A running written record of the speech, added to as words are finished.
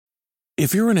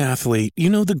If you're an athlete, you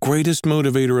know the greatest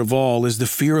motivator of all is the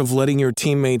fear of letting your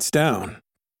teammates down.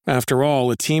 After all,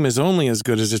 a team is only as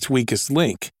good as its weakest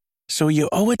link. So you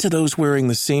owe it to those wearing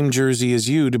the same jersey as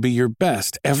you to be your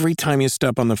best every time you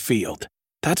step on the field.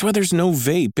 That's why there's no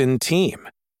vape in team.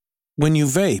 When you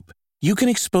vape, you can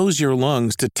expose your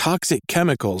lungs to toxic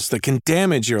chemicals that can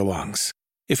damage your lungs.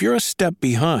 If you're a step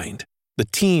behind, the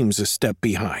team's a step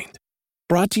behind.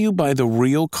 Brought to you by The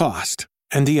Real Cost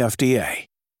and the FDA.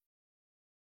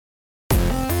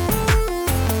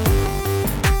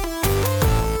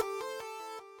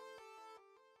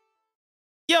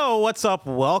 Yo, what's up?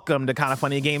 Welcome to Kinda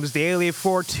Funny Games Daily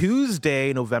for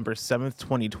Tuesday, November 7th,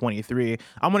 2023.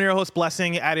 I'm one of your hosts,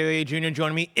 Blessing Adeoye Jr.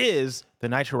 Joining me is the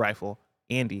Nitro Rifle,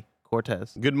 Andy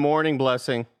Cortez. Good morning,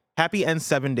 Blessing. Happy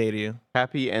N7 Day to you.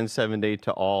 Happy N7 Day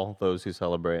to all those who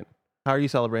celebrate. How are you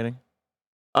celebrating?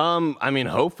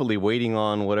 Hopefully waiting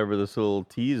on whatever this little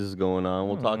tease is going on.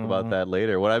 We'll talk about that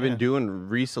later. What I've been doing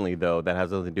recently, though, that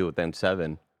has nothing to do with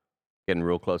N7, getting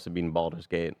real close to beating Baldur's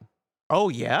Gate. Oh,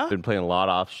 yeah? Been playing a lot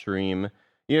off stream.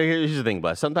 You know, here's the thing,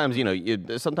 Bless. Sometimes,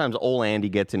 sometimes old Andy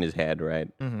gets in his head, right?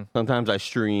 Mm-hmm. Sometimes I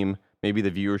stream, maybe the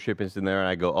viewership is in there, and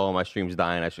I go, oh, my stream's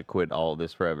dying. I should quit all of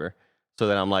this forever. So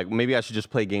then I'm like, maybe I should just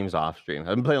play games off stream.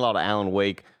 I've been playing a lot of Alan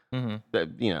Wake.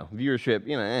 Viewership,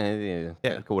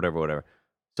 whatever.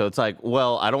 So it's like,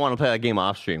 well, I don't want to play that game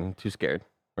off stream. I'm too scared,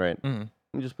 right? Mm-hmm.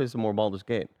 Let me just play some more Baldur's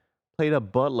Gate. Played a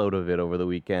buttload of it over the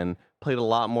weekend. Played a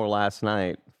lot more last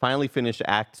night. Finally finished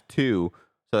Act 2.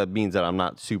 So that means that I'm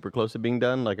not super close to being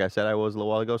done, like I said I was a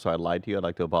little while ago. So I lied to you. I'd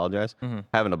like to apologize. Mm-hmm.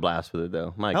 Having a blast with it,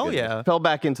 though. My goodness. Yeah. Fell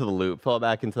back into the loop. Fell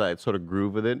back into that sort of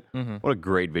groove with it. Mm-hmm. What a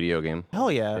great video game.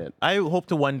 Hell yeah. Shit. I hope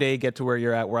to one day get to where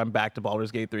you're at, where I'm back to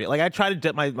Baldur's Gate 3. Like, I tried to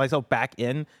dip myself back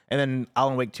in, and then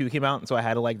Alan Wake 2 came out, and so I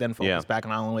had to, then focus back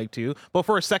on Alan Wake 2. But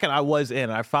for a second, I was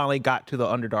in. I finally got to the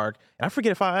Underdark. And I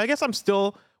forget I guess I'm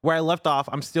still, where I left off,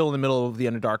 I'm still in the middle of the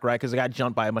Underdark, right? Because I got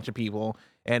jumped by a bunch of people.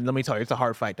 And let me tell you, it's a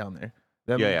hard fight down there.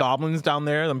 Them goblins down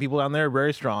there, them people down there are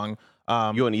very strong.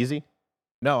 You on easy?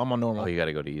 No, I'm on normal. Oh, you got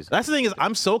to go to easy. That's the thing is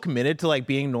I'm so committed to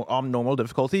being on normal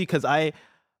difficulty because I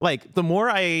the more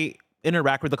I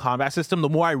interact with the combat system, the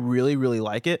more I really, really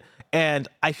like it. And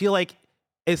I feel like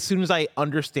as soon as I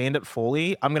understand it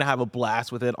fully, I'm going to have a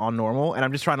blast with it on normal. And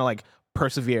I'm just trying to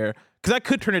persevere because I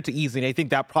could turn it to easy. And I think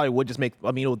that probably would just it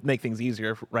would make things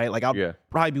easier, right? I'll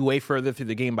probably be way further through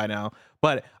the game by now.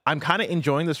 But I'm kind of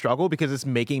enjoying the struggle because it's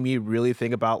making me really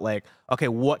think about okay,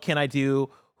 what can I do?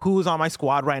 Who's on my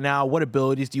squad right now? What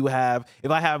abilities do you have?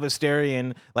 If I have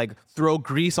Asterion, throw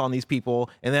grease on these people,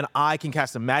 and then I can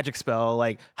cast a magic spell,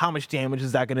 how much damage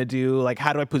is that going to do?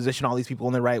 How do I position all these people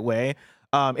in the right way?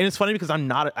 And it's funny because I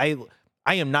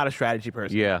am not a strategy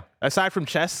person. Yeah. Aside from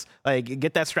chess,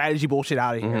 get that strategy bullshit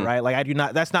out of here, mm-hmm. right? I do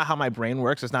not. That's not how my brain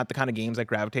works. It's not the kind of games I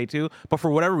gravitate to. But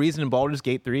for whatever reason, in Baldur's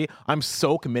Gate 3, I'm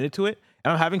so committed to it,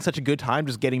 and I'm having such a good time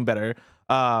just getting better.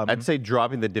 I'd say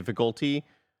dropping the difficulty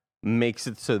makes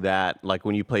it so that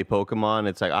when you play Pokemon,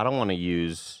 it's I don't want to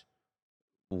use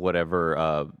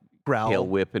whatever Growl. Tail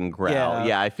Whip and Growl.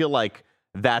 Yeah, I feel like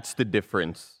that's the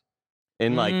difference.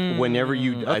 And whenever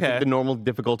I think the normal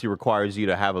difficulty requires you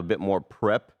to have a bit more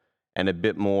prep and a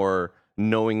bit more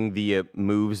knowing the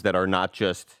moves that are not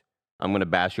just, I'm going to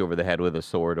bash you over the head with a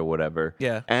sword or whatever.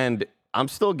 Yeah. And I'm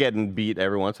still getting beat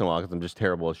every once in a while because I'm just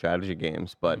terrible at strategy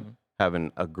games, but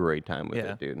having a great time with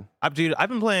it, dude. I've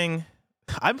been playing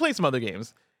some other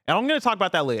games. And I'm going to talk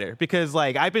about that later because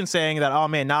I've been saying that, oh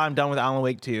man, now I'm done with Alan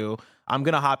Wake 2. I'm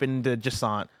going to hop into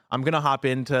Jasant. I'm going to hop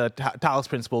into Talos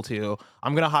Principle 2.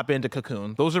 I'm going to hop into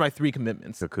Cocoon. Those are my 3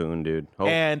 commitments. Cocoon, dude.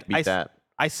 And I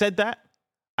said that.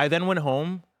 I then went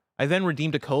home. I then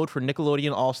redeemed a code for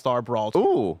Nickelodeon All-Star Brawl 2.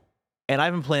 Ooh. And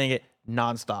I've been playing it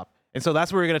nonstop. And so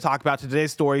that's what we're going to talk about.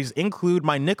 Today's stories include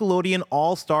my Nickelodeon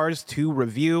All-Stars 2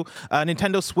 review,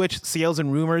 Nintendo Switch sales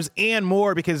and rumors, and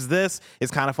more, because this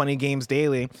is Kinda Funny Games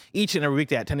Daily, each and every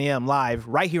weekday at 10 a.m. live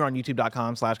right here on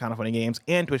youtube.com/kindafunnygames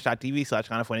and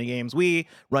twitch.tv/kindafunnygames. We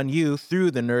run you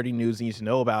through the nerdy news you need to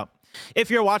know about.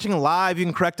 If you're watching live, you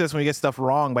can correct us when we get stuff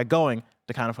wrong by going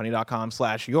to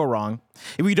kindafunny.com/you're wrong.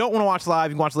 If you don't want to watch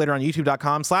live, you can watch later on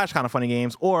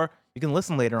youtube.com/kindafunnygames, or you can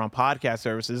listen later on podcast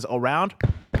services around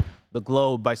the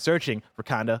globe by searching for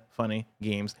Kinda Funny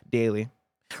Games Daily.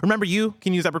 Remember, you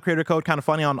can use Epic Creator Code Kinda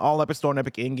Funny on all Epic Store and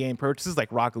Epic in-game purchases like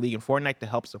Rocket League and Fortnite to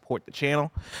help support the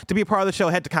channel. To be a part of the show,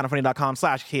 head to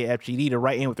kindafunny.com/KFGD to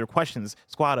write in with your questions,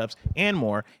 squad ups, and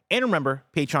more. And remember,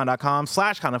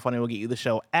 patreon.com/kindafunny will get you the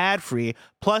show ad-free,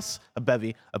 plus a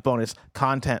bevy of bonus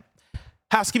content.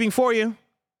 Housekeeping for you.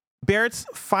 Barrett's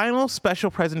final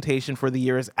special presentation for the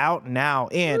year is out now,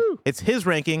 and it's his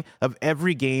ranking of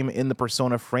every game in the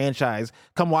Persona franchise.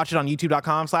 Come watch it on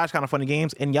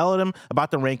youtube.com/kindafunnygames and yell at him about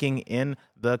the ranking in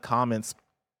the comments.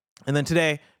 And then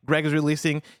today, Greg is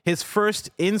releasing his first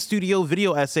in-studio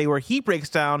video essay where he breaks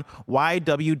down why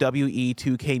WWE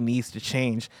 2K needs to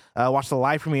change. Watch the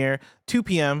live premiere, 2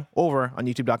 p.m. over on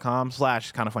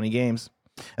youtube.com/kindafunnygames.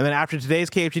 And then after today's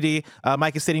KFGD,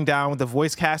 Mike is sitting down with the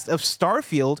voice cast of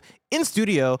Starfield in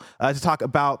studio to talk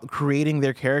about creating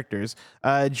their characters.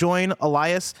 Join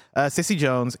Elias, Sissy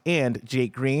Jones, and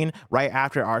Jake Green right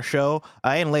after our show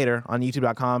and later on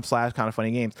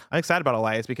youtube.com/kindafunnygames. I'm excited about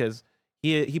Elias because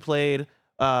he played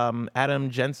Adam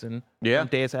Jensen from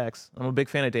Deus Ex. I'm a big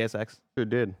fan of Deus Ex. Sure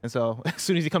did. And so as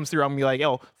soon as he comes through, I'm gonna be like,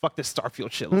 yo, fuck this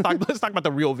Starfield shit. Let's talk about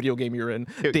the real video game you're in,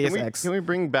 Deus Ex. Can we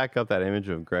bring back up that image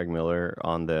of Greg Miller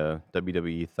on the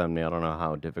WWE thumbnail? I don't know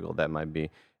how difficult that might be.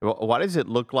 Why does it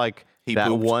look like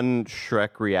one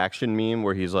Shrek reaction meme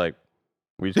where he's like,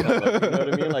 we just kinda like, you know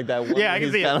what I mean? Like that one. Yeah, I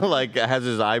can see it. Kind of like has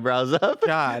his eyebrows up.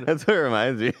 God. That's what it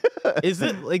reminds me. Is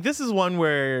it like this is one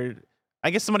where I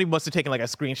guess somebody must have taken like a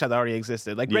screenshot that already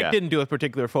existed. Like Greg didn't do a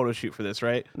particular photo shoot for this,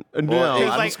 right? No,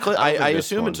 I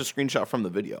assume it's a screenshot from the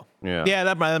video. Yeah,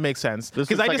 that makes sense.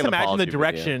 Because I just imagine the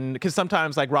direction. Because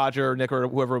sometimes like Roger or Nick or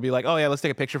whoever will be like, oh yeah, let's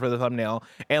take a picture for the thumbnail,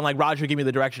 and like Roger give me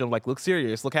the direction of like look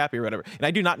serious, look happy, or whatever. And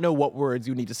I do not know what words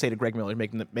you need to say to Greg Miller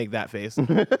to make that face.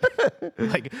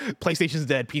 Like PlayStation's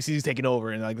dead, PC's taking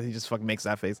over, and like he just fucking makes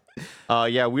that face.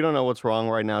 Yeah, we don't know what's wrong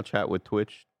right now. Chat with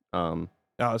Twitch.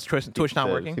 Oh, is Twitch not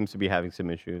working? Seems to be having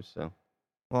some issues. So,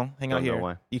 well, hang out here.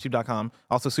 YouTube.com.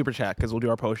 Also, super chat because we'll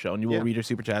do our post show and you will read your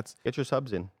super chats. Get your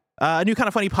subs in. A new Kind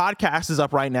of Funny podcast is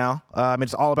up right now.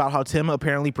 It's all about how Tim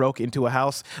apparently broke into a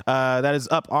house. That is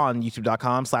up on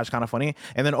youtube.com/kindoffunny.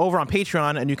 And then over on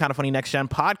Patreon, a new Kind of Funny Next Gen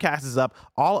podcast is up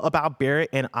all about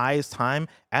Barrett and I's time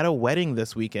at a wedding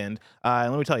this weekend.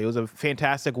 And let me tell you, it was a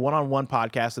fantastic one-on-one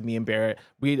podcast with me and Barrett.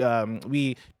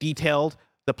 We detailed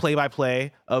the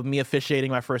play-by-play of me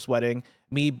officiating my first wedding,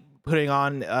 me putting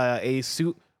on a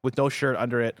suit with no shirt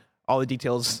under it. All the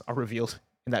details are revealed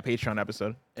in that Patreon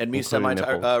episode. And me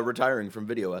retiring from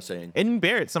video essaying. And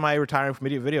Barrett retiring from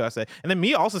video essay. And then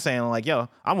me also saying like, yo,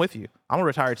 I'm with you. I'm going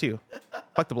to retire too.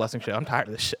 Fuck the blessing shit. I'm tired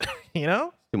of this shit. You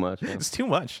know? Too much. Man. It's too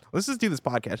much. Let's just do this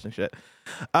podcast and shit.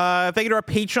 Thank you to our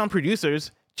Patreon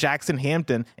producers, Jackson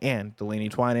Hampton and Delaney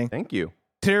Twining. Thank you.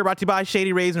 Today we're brought to you by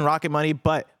Shady Rays and Rocket Money,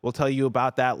 but we'll tell you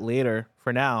about that later.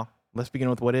 For now, let's begin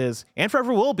with what is, and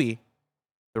forever will be,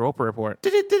 the Roper Report.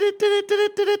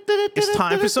 It's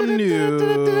time for some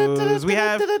news. We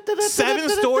have 7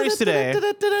 stories today.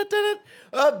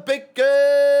 A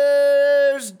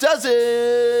baker's dozen.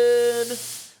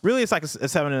 Really, it's like a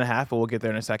 7.5, but we'll get there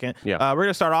in a second. Yeah. We're going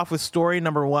to start off with story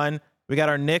number 1. We got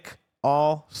our Nick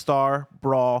All-Star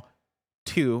Brawl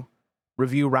 2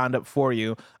 review roundup for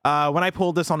you. When I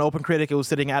pulled this on OpenCritic, it was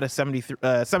sitting at a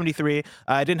 73.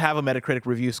 I didn't have a Metacritic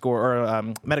review score or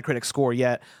Metacritic score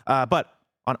yet, but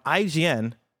on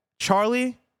IGN,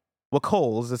 Charlie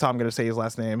Wacoles, that's how I'm going to say his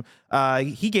last name,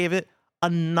 he gave it a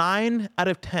 9 out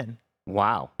of 10.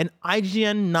 Wow. An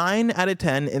IGN 9 out of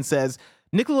 10 and says,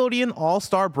 Nickelodeon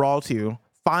All-Star Brawl 2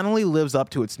 finally lives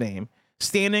up to its name,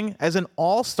 standing as an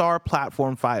all-star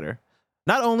platform fighter.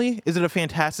 Not only is it a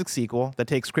fantastic sequel that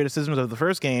takes criticisms of the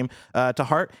first game to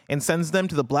heart and sends them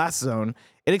to the blast zone,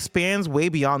 it expands way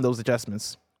beyond those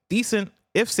adjustments. Decent,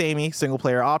 if samey,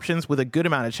 single-player options with a good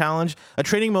amount of challenge, a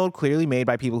training mode clearly made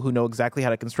by people who know exactly how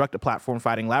to construct a platform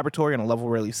fighting laboratory on a level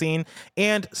rarely seen,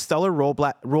 and stellar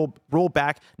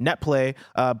rollback net play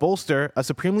bolster a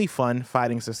supremely fun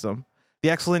fighting system. The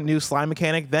excellent new slime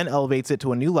mechanic then elevates it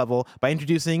to a new level by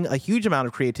introducing a huge amount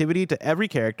of creativity to every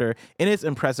character in its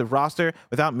impressive roster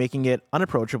without making it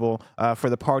unapproachable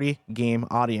for the party game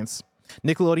audience.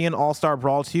 Nickelodeon All-Star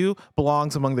Brawl 2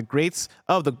 belongs among the greats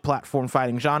of the platform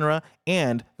fighting genre,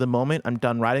 and the moment I'm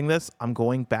done writing this, I'm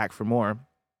going back for more.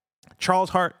 Charles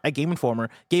Hart at Game Informer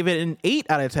gave it an 8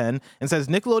 out of 10 and says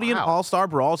Nickelodeon All-Star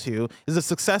Brawl 2 is a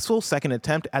successful second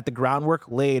attempt at the groundwork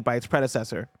laid by its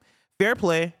predecessor. Fair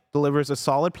Play delivers a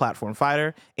solid platform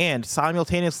fighter and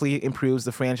simultaneously improves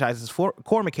the franchise's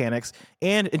core mechanics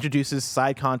and introduces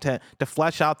side content to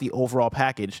flesh out the overall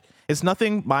package. It's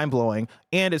nothing mind-blowing,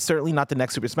 and it's certainly not the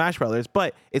next Super Smash Bros.,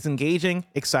 but it's engaging,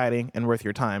 exciting, and worth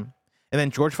your time. And then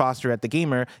George Foster at The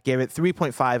Gamer gave it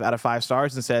 3.5 out of 5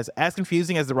 stars and says, as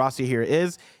confusing as the roster here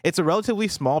is, it's a relatively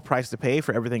small price to pay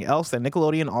for everything else that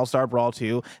Nickelodeon All-Star Brawl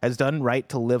 2 has done right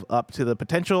to live up to the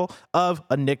potential of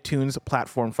a Nicktoons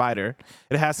platform fighter.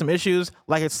 It has some issues,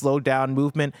 like its slowed down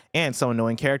movement and some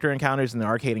annoying character encounters in the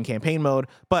arcade and campaign mode,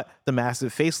 but the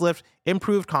massive facelift,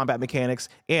 improved combat mechanics,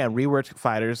 and reworked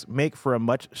fighters make for a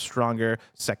much stronger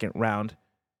second round.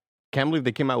 Can't believe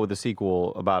they came out with a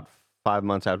sequel about 5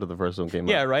 months after the first one came out.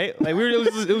 Yeah, right. Like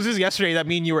it was just yesterday that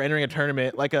me and you were entering a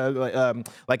tournament, like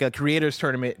a creators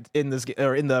tournament in this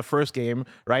or in the first game,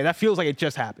 right? That feels like it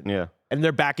just happened. Yeah. And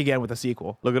they're back again with a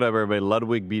sequel. Look it up, everybody.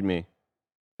 Ludwig beat me.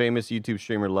 Famous YouTube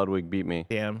streamer Ludwig beat me.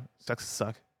 Damn, sucks to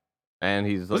suck. And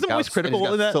he's like, Wasn't Moist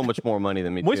Critical in that? So much more money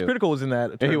than me. Moist too. Critical was in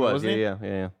that. Yeah, he was. Wasn't he?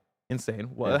 Yeah. Insane.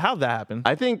 Well, Yeah. How'd that happen?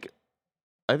 I think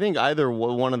either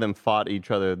one of them fought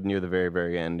each other near the very,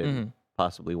 very end and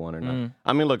possibly won or not.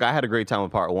 I mean, look, I had a great time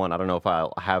with part 1. I don't know if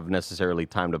I'll have necessarily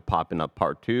time to pop in up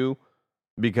part 2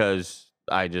 because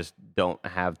I just don't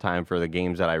have time for the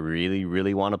games that I really,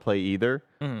 really want to play either.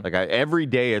 Like every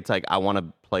day, it's like I want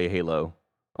to play Halo.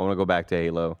 I want to go back to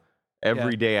Halo.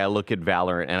 Every day I look at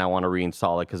Valorant and I want to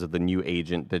reinstall it because of the new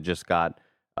agent that just got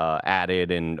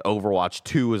added, and Overwatch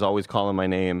 2 is always calling my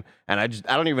name, and I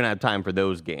don't even have time for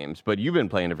those games. But you've been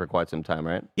playing it for quite some time,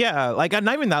 right? Yeah, like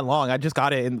not even that long. I just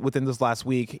got it within this last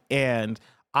week, and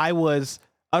I was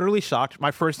utterly shocked.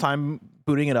 My first time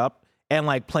booting it up and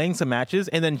like playing some matches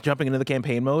and then jumping into the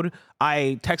campaign mode.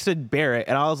 I texted Barrett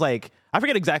and I was like, I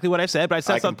forget exactly what I said, but I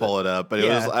said something. I can pull it up, but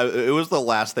it was the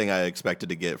last thing I expected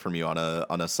to get from you on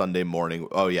a Sunday morning.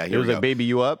 Oh yeah, here he was like, "Baby,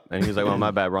 you up?" And he was like, "Well,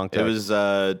 my bad, wrong text." It was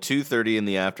 2:30 in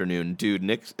the afternoon, dude.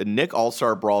 Nick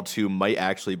All-Star Brawl 2 might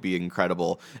actually be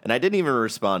incredible, and I didn't even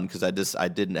respond because I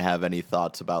didn't have any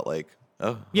thoughts about like,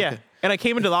 oh yeah. okay. And I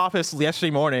came into the office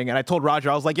yesterday morning and I told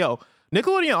Roger, I was like, "Yo,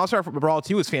 Nickelodeon All-Star Brawl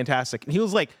 2 is fantastic," and he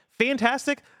was like,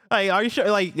 "Fantastic? Like, are you sure?"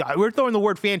 Like, we're throwing the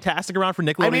word "fantastic" around for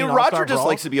Nickelodeon. I mean, All-Star Roger just Brawl.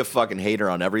 likes to be a fucking hater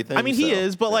on everything. I mean, he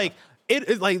is, but like,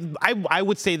 it like I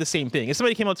would say the same thing. If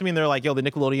somebody came up to me and they're like, "Yo, the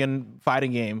Nickelodeon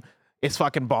fighting game is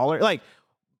fucking baller," like,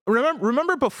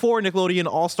 remember before Nickelodeon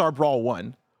All-Star Brawl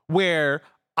 1, where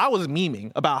I was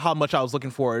memeing about how much I was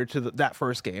looking forward to that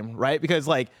first game, right? Because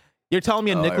like, you're telling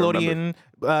me a Nickelodeon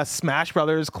Smash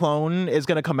Brothers clone is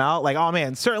gonna come out, like, oh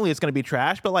man, certainly it's gonna be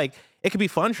trash, but like, it could be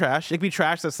fun trash. It could be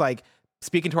trash that's like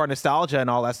speaking to our nostalgia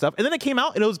and all that stuff. And then it came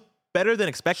out and it was better than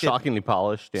expected. Shockingly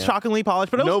polished. Yeah. Shockingly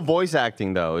polished, but it was, no voice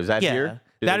acting though. Is that here?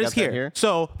 That is here.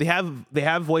 So they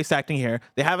have voice acting here.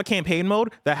 They have a campaign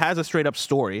mode that has a straight up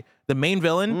story. The main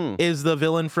villain is the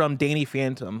villain from Danny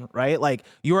Phantom, right? Like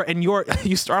you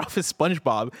start off as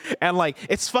SpongeBob, and like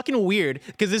it's fucking weird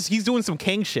because he's doing some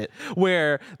Kang shit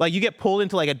where like you get pulled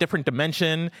into like a different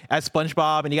dimension as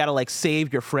SpongeBob, and you gotta like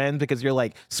save your friend because you're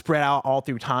like spread out all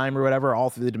through time or whatever, all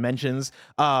through the dimensions.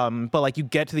 But like you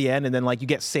get to the end, and then like you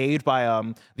get saved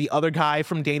by the other guy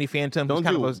from Danny Phantom. Don't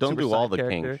do all the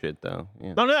Kang shit though.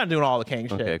 Yeah. No, they're not doing all the Kang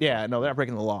shit. Okay, cool. Yeah, no, they're not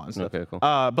breaking the law and stuff. Okay, cool.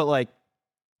 But like,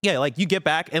 yeah, like you get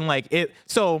back and like it.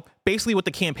 So basically, what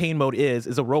the campaign mode is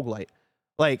a roguelite.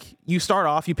 Like you start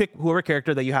off, you pick whoever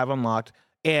character that you have unlocked,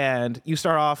 and you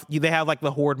start off. They have like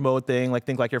the horde mode thing, like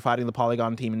think like you're fighting the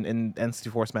Polygon team in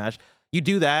N64 Smash. You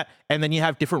do that, and then you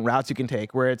have different routes you can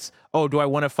take. Where it's, oh, do I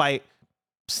want to fight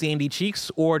Sandy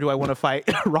Cheeks or do I want to fight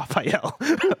Raphael?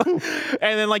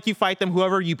 And then like you fight them,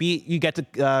 whoever you beat, you get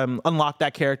to unlock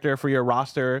that character for your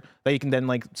roster that you can then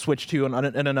like switch to in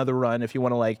another run if you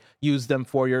want to like use them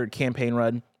for your campaign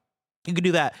run. You can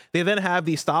do that. They then have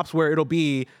these stops where it'll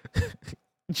be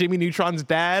Jimmy Neutron's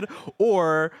dad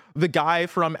or the guy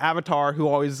from Avatar who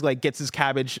always like gets his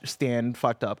cabbage stand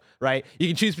fucked up, right? You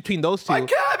can choose between those two. My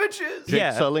cabbages.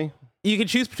 Jake Sully. You can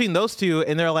choose between those two,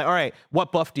 and they're like, all right,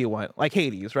 what buff do you want? Like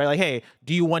Hades, right? Like, hey,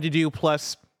 do you want to do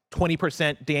plus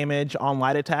 20% damage on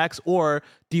light attacks, or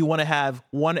do you want to have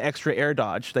one extra air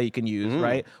dodge that you can use,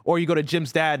 right? Or you go to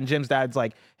Jim's dad, and Jim's dad's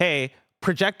like, hey,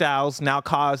 projectiles now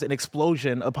cause an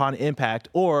explosion upon impact,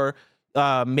 or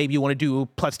maybe you want to do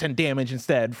plus 10 damage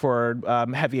instead for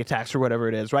heavy attacks or whatever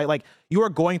it is, right? Like you are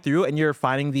going through and you're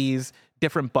finding these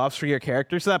different buffs for your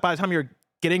character, so that by the time you're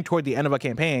getting toward the end of a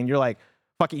campaign, you're like,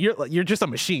 fuck it, you're just a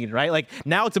machine, right? Like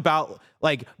now it's about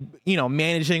like, you know,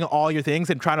 managing all your things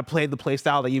and trying to play the play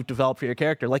style that you've developed for your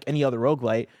character, like any other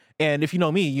roguelite. And if you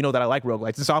know me, you know that I like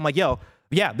roguelites. And so I'm like, yo,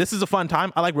 yeah, this is a fun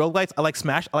time. I like roguelites. I like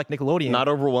Smash. I like Nickelodeon. Not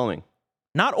overwhelming.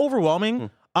 Not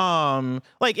overwhelming.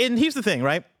 Like, and here's the thing,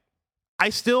 right?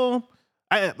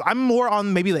 I'm more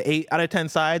on maybe the 8 out of 10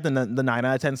 side than the 9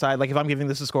 out of 10 side. Like if I'm giving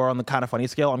this a score on the Kind of Funny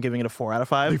scale, I'm giving it a 4 out of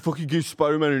 5. They fucking gave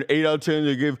Spider-Man an 8 out of 10.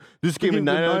 They gave this game a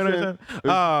 9 out of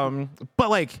 10. But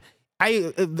like,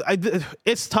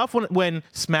 it's tough when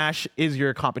Smash is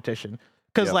your competition.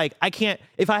 Because like I can't,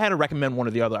 if I had to recommend one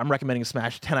or the other, I'm recommending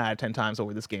Smash 10 out of 10 times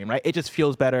over this game, right? It just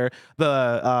feels better.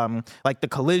 The like the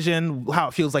collision, how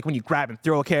it feels like when you grab and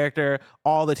throw a character,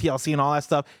 all the TLC and all that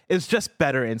stuff, is just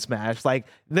better in Smash. Like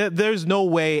there's no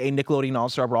way a Nickelodeon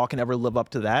All-Star Brawl can ever live up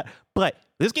to that. But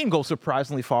this game goes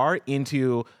surprisingly far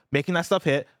into making that stuff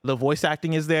hit. The voice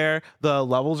acting is there. The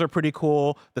levels are pretty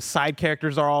cool. The side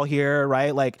characters are all here,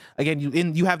 right? Like again,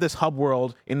 you have this hub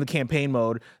world in the campaign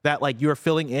mode that like you're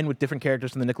filling in with different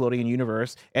characters from the Nickelodeon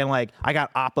universe. And like I got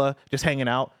Appa just hanging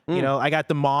out. You know, I got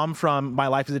the mom from My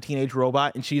Life as a Teenage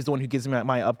Robot, and she's the one who gives me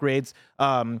my upgrades.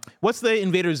 What's the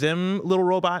Invader Zim little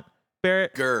robot?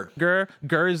 Barrett?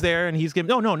 Gur is there, and he's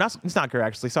giving. It's not Gur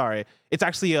actually. Sorry, it's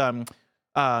actually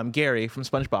Gary from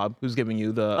SpongeBob who's giving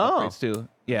you the upgrades too.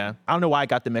 Yeah, I don't know why I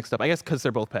got them mixed up. I guess because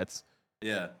they're both pets.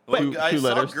 Yeah, well, I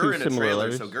saw letters, Gur in a trailer,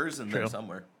 letters. so Gur's in there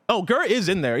somewhere. Oh, Gur is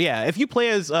in there. Yeah, if you play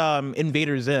as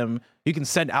Invader Zim, you can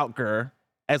send out Gur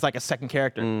as like a second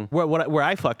character. Where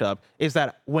I fucked up is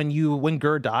that when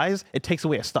Gur dies, it takes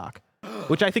away a stock,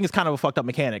 which I think is kind of a fucked up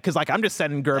mechanic. Because like I'm just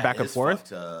sending Gur back and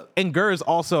forth, and Gur is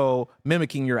also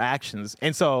mimicking your actions.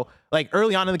 And so like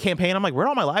early on in the campaign, I'm like, where'd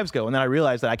all my lives go? And then I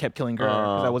realized that I kept killing Gur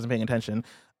because I wasn't paying attention.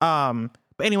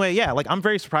 But anyway, yeah, like I'm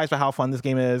very surprised by how fun this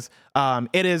game is.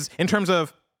 It is in terms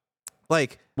of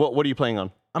like what are you playing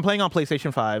on? I'm playing on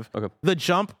PlayStation 5. Okay. The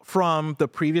jump from the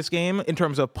previous game in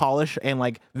terms of polish and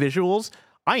like visuals,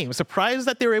 I am surprised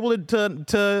that they were able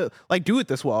to like do it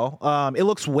this well. It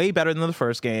looks way better than the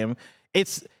first game.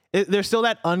 There's still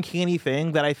that uncanny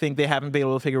thing that I think they haven't been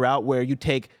able to figure out, where you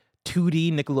take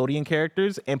 2D Nickelodeon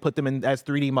characters and put them in as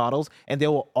 3D models, and they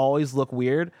will always look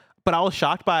weird. But I was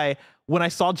shocked by when I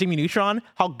saw Jimmy Neutron,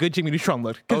 how good Jimmy Neutron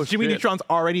looked, because Jimmy Neutron's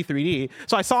already 3D.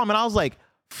 So I saw him and I was like,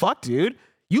 "Fuck, dude,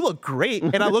 you look great."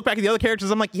 And I look back at the other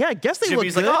characters, I'm like, "Yeah, I guess they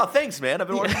Jimmy's look good." like, "Oh, thanks, man. I've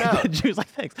been working out." Jimmy's like,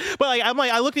 "Thanks." But like,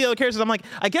 I look at the other characters, I'm like,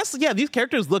 I guess yeah, these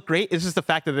characters look great. It's just the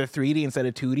fact that they're 3D instead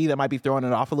of 2D that might be throwing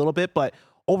it off a little bit. But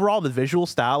overall, the visual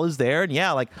style is there, and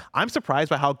yeah, like I'm surprised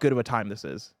by how good of a time this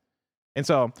is. And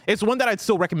so it's one that I'd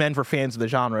still recommend for fans of the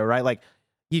genre, right? Like,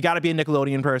 you got to be a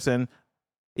Nickelodeon person.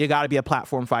 You got to be a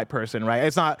platform fight person, right?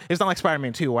 It's not like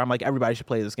Spider-Man 2 where I'm like, everybody should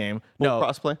play this game. No.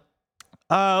 Crossplay?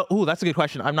 That's a good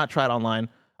question. I've not tried online.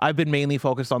 I've been mainly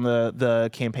focused on the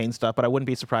campaign stuff, but I wouldn't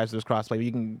be surprised if there's crossplay.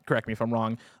 You can correct me if I'm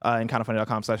wrong in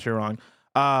kindoffunny.com/you're wrong.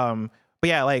 But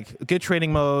yeah, like good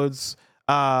training modes.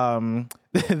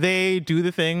 They do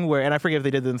the thing where, and I forget if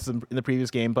they did this in the previous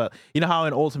game, but you know how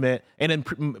in Ultimate and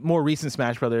in more recent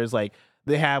Smash Brothers, like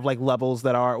they have like levels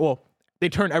that are, well, they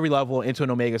turn every level into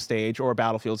an Omega stage or a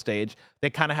Battlefield stage.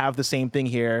 They kind of have the same thing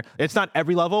here. It's not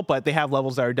every level, but they have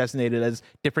levels that are designated as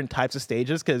different types of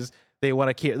stages because they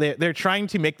want to. They're trying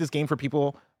to make this game for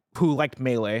people who liked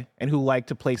Melee and who like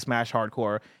to play Smash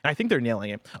hardcore. And I think they're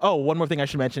nailing it. Oh, one more thing I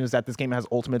should mention is that this game has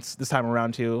ultimates this time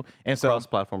around too. And so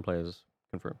cross-platform play is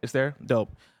confirmed. Is there?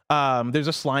 Dope. There's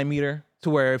a slime meter to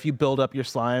where if you build up your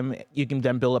slime, you can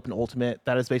then build up an ultimate.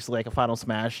 That is basically like a final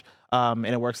smash. And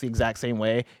it works the exact same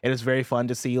way. It is very fun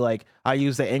to see, like, I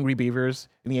use the Angry Beavers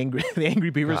in the Angry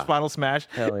Beavers final smash.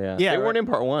 Hell yeah. Yeah, They weren't in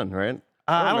part 1, right?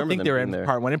 I don't think they were in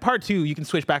part 1. In part 2, you can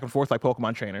switch back and forth like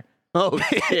Pokemon Trainer. Oh,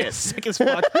 shit. Sick as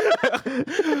fuck.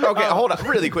 Okay, hold on,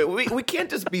 really quick. We can't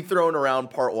just be throwing around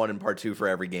part 1 and part 2 for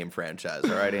every game franchise,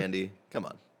 all right, Andy? Come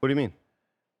on. What do you mean?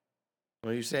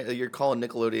 Well, you're calling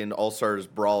Nickelodeon All Stars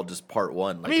Brawl just part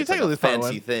 1. Like, I mean, it's like a technically part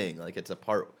fancy 1. thing. Like it's a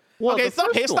part. Well, Okay,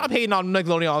 stop hating on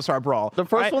Nickelodeon All-Star Brawl. The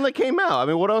first one that came out. I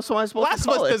mean, what else am I supposed Last to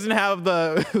of call Us it? doesn't have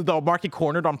the market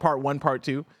cornered on part 1, part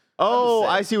 2. Oh,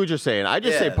 saying. I see what you're saying. I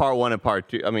just say Yeah. part 1 and part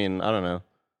 2. I mean, I don't know.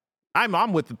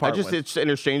 I'm with the part 1. It's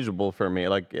interchangeable for me.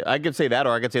 Like, I could say that,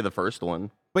 or I could say the first one.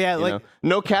 But yeah, You like know?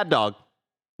 No Cat Dog.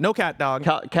 no cat dog.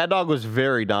 Cat Dog was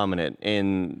very dominant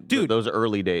in those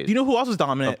early days. Do you know who else was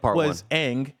dominant? Of part Was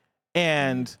Aang.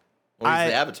 And Well, he's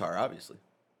the Avatar, obviously.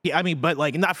 yeah, I mean, but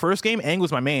like in that first game, Aang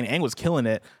was my main. Aang was killing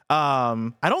it.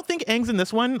 I don't think Aang's in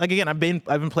this one. Like again, I've been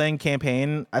playing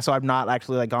campaign, so I've not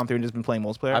actually like gone through and just been playing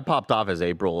multiplayer. I popped off as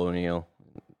April O'Neil.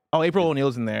 Oh, April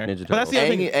O'Neil's in there. Ninja But that's the other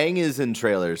thing. Aang is in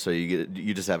trailers, so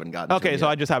you just haven't gotten. to Okay, him so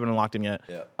yet. I just haven't unlocked him yet.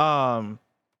 Yeah.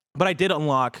 But I did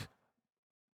unlock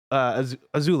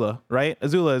Azula, right?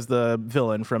 Azula is the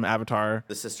villain from Avatar.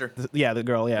 The sister. Yeah, the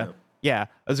girl. Yeah.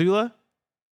 Azula,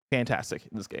 fantastic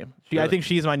in this game. I Really? think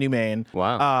she's my new main.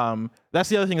 Wow. That's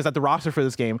the other thing is that the roster for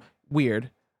this game weird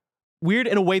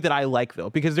in a way that I like though,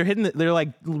 because they're like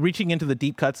reaching into the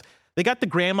deep cuts. They got the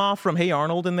grandma from Hey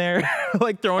Arnold in there,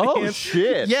 like throwing Oh, hands.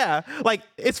 shit. Yeah, like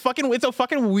it's a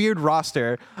fucking weird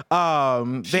roster.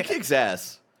 She kicks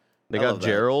ass. They I got love that.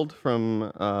 Gerald from.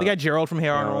 They got Gerald from Hey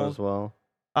Arnold Arnold. as well.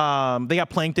 They got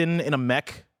Plankton in a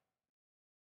mech,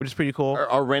 which is pretty cool.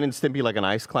 Are Ren and Stimpy like an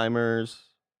ice climbers?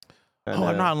 Oh,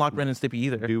 I've not unlocked Ren and Stimpy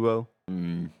either. Duo.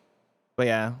 But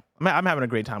yeah, I'm having a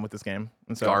great time with this game.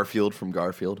 And so Garfield from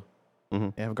Garfield.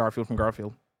 yeah, Garfield from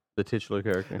Garfield. The titular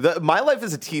character. My Life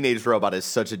as a Teenage Robot is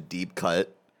such a deep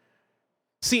cut.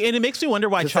 See, and it makes me wonder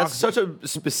why Chalk. That's such a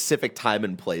specific time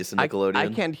and place in Nickelodeon. I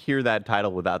can't hear that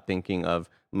title without thinking of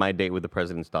My Date with the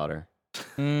President's Daughter.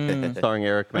 Starring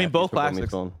Eric. I mean, Matthews both from Boy Meets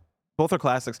classics. World. Both are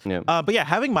classics. Yeah. But yeah,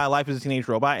 having My Life as a Teenage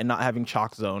Robot and not having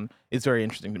Chalk Zone is very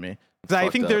interesting to me. Because I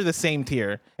think up. they're the same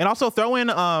tier. And also throw in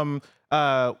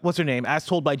what's her name? As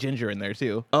Told by Ginger in there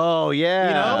too. Oh yeah.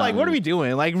 You know, like what are we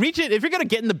doing? Like reach it if you're gonna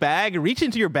get in the bag, reach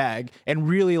into your bag and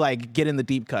really like get in the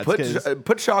deep cuts.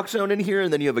 Put Chalk Zone in here,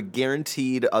 and then you have a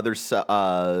guaranteed other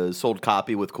sold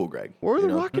copy with Cool Greg. Where are the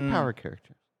Rocket Power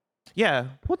characters? Yeah.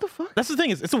 What the fuck? That's the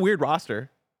thing, is it's a weird roster.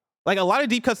 Like a lot of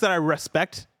deep cuts that I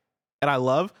respect and I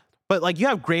love. But like you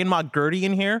have Grandma Gertie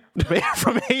in here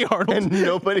from Hey Arnold, And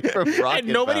nobody from Rocket and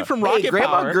nobody Power. from Hey, Rocket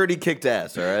Grandma Power. Gertie kicked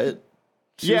ass, all right?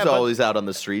 She Yeah, was but- always out on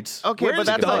the streets. Okay, Where's but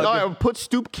that's like, Doug? all right, put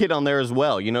Stoop Kid on there as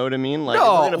well. You know what I mean? Like,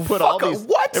 No, if we're gonna put all fuck, these,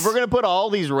 what? if we're gonna put all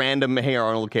these random Hey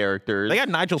Arnold characters, They got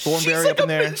Nigel She's Thornberry like up in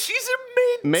there. she's a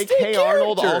main make stage Hey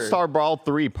Arnold character. All Star Brawl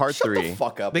 3 Part Shut 3. the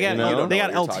fuck up. They got man. You don't they know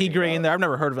got what you're LT talking Gray in about. there. I've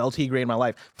never heard of LT Gray in my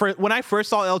life. When I first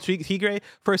saw LT Gray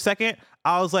for a second,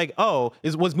 I was like, oh,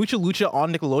 was Mucha Lucha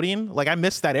on Nickelodeon? Like I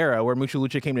missed that era where Mucha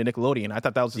Lucha came to Nickelodeon. I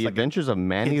thought that was just The like Adventures of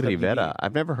Manny kids on Rivera. TV.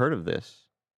 I've never heard of this.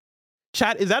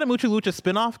 Chat, is that a Mucha Lucha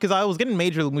spinoff? Because I was getting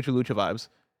major Mucha Lucha vibes.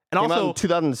 And Came out also in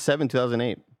 2007,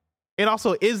 2008. and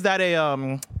also is that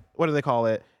a what do they call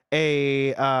it?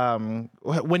 A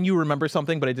when you remember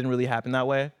something but it didn't really happen that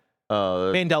way?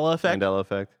 Mandela effect. Mandela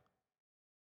effect.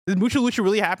 Did Mucha Lucha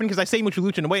really happen? Because I say Mucha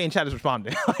Lucha in a way and chat is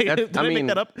responding. Like, did I make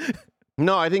that up?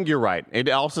 No, I think you're right. It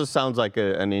also sounds like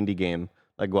an indie game,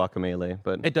 like Guacamelee,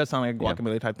 but It does sound like a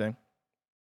Guacamelee type thing.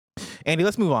 Andy,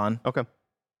 let's move on. okay.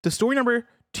 To story number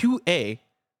 2A.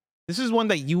 This is one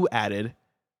that you added.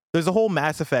 There's a whole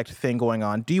Mass Effect thing going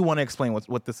on. Do you want to explain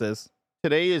what this is?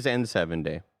 Today is N7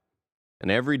 Day, and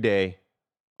every day,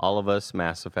 all of us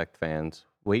Mass Effect fans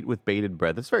wait with bated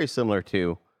breath. It's very similar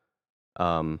to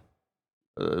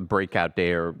Breakout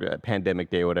Day or Pandemic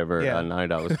Day, or whatever Naughty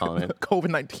Dog was calling it.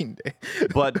 COVID-19 day.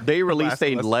 But they released a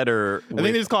Last of Us. letter. I think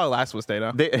they just call it Last of Us Day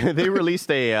now. They released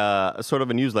a sort of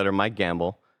a newsletter, Mike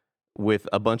Gamble, with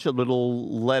a bunch of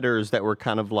little letters that were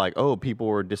kind of like, oh, people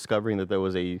were discovering that there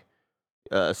was a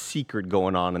secret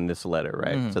going on in this letter,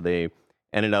 right? So they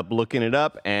ended up looking it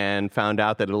up and found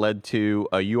out that it led to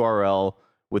a URL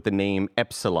with the name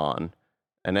Epsilon.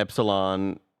 And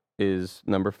Epsilon is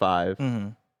number 5,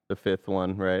 the 5th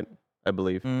one, right? I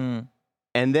believe. And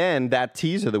then that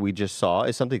teaser that we just saw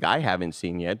is something I haven't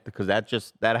seen yet, because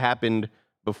that happened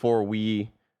before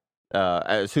we,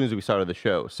 as soon as we started the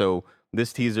show. So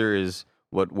this teaser is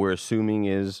what we're assuming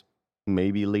is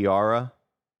maybe Liara.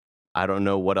 I don't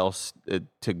know what else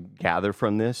to gather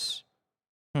from this,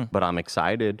 but I'm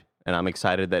excited. And I'm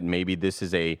excited that maybe this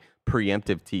is a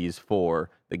preemptive tease for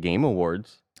the Game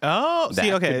Awards. Oh, That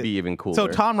see, okay. could be even cooler. So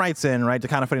Tom writes in, right, to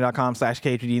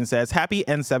kindoffunny.com/KHD and says, happy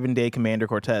N7 Day, Commander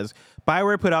Cortez.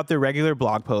 BioWare put out their regular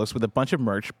blog post with a bunch of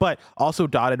merch, but also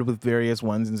dotted with various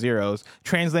ones and zeros.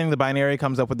 Translating the binary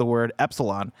comes up with the word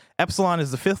epsilon. Epsilon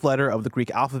is the 5th letter of the Greek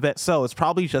alphabet, so it's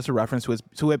probably just a reference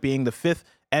to it being the 5th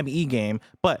ME game,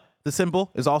 but the symbol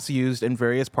is also used in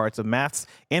various parts of maths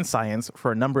and science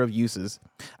for a number of uses.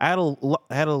 I had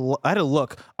a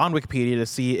look on Wikipedia to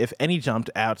see if any jumped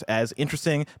out as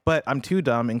interesting, but I'm too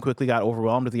dumb and quickly got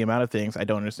overwhelmed with the amount of things I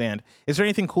don't understand. Is there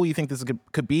anything cool you think this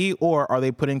could be, or are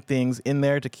they putting things in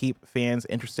there to keep fans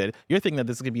interested? You're thinking that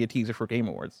this could be a teaser for Game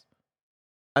Awards.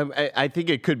 I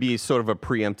think it could be sort of a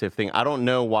preemptive thing. I don't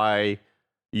know why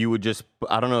you would just,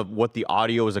 I don't know what the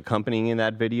audio is accompanying in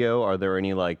that video. Are there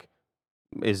any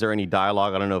is there any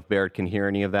dialogue? I don't know if Barrett can hear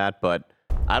any of that, but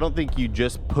I don't think you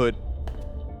just put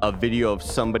a video of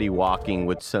somebody walking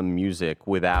with some music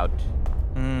without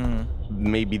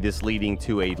maybe this leading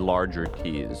to a larger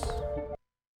tease.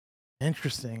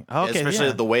 Interesting. Okay,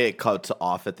 Especially the way it cuts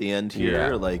off at the end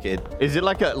here. Yeah. Like it. Is it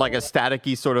like a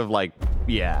staticky sort of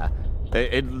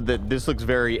this looks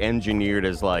very engineered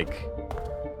as like.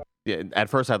 Yeah, at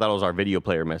first I thought it was our video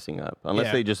player messing up,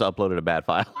 unless they just uploaded a bad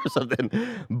file or something.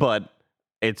 But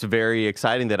it's very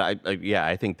exciting that I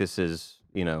think this is,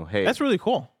 hey, that's really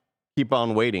cool. Keep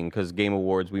on waiting, because Game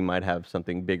Awards, we might have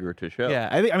something bigger to show. Yeah,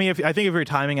 I think if you're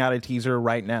timing out a teaser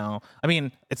right now,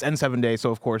 it's N7 Day,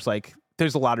 so of course,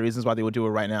 there's a lot of reasons why they would do it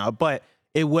right now, but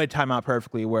it would time out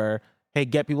perfectly where hey,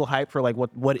 get people hyped for like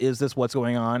what is this? What's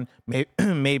going on?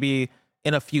 Maybe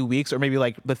in a few weeks, or maybe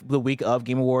like the week of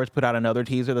Game Awards, put out another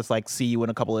teaser that's like, see you in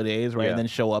a couple of days, right? Yeah. And then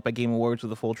show up at Game Awards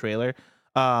with a full trailer.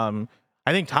 I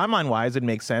think timeline wise, it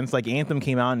makes sense. Like Anthem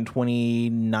came out in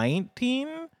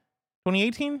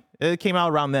 2018. It came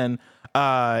out around then,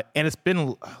 and it's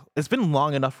been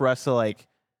long enough for us to like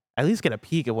at least get a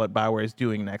peek at what BioWare is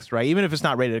doing next, right? Even if it's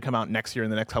not ready to come out next year in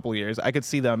the next couple of years, I could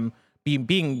see them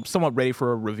being somewhat ready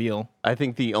for a reveal. I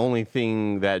think the only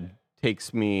thing that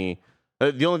gives me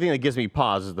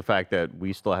pause is the fact that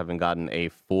we still haven't gotten a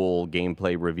full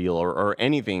gameplay reveal or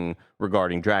anything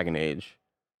regarding Dragon Age.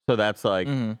 So that's like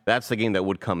that's the game that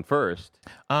would come first.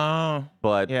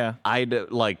 But yeah,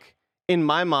 in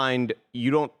my mind,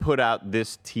 you don't put out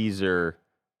this teaser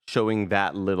showing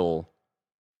that little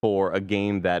for a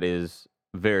game that is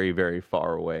very, very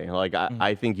far away. Like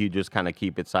I think you just kind of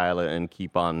keep it silent and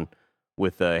keep on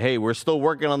with hey, we're still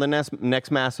working on the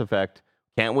next Mass Effect.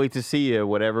 Can't wait to see you.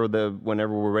 Whenever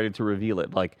we're ready to reveal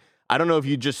it. Like I don't know if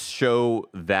you just show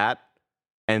that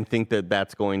and think that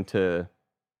that's going to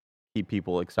keep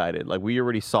people excited. Like we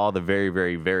already saw the very,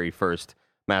 very, very first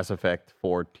Mass Effect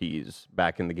 4 tease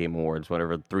back in the Game Awards,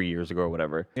 whatever, 3 years ago or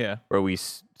whatever. Yeah, I where we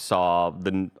saw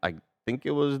I think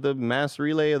it was the mass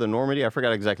relay of the Normandy. I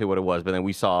forgot exactly what it was, but then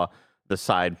we saw the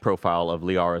side profile of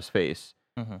Liara's face,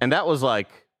 and that was like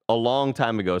a long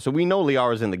time ago. So we know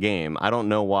Liara's in the game. I don't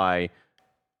know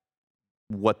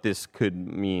what this could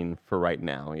mean for right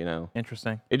now. You know,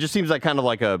 interesting. It just seems like kind of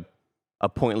like a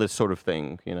pointless sort of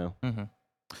thing. You know.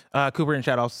 Cooper in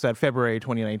chat also said February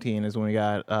 2019 is when we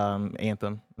got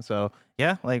Anthem. So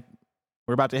yeah, like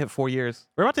we're about to hit 4 years.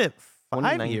 We're about to hit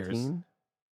 5 years.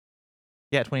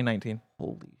 Yeah, 2019.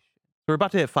 Holy shit. So we're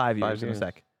about to hit 5 years 5 in a years.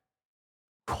 sec.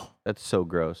 That's so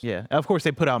gross. Yeah, of course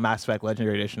they put out Mass Effect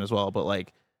Legendary Edition as well, but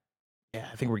like, yeah,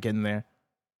 I think we're getting there.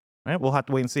 All right, we'll have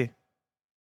to wait and see.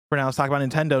 For now, let's talk about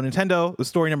Nintendo. Nintendo, the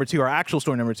story number 2, our actual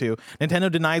story number 2.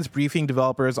 Nintendo denies briefing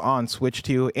developers on Switch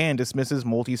 2 and dismisses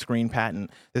multi-screen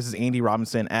patent. This is Andy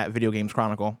Robinson at Video Games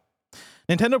Chronicle.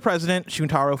 Nintendo president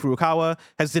Shuntaro Furukawa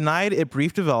has denied it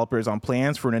briefed developers on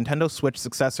plans for a Nintendo Switch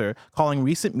successor, calling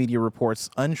recent media reports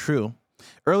untrue.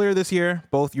 Earlier this year,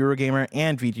 both Eurogamer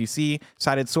and VGC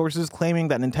cited sources claiming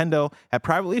that Nintendo had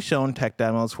privately shown tech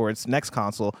demos for its next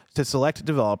console to select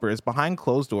developers behind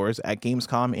closed doors at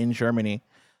Gamescom in Germany.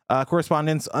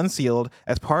 Correspondence unsealed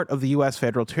as part of the U.S.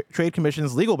 Federal Trade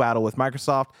Commission's legal battle with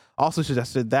Microsoft also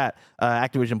suggested that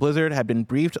Activision Blizzard had been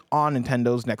briefed on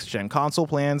Nintendo's next-gen console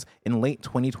plans in late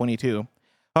 2022.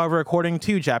 However, according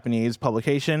to Japanese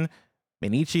publication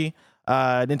Mainichi,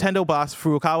 Nintendo boss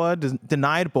Furukawa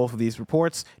denied both of these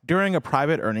reports during a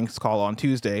private earnings call on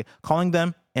Tuesday, calling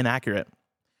them inaccurate.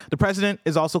 The president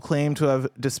is also claimed to have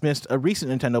dismissed a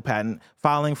recent Nintendo patent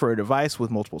filing for a device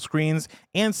with multiple screens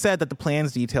and said that the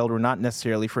plans detailed were not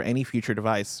necessarily for any future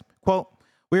device. Quote,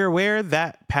 "We are aware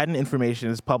that patent information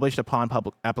is published upon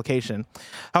public application.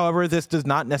 However, this does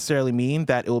not necessarily mean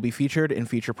that it will be featured in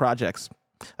future projects,"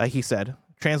 he said,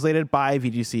 translated by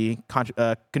VGC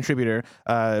contributor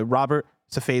Robert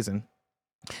Safazan.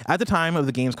 At the time of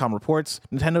the Gamescom reports,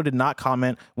 Nintendo did not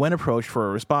comment when approached for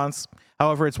a response.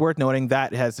 However, it's worth noting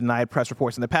that it has denied press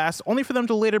reports in the past, only for them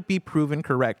to later be proven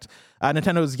correct.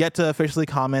 Nintendo has yet to officially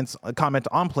comment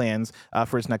on plans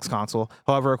for its next console.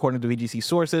 However, according to VGC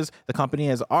sources, the company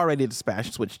has already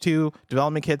dispatched Switch 2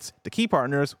 development kits to key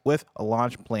partners with a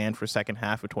launch plan for second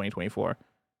half of 2024.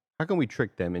 How can we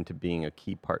trick them into being a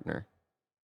key partner?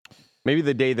 Maybe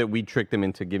the day that we trick them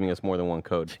into giving us more than one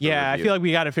code. Yeah, I feel like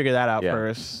we got to figure that out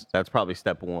first. That's probably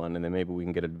step one, and then maybe we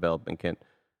can get a development kit.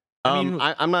 I mean,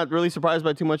 I'm not really surprised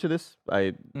by too much of this.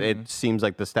 It seems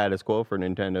like the status quo for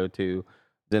Nintendo to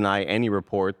deny any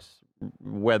reports,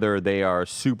 whether they are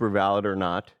super valid or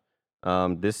not.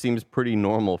 This seems pretty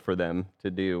normal for them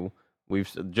to do.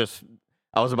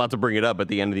 I was about to bring it up, but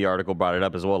the end of the article brought it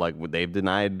up as well. Like they've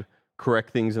denied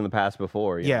correct things in the past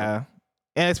before. You know?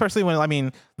 And especially when, I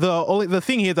mean, the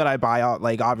thing here that I buy out,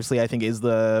 like, obviously, I think is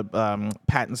the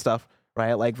patent stuff,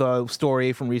 right? Like the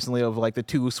story from recently of like the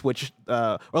two switch,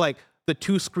 or like the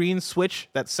two screen switch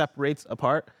that separates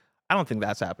apart. I don't think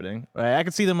that's happening, right? I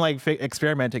could see them like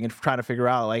experimenting and trying to figure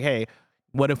out, like, hey,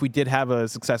 what if we did have a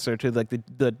successor to like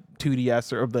the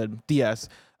 2DS or the DS,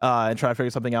 and try to figure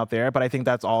something out there. But I think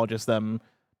that's all just them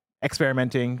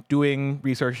experimenting, doing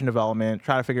research and development,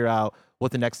 trying to figure out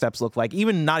what the next steps look like,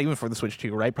 not even for the Switch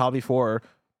 2, right? Probably for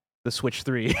the Switch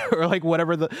 3 or like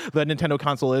whatever the Nintendo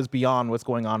console is beyond what's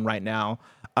going on right now.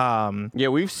 Yeah,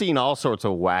 we've seen all sorts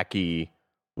of wacky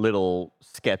little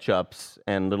sketch ups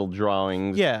and little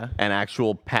drawings and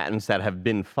actual patents that have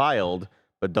been filed,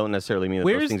 but don't necessarily mean that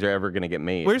those things are ever going to get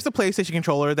made. Where's the PlayStation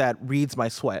controller that reads my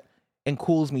sweat and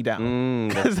cools me down?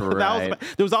 That's right.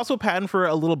 There was also a patent for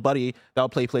a little buddy that will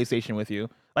play PlayStation with you.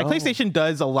 Like PlayStation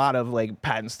does a lot of like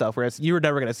patent stuff, whereas you were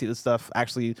never going to see this stuff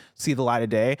actually see the light of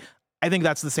day. I think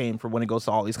that's the same for when it goes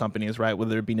to all these companies, right?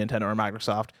 Whether it be Nintendo or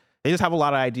Microsoft, they just have a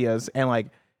lot of ideas, and like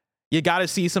you got to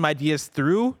see some ideas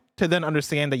through to then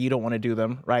understand that you don't want to do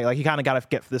them, right? Like you kind of got to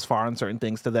get this far on certain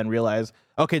things to then realize,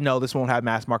 okay, no, this won't have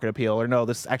mass market appeal, or no,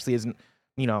 this actually isn't,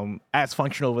 as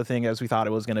functional of a thing as we thought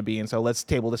it was going to be, and so let's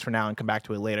table this for now and come back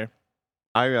to it later.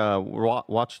 I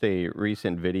watched a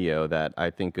recent video that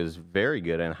I think is very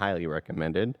good and highly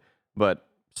recommended, but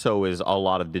so is a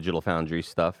lot of Digital Foundry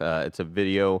stuff. It's a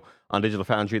video on Digital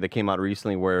Foundry that came out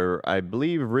recently where I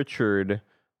believe Richard,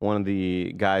 one of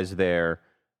the guys there,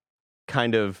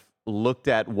 kind of looked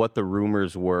at what the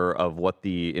rumors were of what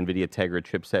the NVIDIA Tegra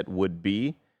chipset would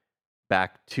be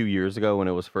back 2 years ago when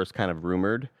it was first kind of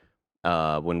rumored,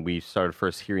 when we started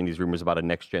first hearing these rumors about a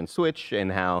next-gen Switch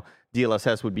and how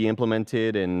DLSS would be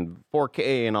implemented and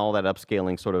 4K and all that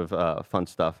upscaling sort of fun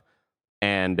stuff.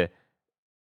 And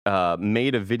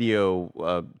made a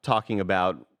video talking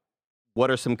about what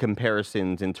are some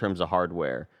comparisons in terms of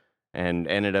hardware, and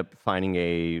ended up finding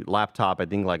a laptop, I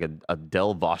think like a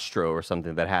Dell Vostro or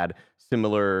something, that had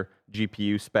similar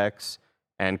GPU specs,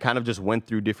 and kind of just went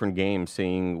through different games,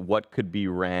 seeing what could be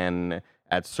ran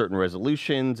at certain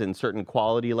resolutions and certain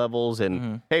quality levels.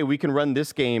 And hey, we can run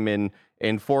this game in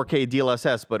 4K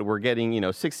DLSS, but we're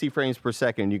getting 60 frames per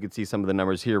second. You can see some of the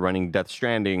numbers here running Death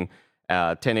Stranding,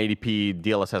 1080p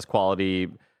DLSS quality,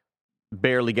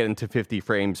 barely getting to 50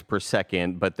 frames per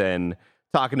second. But then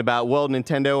talking about, well,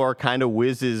 Nintendo are kind of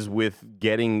whizzes with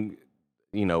getting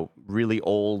really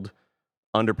old,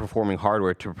 underperforming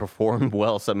hardware to perform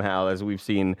well somehow, as we've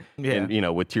seen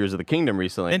with Tears of the Kingdom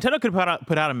recently. Nintendo could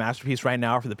put out a masterpiece right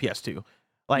now for the PS2.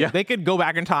 Like they could go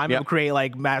back in time and create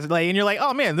like massive, and you're like,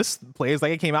 oh man, this plays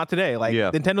like it came out today. Like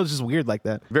Nintendo's just weird like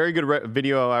that. Very good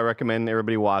video. I recommend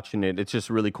everybody watching it. It's just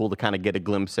really cool to kind of get a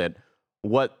glimpse at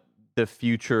what the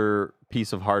future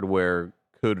piece of hardware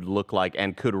could look like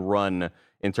and could run,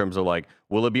 in terms of like,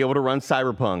 will it be able to run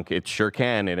Cyberpunk? It sure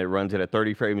can, and it runs it at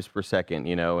 30 frames per second,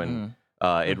 and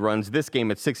it runs this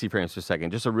game at 60 frames per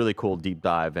second. Just a really cool deep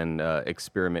dive and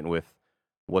experiment with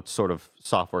what sort of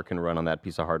software can run on that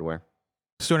piece of hardware.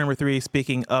 Story number 3,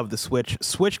 speaking of the Switch.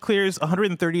 Switch clears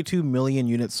 132 million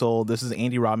units sold. This is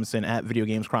Andy Robinson at Video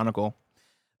Games Chronicle.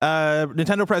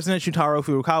 Nintendo President Shintaro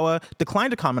Furukawa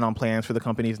declined to comment on plans for the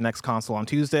company's next console on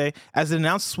Tuesday, as it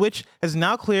announced Switch has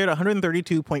now cleared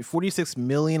 132.46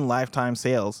 million lifetime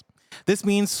sales. This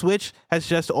means Switch has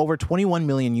just over 21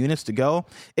 million units to go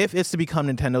if it's to become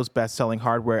Nintendo's best-selling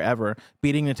hardware ever,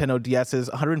 beating Nintendo DS's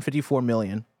 154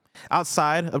 million.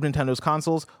 Outside of Nintendo's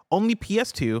consoles, only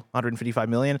PS2, 155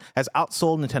 million, has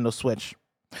outsold Nintendo Switch.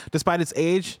 Despite its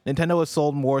age, Nintendo has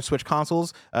sold more Switch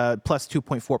consoles, plus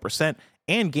 2.4%,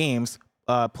 and games,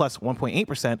 plus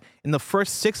 1.8%, in the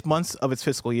first 6 months of its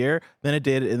fiscal year than it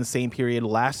did in the same period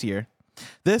last year.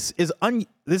 This is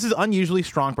unusually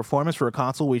strong performance for a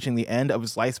console reaching the end of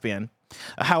its lifespan.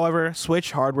 However,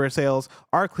 Switch hardware sales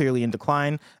are clearly in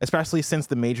decline, especially since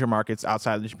the major markets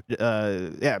outside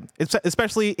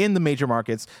especially in the major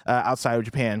markets outside of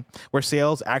Japan, where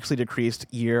sales actually decreased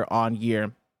year on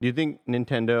year. Do you think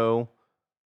Nintendo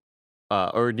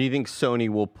or do you think Sony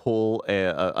will pull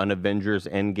an Avengers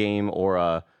Endgame or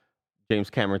a James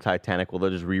Cameron Titanic? Will they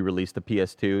just re-release the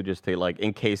PS2 just to, like,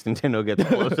 in case Nintendo gets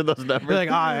close to those numbers? They're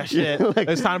like, shit, like,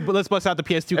 let's bust out the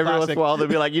PS2 every classic. Once in a while, they'll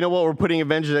be like, you know what, we're putting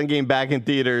Avengers Endgame back in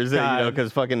theaters,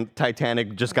 because fucking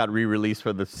Titanic just got re-released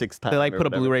for the 6th time. They like put a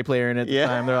Blu-ray player in it at the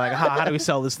time. They're like, how do we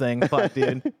sell this thing? Fuck,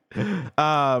 dude.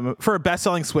 For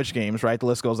best-selling Switch games, right, the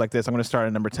list goes like this. I'm going to start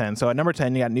at number 10. So at number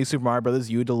 10, you got New Super Mario Bros.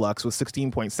 U Deluxe with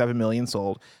 16.7 million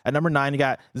sold. At number 9, you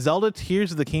got Zelda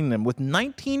Tears of the Kingdom with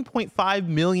 19.5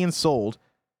 million sold.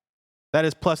 That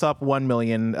is plus up 1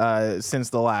 million since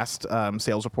the last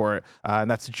sales report, and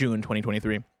that's June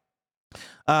 2023.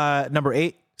 Number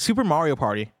 8, Super Mario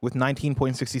Party with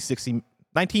 19.66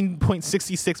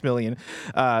 million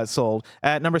sold.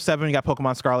 At number 7, we got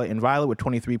Pokemon Scarlet and Violet with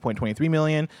 23.23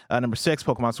 million. Number 6,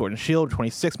 Pokemon Sword and Shield with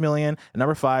 26 million. And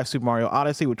number 5, Super Mario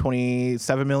Odyssey with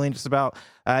 27 million, just about.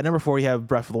 Number 4, you have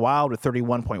Breath of the Wild with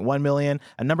 31.1 million.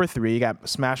 At number 3, you got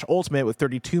Smash Ultimate with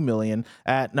 32 million.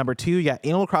 At number 2, you got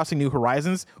Animal Crossing New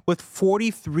Horizons with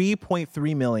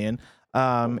 43.3 million.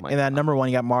 And at number 1,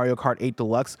 you got Mario Kart 8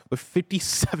 Deluxe with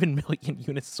 57 million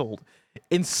units sold.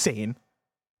 Insane.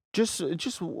 Just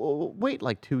wait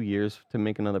like 2 years to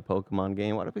make another Pokemon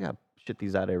game. Why do we got to shit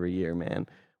these out every year, man?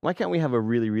 Why can't we have a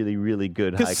really, really, really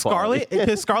good high Because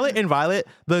quality? Scarlet and Violet,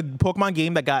 the Pokemon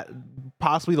game that got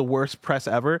possibly the worst press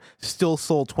ever, still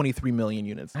sold 23 million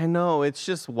units. I know, it's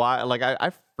just why. Like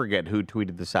I forget who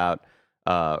tweeted this out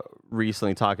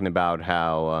recently, talking about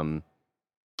how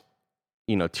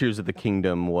Tears of the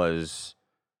Kingdom was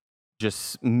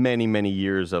just many, many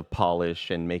years of polish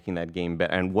and making that game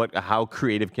better. And how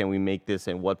creative can we make this,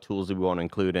 and what tools do we want to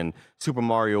include? And Super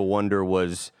Mario Wonder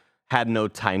had no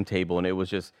timetable, and it was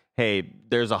just, hey,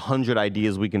 there's 100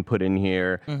 ideas we can put in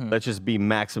here. Let's just be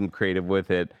maximum creative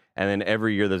with it. And then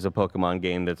every year there's a Pokemon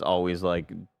game that's always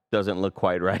like doesn't look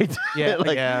quite right.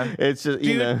 Yeah, It's just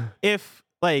Dude, if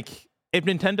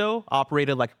Nintendo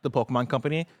operated like the Pokemon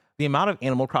company, the amount of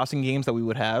Animal Crossing games that we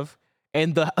would have,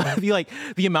 and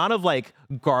the amount of like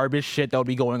garbage shit that would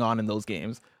be going on in those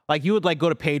games. Like you would like go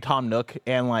to pay Tom Nook,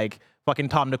 and like fucking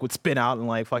Tom Nook would spin out, and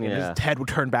like fucking his head would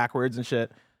turn backwards and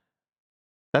shit.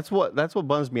 That's what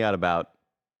bums me out about,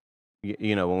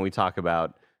 when we talk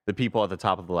about the people at the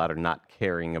top of the ladder not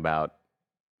caring about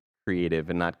creative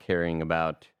and not caring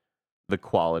about the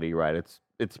quality, right?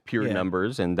 It's pure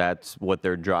numbers, and that's what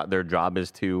their job is,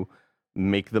 to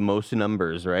make the most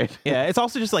numbers, right? Yeah, it's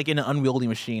also just like an unwieldy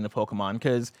machine of Pokemon,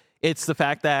 because it's the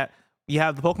fact that you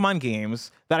have the Pokemon games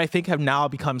that I think have now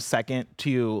become second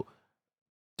to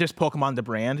just Pokemon the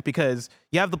brand, because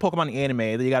you have the Pokemon anime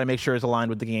that you got to make sure is aligned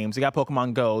with the games. You got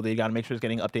Pokemon Go that you got to make sure is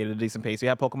getting updated at a decent pace. You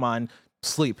have Pokemon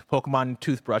Sleep, Pokemon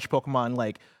Toothbrush, Pokemon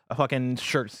like a fucking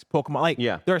shirts, Pokemon like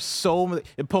there are so many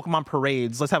Pokemon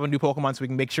parades. Let's have a new Pokemon so we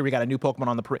can make sure we got a new Pokemon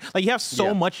on the parade. Like you have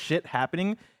so much shit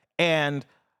happening, and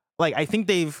like I think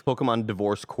they've Pokemon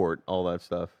divorce court, all that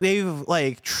stuff. They've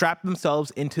like trapped themselves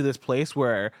into this place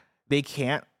where they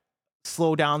can't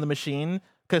slow down the machine,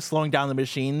 because slowing down the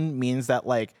machine means that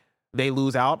like they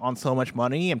lose out on so much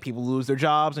money and people lose their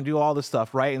jobs and do all this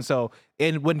stuff, right? And so,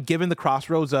 when given the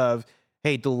crossroads of,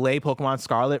 hey, delay Pokemon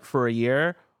Scarlet for a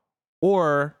year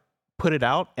or put it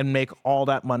out and make all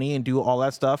that money and do all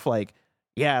that stuff, like,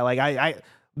 yeah, like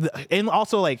and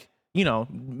also like,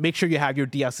 make sure you have your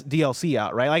DLC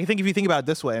out, right? Like I think if you think about it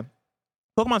this way,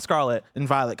 Pokemon Scarlet and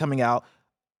Violet coming out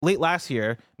late last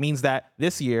year means that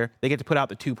this year they get to put out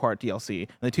the 2-part DLC.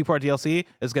 And the 2-part DLC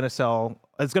is going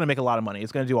to make a lot of money.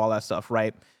 It's going to do all that stuff,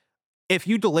 right? If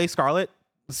you delay Scarlet,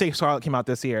 say Scarlet came out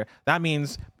this year, that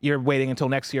means you're waiting until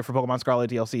next year for Pokemon Scarlet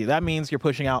DLC. That means you're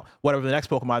pushing out whatever the next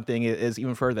Pokemon thing is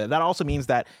even further. That also means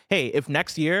that, hey, if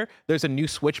next year there's a new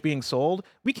Switch being sold,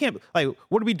 we can't, like,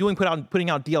 what are we doing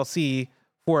putting out DLC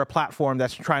for a platform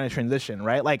that's trying to transition,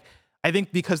 right? Like, I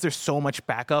think because there's so much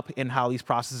backup in how these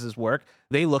processes work,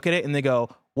 they look at it and they go,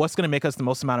 what's going to make us the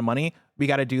most amount of money? We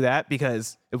got to do that,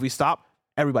 because if we stop,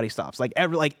 everybody stops. Like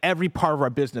every part of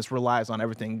our business relies on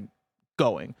everything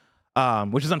going,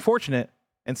 which is unfortunate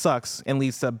and sucks and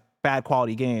leads to bad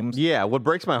quality games. Yeah, what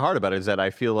breaks my heart about it is that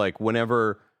I feel like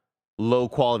whenever low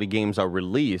quality games are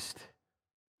released,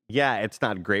 yeah, it's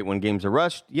not great when games are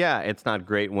rushed. Yeah, it's not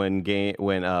great when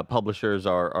publishers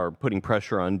are putting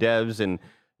pressure on devs, and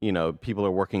people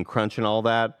are working crunch and all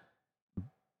that.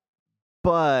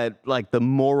 But like the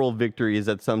moral victory is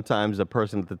that sometimes the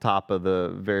person at the top of the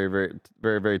very, very,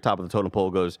 very, very top of the totem pole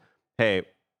goes, hey,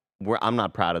 I'm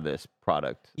not proud of this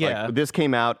product. Yeah. Like, this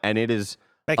came out and it is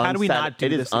like, how do we not do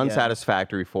this? It this is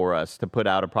unsatisfactory for us to put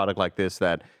out a product like this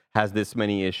that has this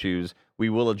many issues.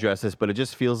 We will address this, but it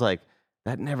just feels like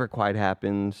that never quite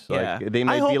happens. Yeah. Like they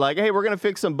might be like, hey, we're going to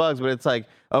fix some bugs, but it's like,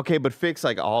 okay, but fix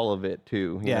like all of it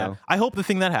too. You know? I hope the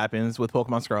thing that happens with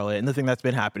Pokemon Scarlet, and the thing that's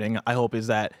been happening, I hope, is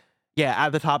that, at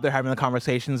the top, they're having the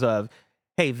conversations of,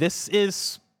 hey, this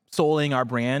is souling our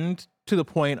brand to the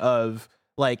point of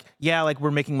like, like we're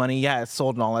making money. Yeah, it's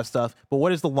sold and all that stuff. But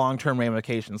what is the long-term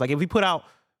ramifications? Like if we put out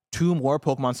 2 more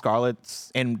Pokemon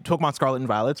Scarlets and Pokemon Scarlet and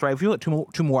Violets, right? If we let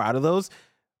two more out of those,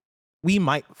 we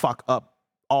might fuck up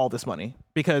all this money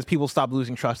because people stop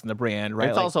losing trust in the brand, right?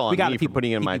 It's like, also on me for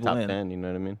putting it in my top 10, you know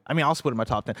what I mean? I mean, I'll put it in my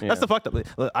top 10. Yeah. That's the fucked up.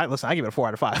 Listen, I give it a 4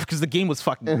 out of 5 because the game was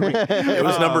fucking great. It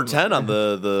was number 10 on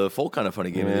the full kind of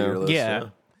funny game of the year list. Yeah.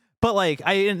 But like,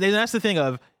 and that's the thing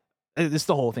of, it's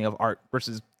the whole thing of art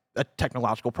versus a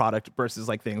technological product versus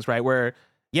like things, right? Where,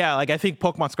 like I think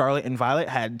Pokemon Scarlet and Violet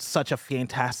had such a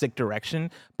fantastic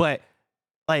direction, but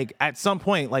like at some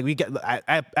point, like we get,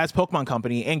 as Pokemon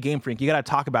Company and Game Freak, you got to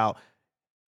talk about,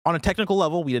 on a technical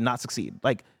level, we did not succeed.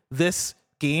 Like this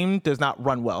game does not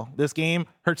run well. This game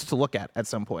hurts to look at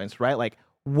some points, right? Like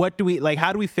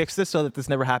how do we fix this so that this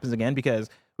never happens again? Because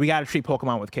we got to treat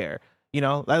Pokemon with care. You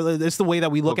know, it's the way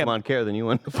that we look at Pokemon Care, the new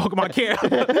one. Pokemon Care.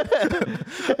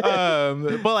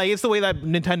 But like, it's the way that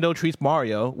Nintendo treats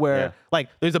Mario, where like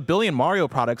there's a billion Mario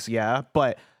products,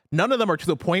 but none of them are to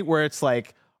the point where it's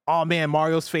like, oh man,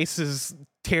 Mario's face is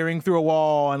tearing through a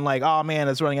wall, and like, oh man,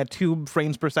 it's running at 2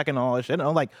 frames per second, and all this shit.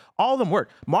 And like, all of them work.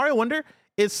 Mario Wonder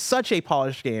is such a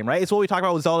polished game, right? It's what we talked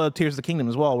about with Zelda Tears of the Kingdom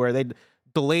as well, where they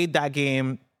delayed that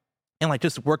game and like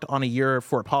just worked on a year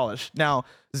for polish. Now,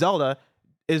 Zelda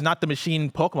is not the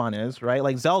machine Pokemon is, right?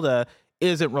 Like, Zelda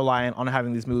isn't reliant on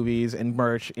having these movies and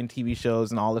merch and TV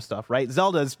shows and all this stuff, right?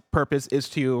 Zelda's purpose is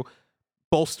to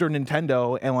bolster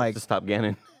Nintendo and like To stop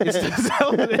Ganon. and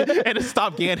to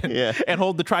stop Ganon and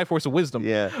hold the Triforce of Wisdom.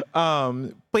 Yeah.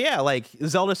 But yeah, like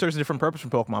Zelda serves a different purpose from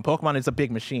Pokemon. Pokemon is a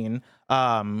big machine,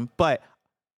 but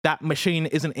that machine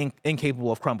isn't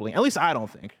incapable of crumbling. At least I don't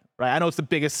think. Right? I know it's the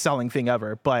biggest selling thing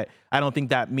ever, but I don't think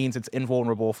that means it's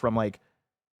invulnerable from like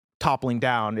toppling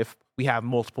down if we have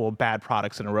multiple bad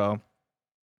products in a row.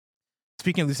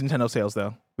 Speaking of these Nintendo sales,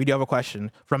 though, we do have a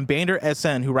question from Bander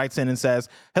SN, who writes in and says,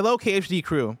 "Hello, KHD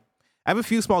crew. I have a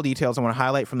few small details I want to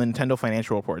highlight from the Nintendo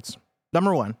financial reports.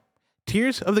 Number 1,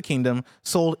 Tears of the Kingdom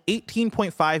sold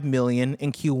 18.5 million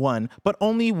in Q1, but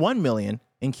only 1 million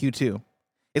in Q2.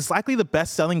 It's likely the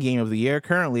best-selling game of the year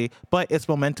currently, but its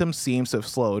momentum seems to have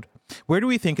slowed. Where do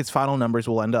we think its final numbers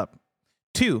will end up?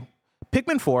 2,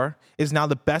 Pikmin 4 is now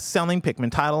the best-selling Pikmin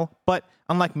title, but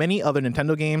unlike many other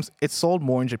Nintendo games, it sold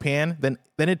more in Japan than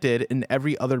it did in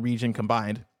every other region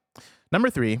combined. Number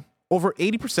 3, over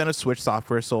 80% of Switch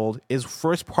software sold is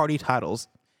first-party titles.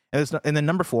 And then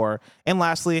number 4, and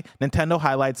lastly, Nintendo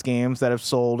highlights games that have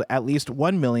sold at least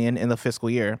 1 million in the fiscal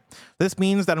year. This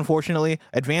means that unfortunately,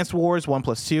 Advance Wars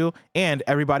 1+2 and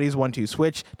Everybody's 1-2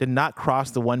 Switch did not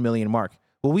cross the 1 million mark.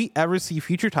 Will we ever see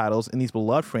future titles in these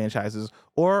beloved franchises,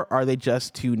 or are they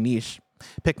just too niche?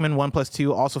 Pikmin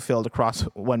 1+2 also failed to cross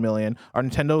 1 million. Are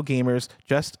Nintendo gamers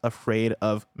just afraid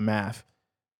of math?"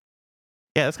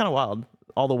 Yeah, that's kind of wild.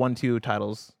 All the 1-2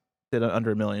 titles did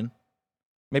under 1 million.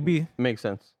 Maybe Makes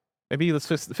sense. let's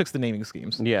fix the naming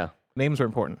schemes. Yeah. Names are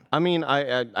important. I mean,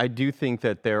 I do think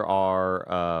that there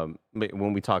are,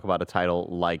 when we talk about a title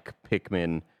like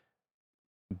Pikmin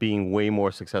being way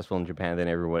more successful in Japan than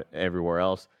everywhere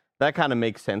else, that kind of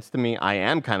makes sense to me. I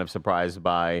am kind of surprised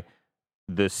by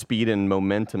the speed and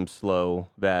momentum slow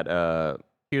that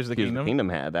Here's the Kingdom. Kingdom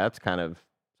had. That's kind of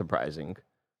surprising.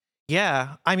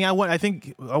 Yeah, I mean, I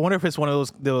wonder if it's one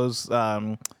of those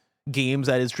games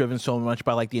that is driven so much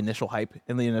by like the initial hype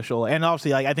and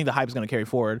obviously like I think the hype is going to carry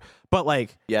forward. But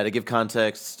like, yeah, to give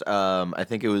context, I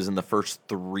think it was in the first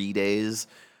 3 days,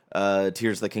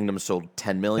 Tears of the Kingdom sold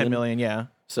 10 million. 10 million, yeah.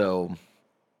 So,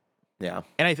 yeah.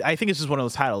 And I think it's just one of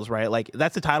those titles, right? Like,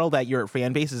 that's a title that your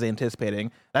fan base is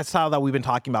anticipating. That's the title that we've been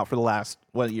talking about for the last,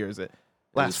 what year is it?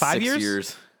 Last 5 years? 6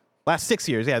 years. Last 6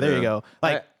 years, yeah, there you go.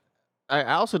 Like,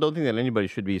 I also don't think that anybody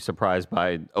should be surprised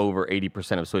by over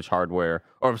 80% of Switch hardware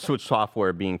or Switch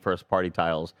software being first-party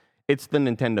titles. It's the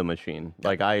Nintendo machine.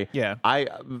 Like,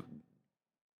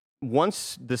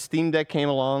 once the Steam Deck came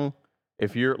along,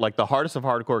 if you're like the hardest of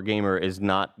hardcore gamer is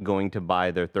not going to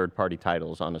buy their third-party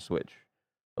titles on a Switch.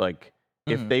 Like,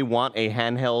 if they want a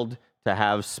handheld to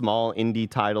have small indie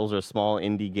titles or small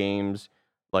indie games,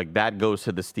 like that goes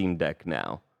to the Steam Deck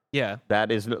now. yeah.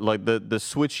 That is like the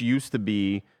Switch used to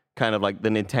be kind of like the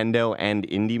Nintendo and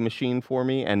indie machine for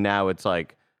me, and now it's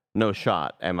like no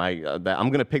shot. I'm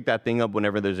gonna pick that thing up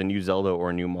whenever there's a new Zelda or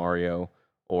a new Mario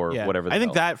or whatever. I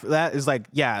think that is like,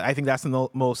 yeah, I think that's the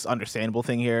most understandable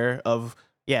thing here of,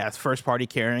 yeah, it's first party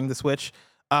carrying the Switch.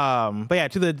 But yeah,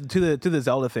 to the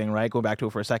Zelda thing, right? Going back to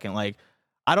it for a second, like,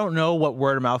 I don't know what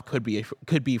word of mouth could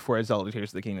be for a Zelda Tears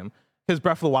of the Kingdom, because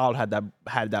Breath of the Wild had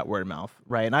that word of mouth,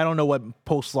 right? And I don't know what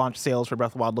post-launch sales for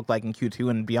Breath of the Wild looked like in Q2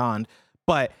 and beyond,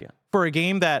 but for a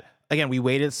game that, again, we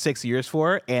waited 6 years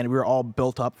for and we were all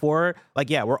built up for, like,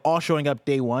 yeah, we're all showing up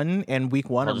day one and week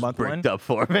one or month one. Bricked up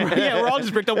for it. Yeah, we're all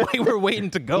just bricked up. We're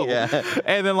waiting to go. Yeah.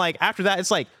 And then like after that,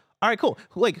 it's like, all right, cool.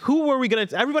 Like, who were we gonna?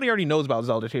 Everybody already knows about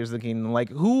Zelda Tears of the Kingdom. Like,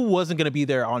 who wasn't gonna be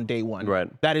there on day one? Right.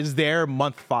 That is their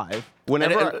month 5.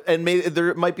 And maybe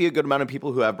there might be a good amount of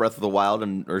people who have Breath of the Wild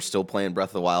and are still playing Breath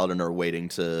of the Wild and are waiting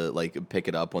to like pick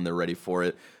it up when they're ready for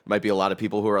it. Might be a lot of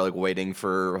people who are like waiting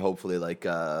for hopefully like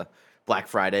Black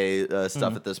Friday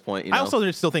stuff at this point. You know? I also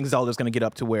still think Zelda's gonna get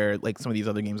up to where like some of these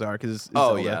other games are, because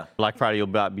Black Friday you'll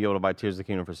be able to buy Tears of the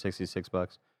Kingdom for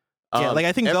 $66. Yeah, like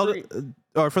I think Zelda,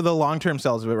 or for the long-term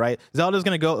sales of it, right? Zelda's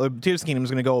gonna go, Tears of the Kingdom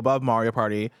is gonna go above Mario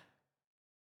Party,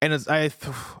 and I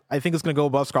think it's gonna go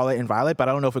above Scarlet and Violet, but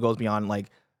I don't know if it goes beyond like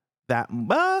that.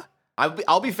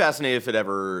 I'll be fascinated if it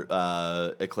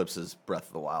ever eclipses Breath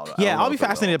of the Wild. Yeah, I'll be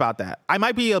fascinated about that. I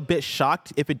might be a bit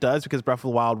shocked if it does, because Breath of the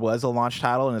Wild was a launch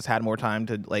title and it's had more time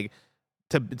to like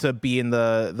to be in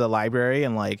the library,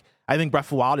 and like I think Breath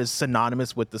of the Wild is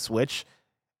synonymous with the Switch.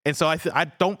 And so I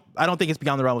don't think it's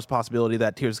beyond the realm of possibility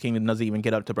that Tears of the Kingdom doesn't even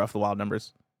get up to Breath of the Wild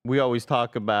numbers. We always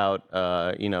talk about,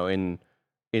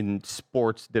 in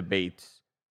sports debates,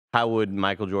 how would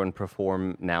Michael Jordan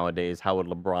perform nowadays? How would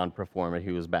LeBron perform if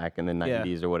he was back in the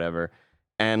 90s or whatever?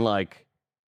 And like,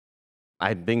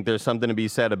 I think there's something to be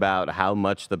said about how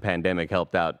much the pandemic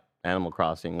helped out Animal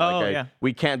Crossing. Like,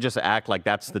 we can't just act like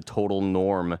that's the total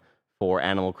norm for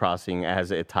Animal Crossing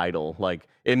as a title. Like,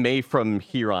 it may from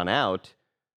here on out,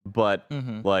 but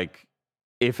like,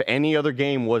 if any other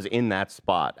game was in that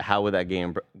spot, how would that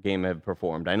game have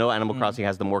performed? I know Animal Crossing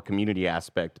has the more community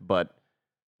aspect, but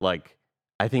like,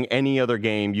 I think any other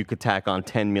game you could tack on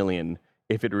 10 million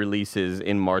if it releases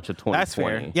in March of 2020. That's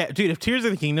fair. Yeah, dude, if Tears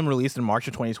of the Kingdom released in March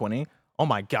of 2020, oh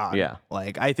my God. Yeah.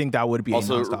 Like, I think that would be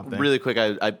also, a nonstop thing. Really quick,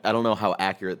 I don't know how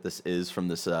accurate this is from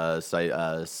this site,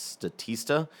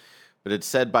 Statista, but it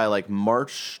said by like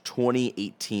March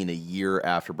 2018, a year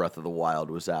after Breath of the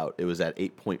Wild was out, it was at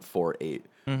 8.48.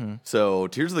 So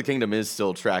Tears of the Kingdom is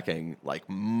still tracking like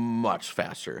much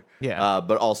faster. Yeah.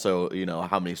 But also,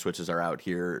 how many Switches are out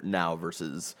here now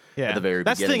versus at the very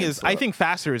That's beginning. the thing is, I think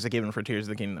faster is a given for Tears of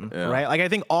the Kingdom, right? Like, I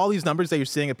think all these numbers that you're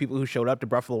seeing of people who showed up to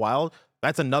Breath of the Wild,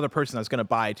 that's another person that's going to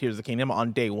buy Tears of the Kingdom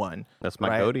on day one. That's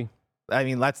my goatee. I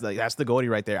mean, that's the goatee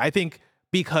right there. I think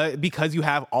because you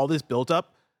have all this built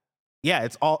up,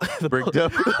 it's all Bricked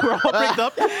up. We're all bricked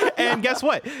up. And guess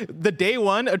what? The day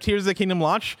one of Tears of the Kingdom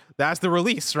launch, that's the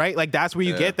release, right? Like, that's where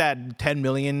you get that 10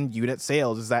 million unit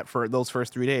sales, is that for those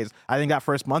first 3 days. I think that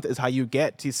first month is how you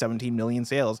get to 17 million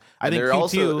sales. I think Q2,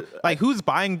 also, like, who in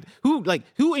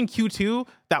Q2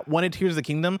 that wanted Tears of the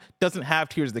Kingdom doesn't have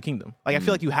Tears of the Kingdom? Like, I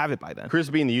feel like you have it by then.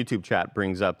 Crispy in the YouTube chat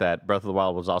brings up that Breath of the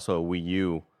Wild was also a Wii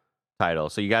U title,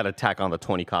 so you got to tack on the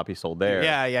 20 copies sold there.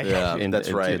 Yeah. That's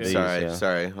right.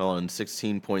 Sorry. Hold on.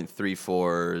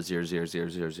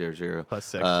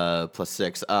 16.34000000 plus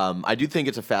 6. I do think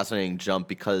it's a fascinating jump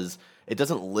because it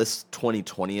doesn't list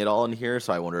 2020 at all in here,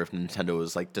 so I wonder if Nintendo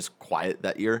was like just quiet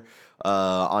that year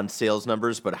on sales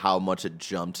numbers, but how much it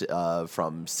jumped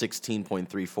from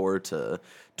 16.34 to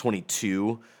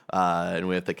 22. And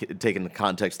we have to take into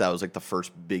context that was like the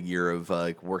first big year of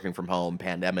like working from home,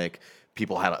 pandemic.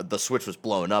 People had the Switch was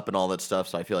blowing up and all that stuff,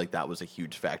 so I feel like that was a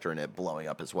huge factor in it blowing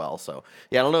up as well. So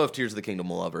I don't know if Tears of the Kingdom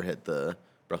will ever hit the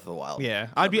Breath of the Wild. Yeah,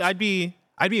 I'd be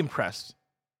impressed.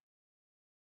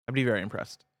 I'd be very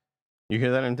impressed. You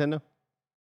hear that, Nintendo?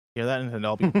 Hear that, Nintendo?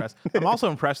 I'll be impressed. I'm also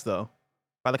impressed though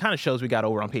by the kind of shows we got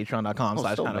over on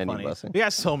Patreon.com/kindafunny. We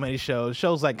got so many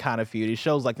shows like Kind of Feudy,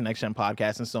 shows like the Next Gen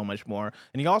Podcast, and so much more.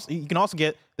 And you can also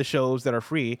get the shows that are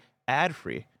free, ad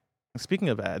free. Speaking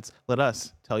of ads, let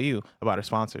us tell you about our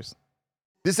sponsors.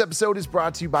 This episode is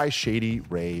brought to you by Shady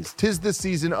Rays. 'Tis the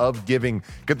season of giving.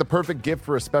 Get the perfect gift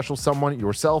for a special someone,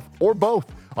 yourself, or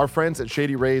both. Our friends at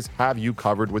Shady Rays have you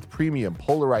covered with premium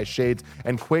polarized shades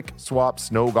and quick swap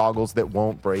snow goggles that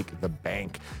won't break the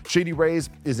bank. Shady Rays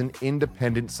is an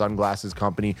independent sunglasses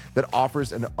company that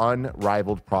offers an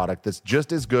unrivaled product that's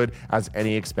just as good as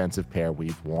any expensive pair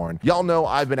we've worn. Y'all know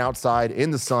I've been outside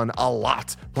in the sun a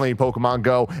lot playing Pokemon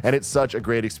Go, and it's such a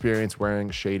great experience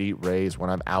wearing Shady Rays when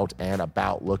I'm out and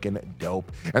about looking dope.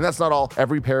 And that's not all.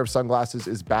 Every pair of sunglasses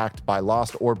is backed by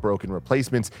lost or broken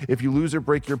replacements. If you lose or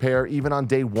break your pair, even on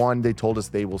day one, they told us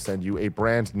they will send you a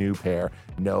brand new pair.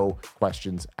 No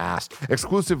questions asked.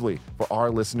 Exclusively for our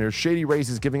listeners, Shady Rays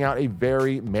is giving out a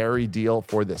very merry deal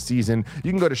for the season.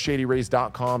 You can go to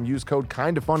shadyrays.com, use code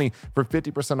KINDAFUNNY for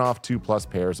 50% off 2+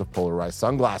 pairs of polarized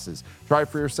sunglasses. Try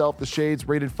for yourself the shades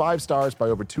rated 5 stars by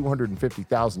over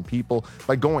 250,000 people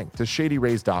by going to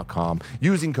shadyrays.com,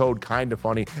 using code KINDAFUNNY,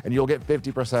 and you'll get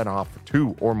 50% off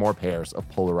 2 or more pairs of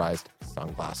polarized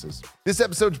sunglasses. This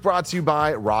episode's brought to you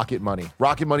by Rocket Money.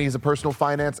 Rocket Money is a personal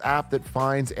finance app that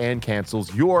finds and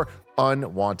cancels your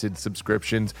unwanted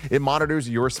subscriptions. It monitors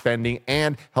your spending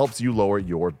and helps you lower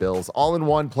your bills all in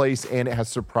one place, and it has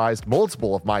surprised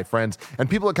multiple of my friends and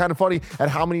people are kind of funny at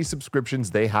how many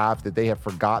subscriptions they have that they have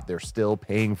forgot they're still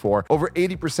paying for. Over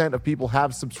 80% of people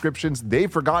have subscriptions they've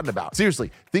forgotten about.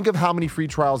 Seriously, think of how many free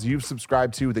trials you've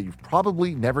subscribed to that you've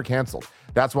probably never canceled.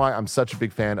 That's why I'm such a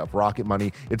big fan of Rocket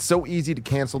Money. It's so easy to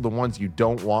cancel the ones you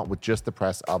don't want with just the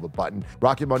press of a button.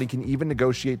 Rocket Money can even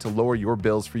negotiate to lower your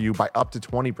bills for you by up to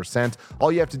 20%.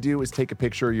 All you have to do is take a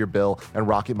picture of your bill, and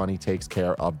Rocket Money takes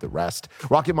care of the rest.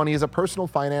 Rocket Money is a personal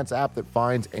finance app that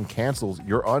finds and cancels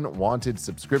your unwanted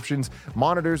subscriptions,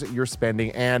 monitors your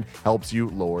spending, and helps you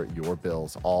lower your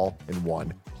bills all in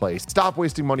one place. Stop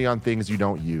wasting money on things you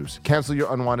don't use. Cancel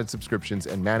your unwanted subscriptions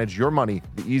and manage your money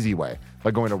the easy way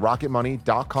by going to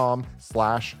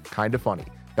rocketmoney.com/kindafunny.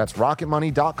 That's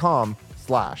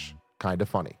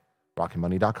rocketmoney.com/kindafunny.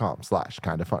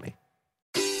 rocketmoney.com/kindafunny.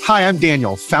 Hi, I'm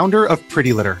Daniel, founder of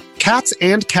Pretty Litter. Cats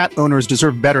and cat owners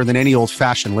deserve better than any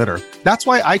old-fashioned litter. That's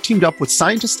why I teamed up with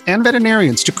scientists and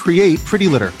veterinarians to create Pretty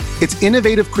Litter. Its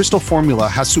innovative crystal formula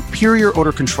has superior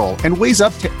odor control and weighs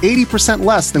up to 80%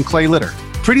 less than clay litter.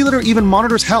 Pretty Litter even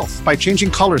monitors health by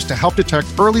changing colors to help detect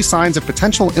early signs of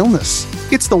potential illness.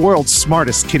 It's the world's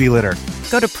smartest kitty litter.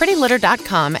 Go to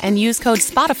prettylitter.com and use code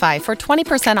SPOTIFY for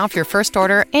 20% off your first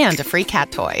order and a free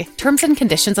cat toy. Terms and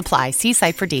conditions apply. See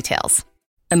site for details.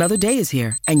 Another day is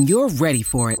here, and you're ready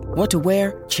for it. What to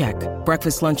wear? Check.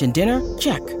 Breakfast, lunch, and dinner?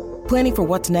 Check. Planning for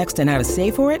what's next and how to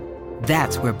save for it?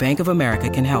 That's where Bank of America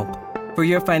can help. For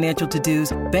your financial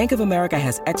to-dos, Bank of America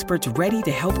has experts ready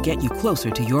to help get you closer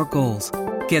to your goals.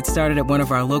 Get started at one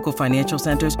of our local financial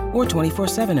centers or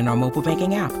 24/7 in our mobile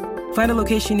banking app. Find a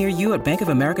location near you at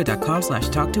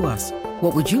bankofamerica.com/talktous.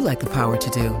 What would you like the power to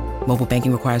do? Mobile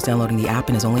banking requires downloading the app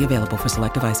and is only available for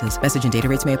select devices. Message and data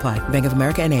rates may apply. Bank of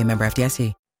America NA, member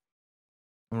FDIC.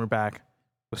 And we're back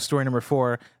with story number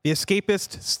 4. The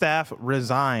Escapist staff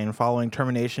resign following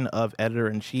termination of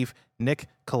editor-in-chief Nick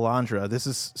Calandra. This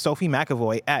is Sophie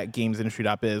McAvoy at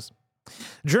gamesindustry.biz.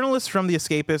 Journalists from The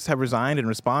Escapist have resigned in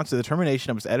response to the termination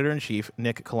of its editor-in-chief,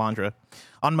 Nick Calandra.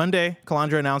 On Monday,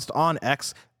 Calandra announced on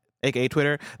X, aka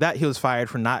Twitter, that he was fired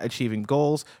for not achieving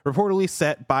goals reportedly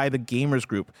set by the Gamers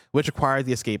Group, which acquired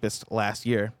The Escapist last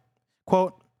year.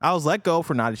 Quote, I was let go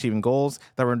for not achieving goals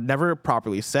that were never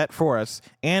properly set for us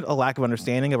and a lack of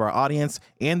understanding of our audience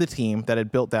and the team that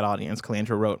had built that audience,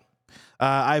 Calandra wrote.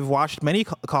 I've watched many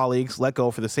colleagues let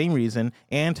go for the same reason,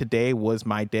 and today was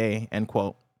my day, end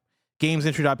quote.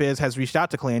 GamesIntry.biz has reached out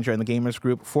to Calandra and the Gamers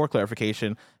Group for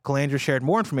clarification. Calandra shared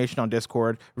more information on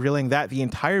Discord, revealing that the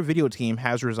entire video team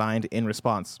has resigned in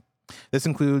response. This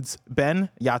includes Ben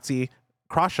Yahtzee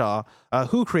Crawshaw,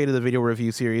 who created the video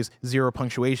review series Zero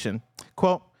Punctuation.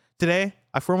 Quote, today,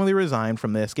 I formally resigned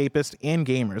from The Escapist and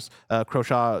Gamers,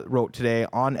 Crawshaw wrote today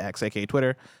on X, aka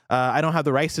Twitter. I don't have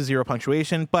the rights to Zero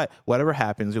Punctuation, but whatever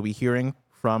happens, you'll be hearing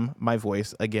from my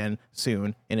voice again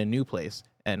soon in a new place,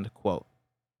 end quote.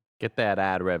 Get that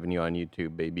ad revenue on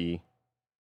YouTube, baby.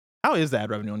 How is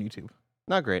that revenue on YouTube?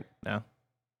 Not great. No.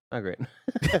 Not great.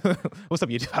 What's up,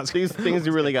 YouTube? How's Things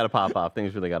really got to pop off.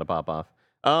 Things really got to pop off.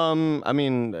 I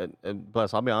mean,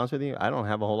 Bless, I'll be honest with you. I don't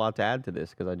have a whole lot to add to this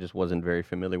because I just wasn't very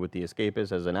familiar with The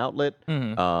Escapist as an outlet.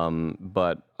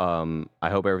 But I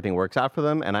hope everything works out for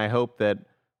them. And I hope that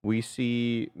we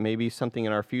see maybe something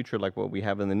in our future like what we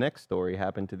have in the next story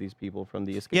happen to these people from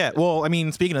The Escapist. Yeah, well, I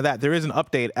mean, speaking of that, there is an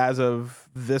update as of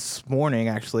this morning,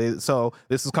 actually. So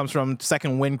comes from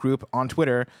Second Wind Group on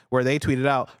Twitter, where they tweeted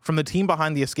out, from the team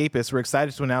behind The Escapist, we're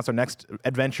excited to announce our next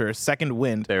adventure, Second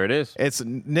Wind. There it is. It's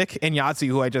Nick and Yahtzee,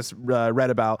 who I just read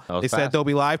about. They said they'll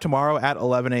be live tomorrow at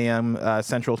 11 a.m.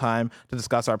 Central Time to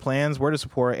discuss our plans, where to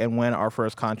support, and when our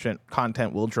first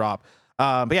content will drop.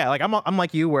 But yeah, like I'm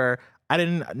like you, where I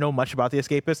didn't know much about The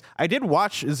Escapist. I did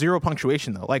watch Zero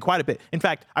Punctuation, though, like quite a bit. In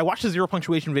fact, I watched the Zero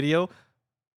Punctuation video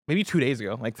maybe 2 days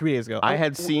ago, like 3 days ago. I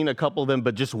had seen a couple of them,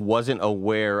 but just wasn't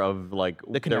aware of like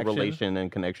their relation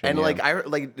and connection. And like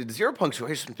Zero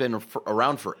Punctuation's been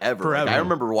around forever. Like, I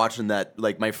remember watching that.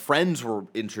 Like my friends were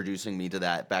introducing me to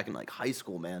that back in like high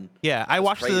school, man. Yeah, I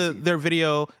watched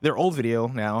their old video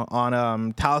now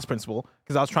on Talos Principle,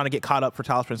 because I was trying to get caught up for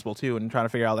Talos Principle too, and trying to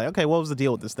figure out like, okay, what was the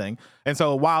deal with this thing? And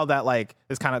so while that like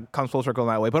this kind of comes full circle in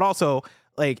that way, but also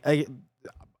like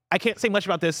I can't say much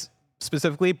about this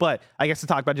specifically, but I guess to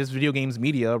talk about just video games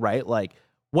media, right? Like,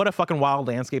 what a fucking wild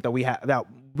landscape that we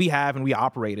have and we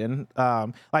operate in.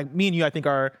 Like me and you, I think,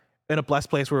 are in a blessed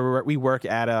place where we work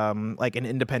at like an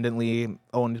independently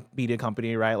owned media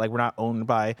company, right? Like we're not owned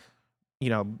by,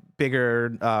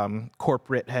 bigger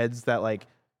corporate heads that like,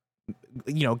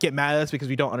 get mad at us because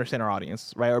we don't understand our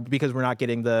audience, right? Or because we're not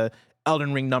getting the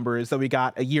Elden Ring numbers that we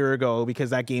got a year ago because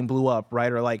that game blew up,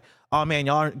 right? Or like, oh man,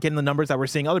 y'all aren't getting the numbers that we're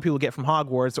seeing other people get from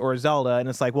Hogwarts or Zelda. And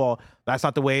it's like, well, that's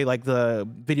not the way like the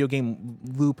video game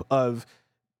loop of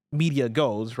media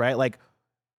goes, right? Like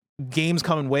games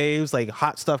come in waves, like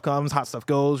hot stuff comes, hot stuff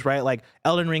goes, right? Like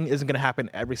Elden Ring isn't going to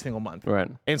happen every single month. Right.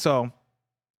 And so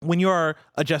when you're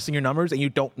adjusting your numbers and you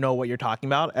don't know what you're talking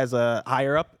about as a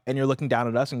higher up and you're looking down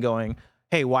at us and going,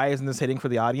 hey, why isn't this hitting for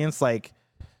the audience? Like,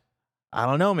 I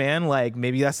don't know, man. Like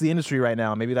maybe that's the industry right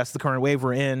now. Maybe that's the current wave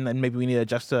we're in, and maybe we need to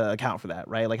adjust to account for that,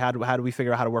 right? Like how do we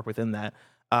figure out how to work within that?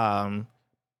 But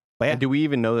yeah. And do we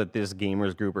even know that this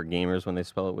Gamers Group are gamers when they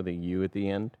spell it with a U at the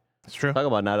end? It's true. Talk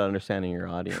about not understanding your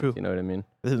audience. True. You know what I mean?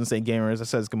 This doesn't say gamers. It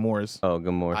says gamors. Oh,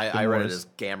 gamors. I read it as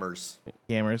gammers.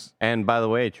 Gamers. And by the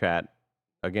way, chat,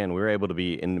 again, we were able to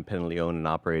be independently owned and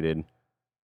operated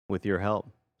with your help.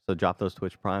 So drop those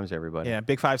Twitch Primes, everybody. Yeah,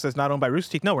 Big Five says not owned by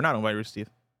Rooster Teeth. No, we're not owned by Rooster Teeth.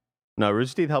 No,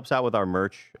 Rooster Teeth helps out with our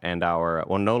merch and our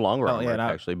no longer our merch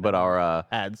actually, but our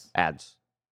ads.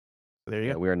 There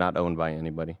you go. We are not owned by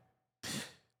anybody.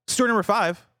 Story number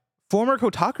 5. Former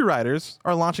Kotaku writers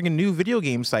are launching a new video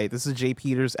game site. This is Jay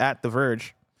Peters at The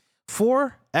Verge.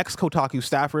 4 ex-Kotaku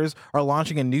staffers are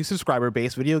launching a new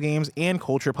subscriber-based video games and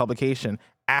culture publication,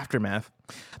 Aftermath.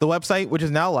 The website, which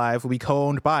is now live, will be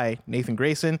co-owned by Nathan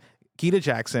Grayson, Keita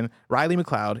Jackson, Riley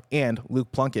McLeod, and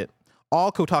Luke Plunkett,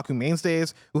 all Kotaku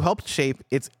mainstays who helped shape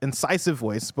its incisive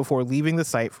voice before leaving the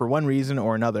site for one reason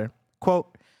or another.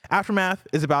 Quote, Aftermath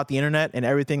is about the internet and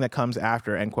everything that comes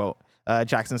after, end quote.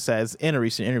 Jackson says in a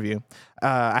recent interview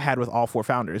I had with all 4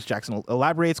 founders. Jackson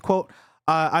elaborates, quote,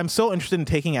 I'm so interested in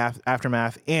taking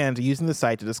Aftermath and using the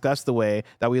site to discuss the way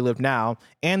that we live now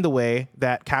and the way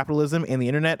that capitalism and the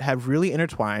internet have really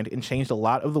intertwined and changed a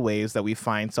lot of the ways that we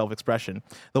find self-expression,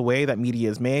 the way that media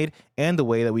is made, and the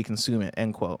way that we consume it,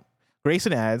 end quote.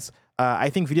 Grayson adds, I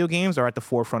think video games are at the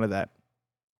forefront of that.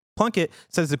 Plunkett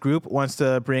says the group wants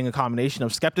to bring a combination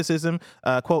of skepticism,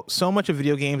 quote, so much of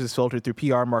video games is filtered through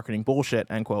PR marketing bullshit,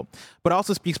 end quote, but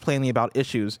also speaks plainly about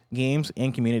issues, games,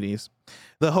 and communities.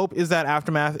 The hope is that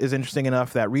Aftermath is interesting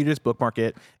enough that readers bookmark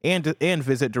it and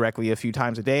visit directly a few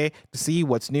times a day to see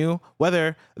what's new,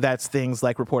 whether that's things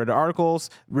like reported articles,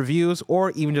 reviews,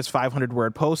 or even just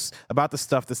 500-word posts about the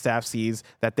stuff the staff sees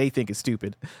that they think is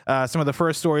stupid. Some of the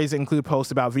first stories include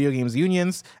posts about video games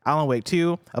unions, Alan Wake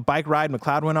 2, a bike ride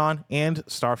McLeod went on, and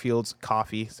Starfield's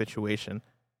coffee situation.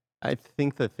 I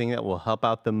think the thing that will help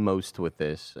out the most with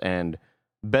this, and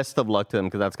best of luck to them,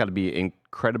 because that's got to be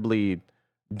incredibly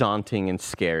daunting and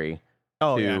scary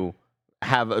to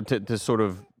sort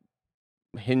of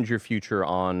hinge your future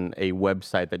on a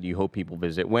website that you hope people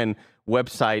visit when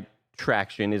website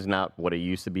traction is not what it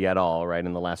used to be at all, right,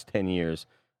 in the last 10 years.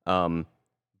 But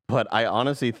I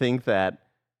honestly think that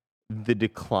the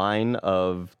decline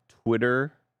of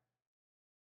Twitter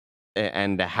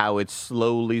and how it's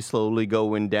slowly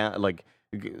going down, like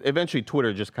eventually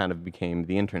Twitter just kind of became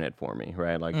the internet for me,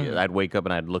 right? Like I'd wake up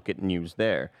and I'd look at news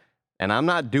there. And I'm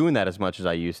not doing that as much as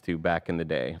I used to back in the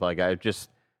day. Like I just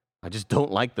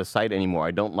don't like the site anymore.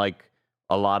 I don't like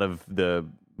a lot of the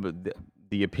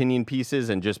opinion pieces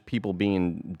and just people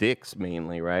being dicks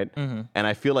mainly, right? And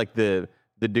I feel like the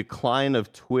decline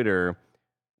of Twitter,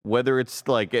 whether it's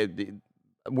like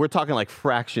we're talking like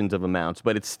fractions of amounts,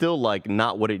 but it's still like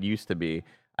not what it used to be.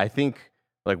 I think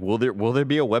like will there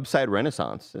be a website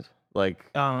renaissance? Like,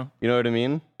 you know what I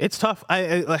mean? It's tough.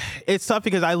 It's tough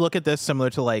because I look at this similar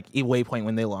to like Waypoint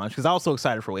when they launched, because I was so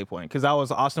excited for Waypoint because that was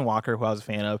Austin Walker, who I was a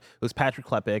fan of. It was Patrick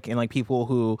Klepek, and like people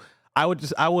who I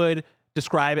would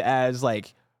describe as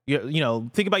like, you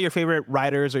know, think about your favorite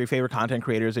writers or your favorite content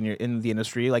creators in the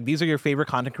industry. Like these are your favorite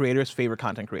content creators.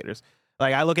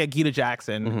 Like I look at Keita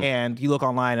Jackson and you look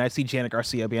online and I see Janet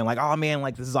Garcia being like, oh man,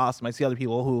 like this is awesome. I see other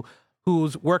people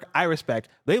whose work I respect.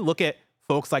 They look at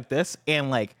folks like this and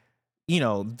like, you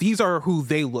know, these are who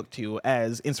they look to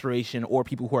as inspiration or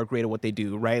people who are great at what they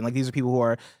do, right? And like these are people who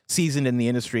are seasoned in the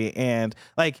industry. And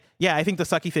like, yeah, I think the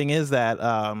sucky thing is that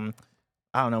I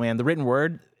don't know, man, the written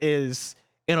word is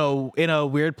in a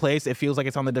weird place. It feels like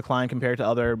it's on the decline compared to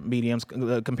other mediums,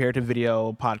 compared to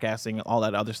video, podcasting, all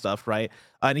that other stuff, right?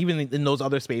 And even in those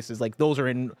other spaces, like those are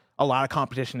in a lot of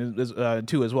competition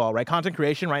too as well, right? Content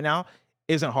creation right now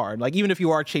isn't hard. Like even if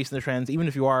you are chasing the trends, even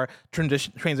if you are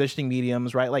transitioning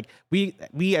mediums, right? Like we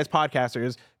as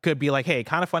podcasters could be like, hey,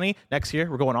 kind of funny, next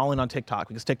year we're going all in on TikTok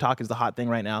because TikTok is the hot thing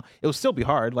right now. It will still be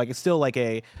hard. Like it's still like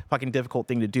a fucking difficult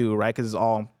thing to do, right? Because it's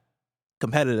all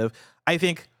competitive. I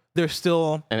think there's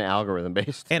still an algorithm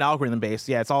based.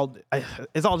 Yeah, it's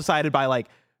all decided by like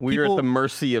we're at the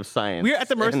mercy of science. We're at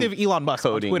the mercy of Elon Musk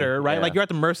on Twitter, right? Yeah. Like you're at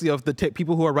the mercy of the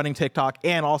people who are running TikTok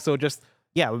and also just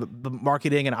the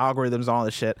marketing and algorithms and all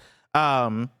this shit.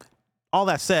 All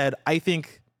that said, I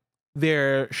think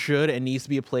there should and needs to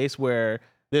be a place where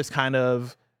this kind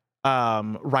of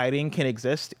writing can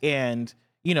exist and,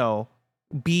 you know,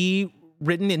 be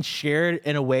written and shared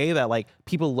in a way that like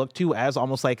people look to as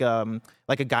almost like a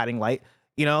guiding light.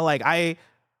 You know, like I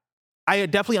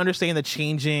definitely understand the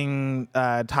changing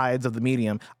tides of the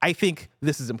medium. I think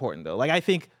this is important though. Like I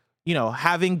think, you know,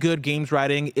 having good games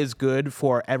writing is good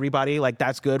for everybody. Like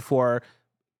that's good for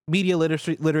media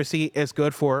literacy. It's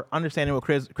good for understanding what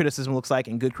criticism looks like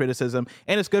and good criticism.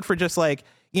 And it's good for just like,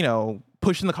 you know,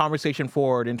 pushing the conversation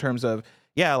forward in terms of,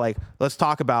 yeah, like let's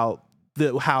talk about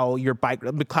how your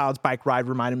McLeod's bike ride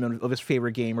reminded him of his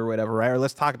favorite game or whatever, right? Or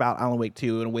let's talk about Alan Wake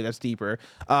 2 in a way that's deeper.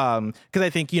 Because I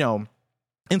think, you know,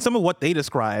 in some of what they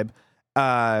describe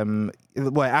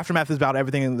Aftermath is about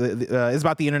everything. Is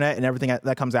about the internet and everything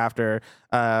that comes after.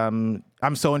 I'm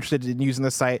so interested in using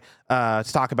this site to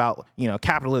talk about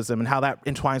capitalism and how that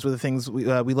entwines with the things we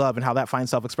love and how that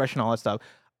finds self-expression, all that stuff.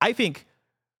 I think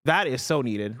that is so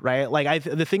needed, right? Like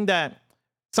the thing that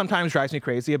sometimes drives me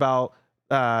crazy about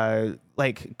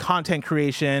like content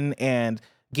creation and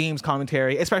games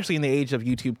commentary, especially in the age of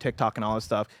YouTube, TikTok, and all this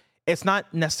stuff. It's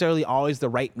not necessarily always the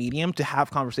right medium to have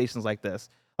conversations like this.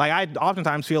 Like I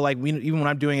oftentimes feel like even when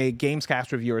I'm doing a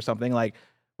Gamescast review or something, like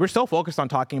we're so focused on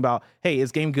talking about, hey,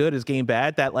 is game good, is game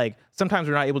bad, that like sometimes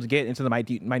we're not able to get into the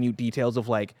minute details of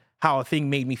like how a thing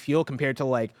made me feel compared to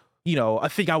like, a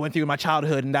thing I went through in my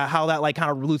childhood and how that like kind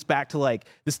of roots back to like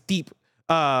this deep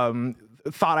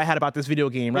thought I had about this video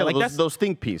game, right? Yeah, like those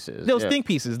think pieces. Think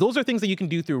pieces. Those are things that you can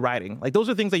do through writing. Like those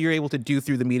are things that you're able to do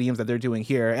through the mediums that they're doing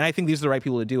here. And I think these are the right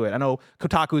people to do it. I know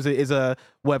Kotaku is a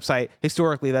website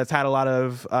historically that's had a lot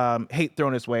of hate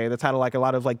thrown its way. That's had a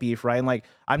lot of like beef, right? And like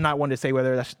I'm not one to say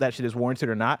whether that shit is warranted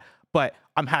or not, but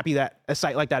I'm happy that a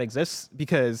site like that exists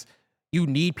because you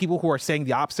need people who are saying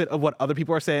the opposite of what other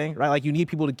people are saying, right? Like you need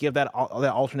people to give that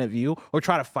alternate view or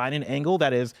try to find an angle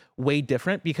that is way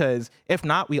different, because if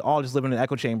not, we all just live in an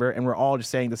echo chamber and we're all just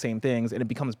saying the same things and it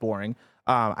becomes boring.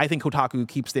 I think Kotaku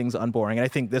keeps things unboring. And I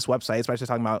think this website, especially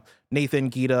talking about Nathan,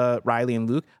 Gita, Riley, and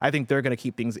Luke, I think they're going to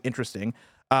keep things interesting.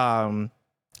 So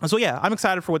yeah, I'm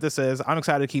excited for what this is. I'm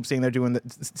excited to keep seeing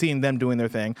them doing their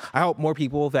thing. I hope more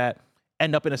people that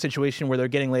end up in a situation where they're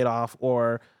getting laid off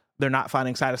or they're not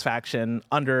finding satisfaction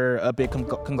under a big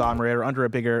conglomerate or under a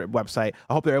bigger website,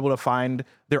 I hope they're able to find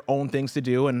their own things to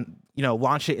do and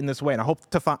launch it in this way. And I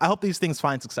hope these things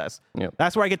find success. Yep.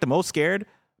 That's where I get the most scared.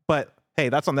 But hey,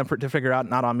 that's on them to figure out,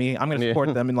 not on me. I'm going to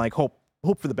support them and like hope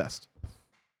for the best.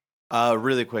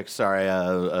 Really quick, sorry,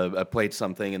 I played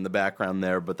something in the background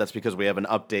there, but that's because we have an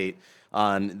update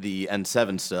on the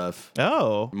N7 stuff.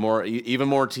 Oh, even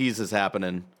more teases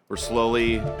happening. We're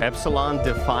slowly Epsilon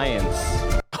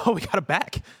Defiance. Oh, we got it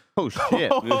back. Oh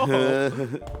shit.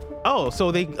 Oh,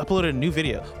 so they uploaded a new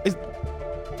video.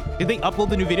 Did they upload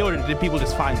the new video or did people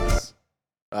just find this?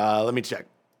 Let me check.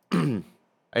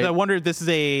 I wonder if this is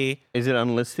Is it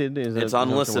unlisted? It's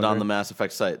unlisted on the Mass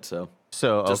Effect site, so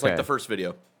just like the first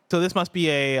video. So this must be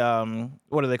a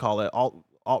what do they call it?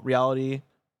 Alt reality,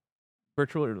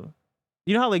 virtual.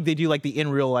 You know how like they do like the in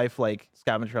real life like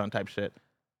scavenger hunt type shit.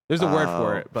 There's a word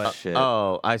for it, but shit.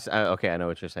 Okay, I know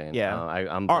what you're saying. Yeah,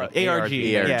 I'm ARG.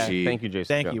 Yeah. Thank you,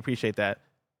 Jason. Thank you, appreciate that.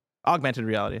 Augmented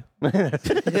reality.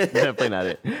 Definitely not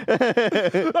it.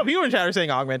 No, people in chat are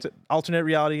saying alternate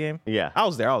reality game. Yeah, I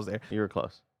was there. You were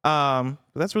close. But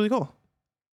that's really cool.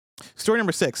 Story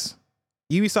number 6.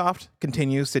 Ubisoft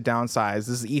continues to downsize. This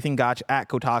is Ethan Gotch at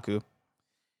Kotaku.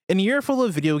 In a year full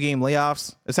of video game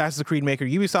layoffs, Assassin's Creed maker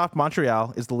Ubisoft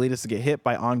Montreal is the latest to get hit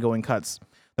by ongoing cuts.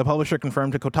 The publisher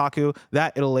confirmed to Kotaku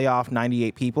that it'll lay off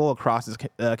 98 people across its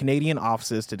Canadian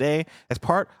offices today as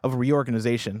part of a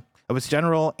reorganization of its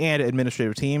general and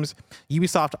administrative teams.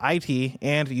 Ubisoft IT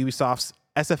and Ubisoft's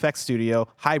SFX studio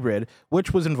Hybrid,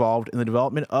 which was involved in the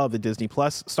development of the Disney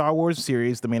Plus Star Wars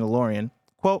series The Mandalorian.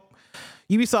 Quote,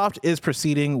 Ubisoft is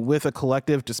proceeding with a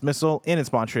collective dismissal in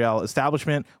its Montreal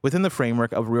establishment within the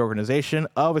framework of reorganization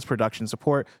of its production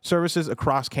support services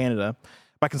across Canada.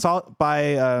 By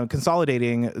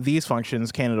consolidating these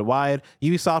functions Canada-wide,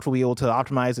 Ubisoft will be able to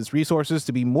optimize its resources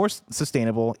to be more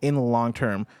sustainable in the long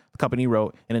term, the company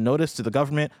wrote in a notice to the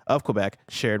government of Quebec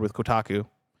shared with Kotaku.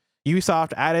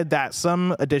 Ubisoft added that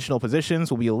some additional positions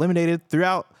will be eliminated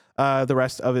throughout the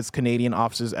rest of its Canadian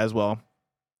offices as well.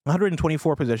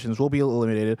 124 positions will be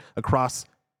eliminated across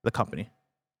the company.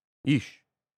 Yeesh.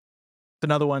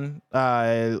 Another one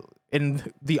in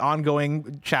the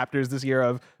ongoing chapters this year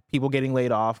of people getting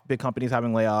laid off, big companies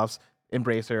having layoffs,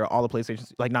 Embracer, all the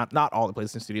PlayStation, like not all the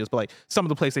PlayStation studios, but like some of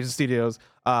the PlayStation studios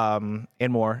and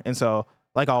more. And so,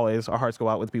 like always, our hearts go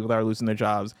out with people that are losing their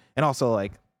jobs. And also,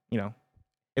 like,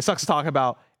 it sucks to talk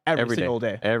about every single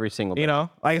day. Every single day.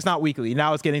 Like it's not weekly.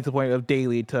 Now it's getting to the point of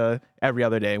daily to every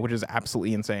other day, which is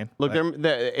absolutely insane. Look,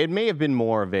 it may have been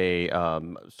more of a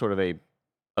sort of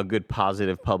a good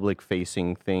positive public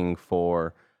facing thing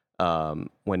for when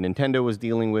Nintendo was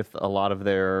dealing with a lot of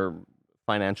their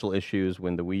financial issues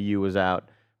when the Wii U was out,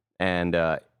 and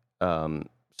Satoru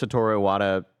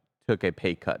Iwata took a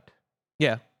pay cut.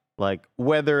 Yeah. Like,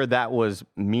 whether that was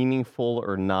meaningful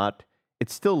or not, it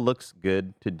still looks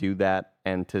good to do that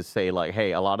and to say, like,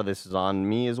 hey, a lot of this is on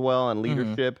me as well and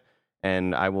leadership,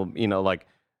 and I will,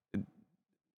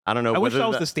 I don't know. I wish that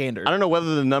was the standard. I don't know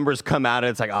whether the numbers come out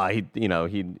and it's like, he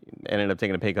ended up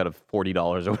taking a pay cut of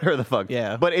 $40 or whatever the fuck.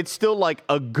 Yeah. But it's still like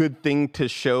a good thing to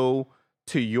show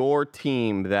to your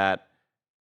team that,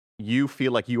 you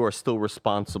feel like you are still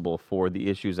responsible for the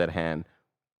issues at hand.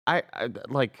 I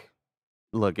like,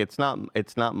 look, it's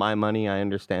not my money. I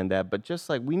understand that, but just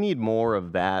like we need more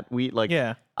of that.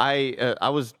 I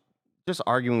was just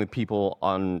arguing with people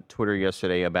on Twitter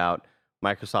yesterday about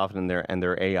Microsoft and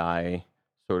their AI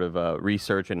sort of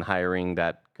research and hiring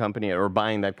that company or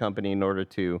buying that company in order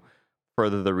to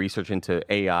further the research into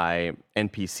AI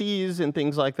NPCs and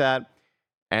things like that.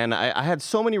 And I had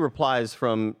so many replies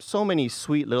from so many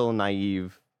sweet little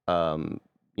naive,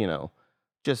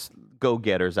 just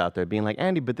go-getters out there being like,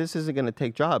 Andy, but this isn't going to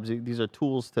take jobs. These are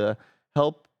tools to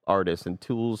help artists and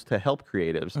tools to help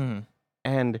creatives.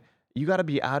 And you got to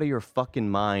be out of your fucking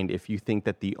mind if you think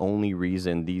that the only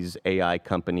reason these AI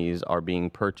companies are being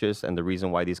purchased and the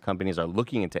reason why these companies are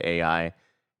looking into AI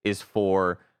is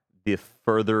for the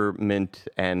furtherment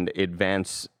and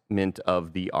advancement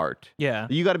of the art. Yeah.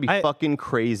 You got to be fucking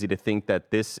crazy to think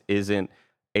that this isn't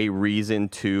a reason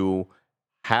to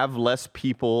have less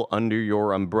people under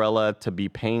your umbrella, to be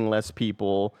paying less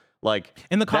people. Like,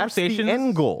 in the conversations, that's the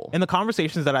end goal. In the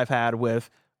conversations that I've had with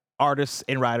artists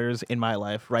and writers in my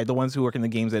life, right, the ones who work in the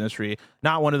games industry,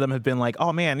 not one of them have been like,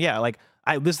 oh man, yeah, like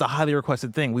this is a highly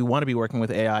requested thing. We want to be working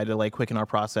with AI to like quicken our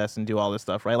process and do all this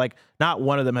stuff, right? Like, not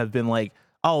one of them have been like,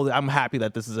 oh, I'm happy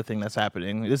that this is a thing that's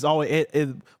happening. It's always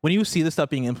when you see this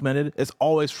stuff being implemented, it's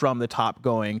always from the top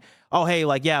going, oh, hey,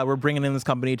 like, yeah, we're bringing in this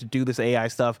company to do this AI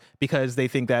stuff because they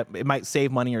think that it might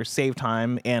save money or save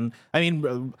time. And I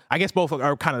mean, I guess both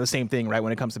are kind of the same thing, right?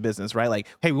 When it comes to business, right? Like,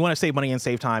 hey, we want to save money and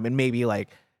save time, and maybe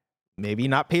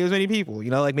not pay as many people,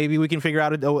 like maybe we can figure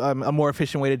out a more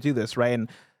efficient way to do this, right? And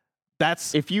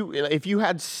that's if you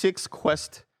had 6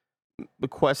 Quest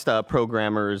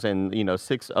programmers and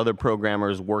 6 other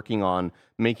programmers working on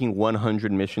making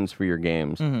 100 missions for your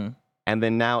games, and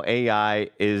then now AI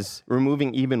is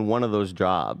removing even one of those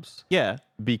jobs,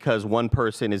 because one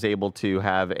person is able to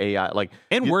have AI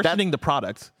and worsening the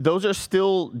product. Those are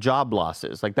still job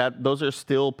losses, like that. Those are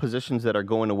still positions that are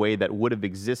going away that would have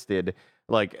existed.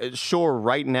 Like, sure,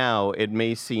 right now it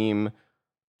may seem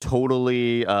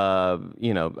totally,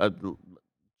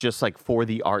 just like for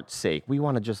the art's sake. We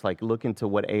want to just like look into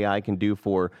what AI can do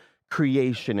for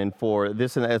creation and for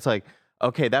this and that. It's like,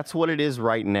 okay, that's what it is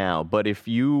right now. But if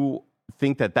you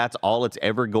think that that's all it's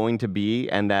ever going to be,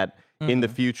 and that in the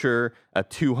future a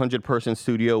 200-person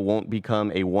studio won't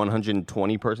become a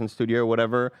 120-person studio or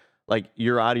whatever, like,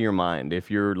 you're out of your mind if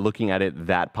you're looking at it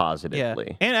that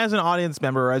positively. And as an audience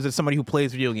member, or as somebody who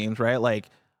plays video games, right? Like,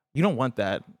 you don't want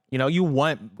that. You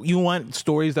want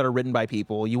stories that are written by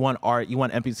people. You want art. You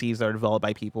want NPCs that are developed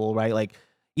by people, right? Like,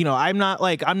 I'm not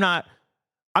trying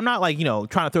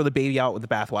to throw the baby out with the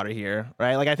bathwater here,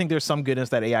 right? Like, I think there's some goodness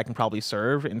that AI can probably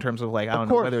serve in terms of like, I don't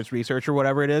know, whether it's research or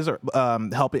whatever it is, or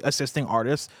assisting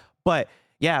artists. But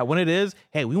yeah, when it is,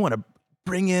 hey, we want to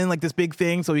bring in like this big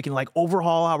thing so we can like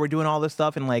overhaul how we're doing all this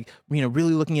stuff, and like,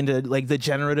 really looking into like the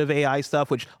generative AI stuff,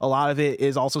 which a lot of it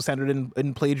is also centered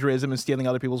in plagiarism and stealing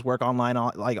other people's work online,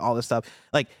 like all this stuff.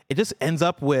 Like, it just ends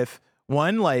up with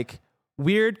one, like,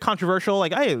 weird, controversial,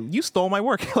 like, hey, you stole my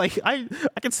work. Like, I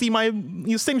can see my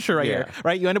signature right here,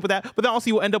 right? You end up with that, but then also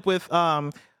you end up with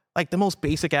like the most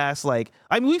basic ass, like,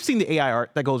 I mean, we've seen the AI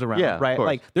art that goes around, right?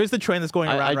 Like, there's the trend that's going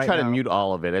around right now. I try to mute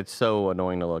all of it. It's so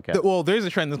annoying to look at. Well, there's a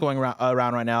trend that's going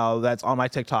around right now that's on my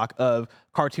TikTok of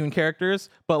cartoon characters,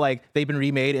 but like they've been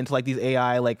remade into like these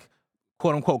AI, like,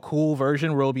 quote unquote cool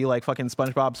version where it'll be like fucking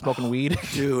SpongeBob smoking weed.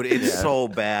 Dude, it's so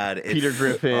bad. Peter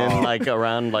Griffin, like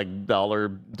around like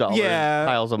dollar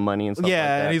piles of money and stuff like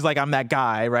that. And he's like, I'm that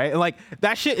guy, right? And like,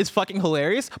 that shit is fucking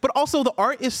hilarious. But also the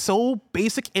art is so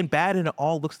basic and bad, and it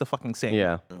all looks the fucking same.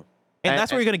 Yeah. And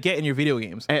that's what you're gonna get in your video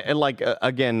games. And like,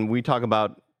 again, we talk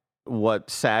about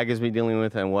what SAG has been dealing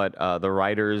with and what the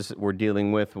writers were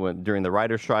dealing with during the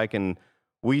writer's strike, and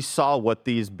we saw what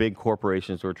these big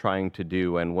corporations were trying to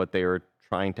do and what they were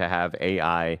trying to have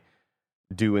AI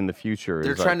do in the future.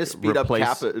 They're trying to speed up.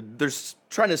 They're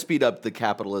trying to speed up the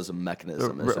capitalism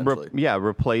mechanism. Essentially,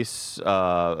 replace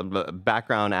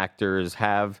background actors.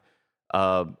 Have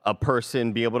a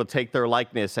person be able to take their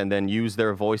likeness and then use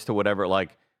their voice to whatever.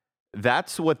 Like,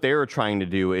 that's what they're trying to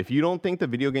do. If you don't think the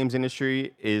video games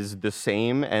industry is the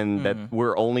same and that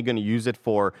we're only going to use it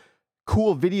for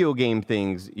cool video game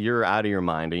things, you're out of your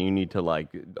mind, and you need to like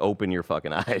open your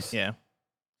fucking eyes. Yeah.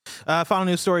 Final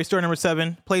news story number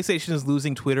 7. PlayStation is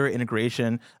losing Twitter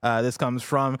integration. This comes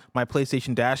from my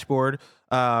PlayStation dashboard.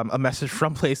 A message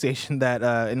from PlayStation that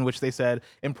in which they said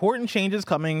important changes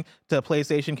coming to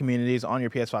PlayStation communities on your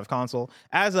PS5 console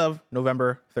as of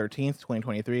November 13th,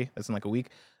 2023. That's in like a week.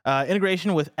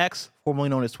 Integration with X, formerly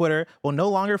known as Twitter, will no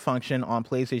longer function on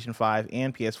PlayStation 5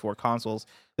 and PS4 consoles.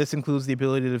 This includes the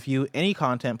ability to view any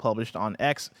content published on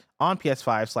X on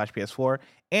PS5/PS4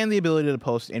 and the ability to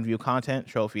post and view content,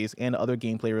 trophies, and other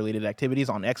gameplay-related activities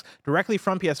on X directly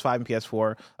from PS5 and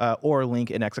PS4 or link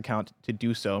an X account to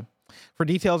do so. For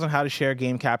details on how to share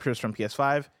game captures from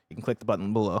PS5, you can click the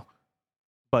button below.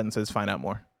 Button says find out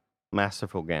more.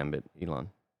 Masterful gambit, Elon.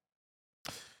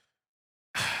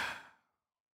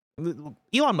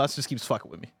 Elon Musk just keeps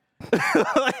fucking with me.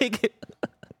 like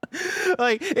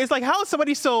it's like, how is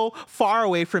somebody so far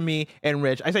away from me and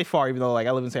rich? I say far, even though like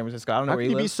I live in San Francisco. I don't know How where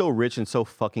can you you be live. so rich and so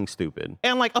fucking stupid?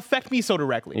 And like affect me so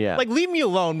directly. Yeah. Like leave me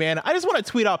alone, man. I just want to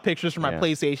tweet out pictures from my Yeah.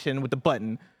 PlayStation with the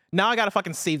button. Now I gotta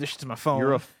fucking save this shit to my phone.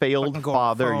 You're a failed Fucking go on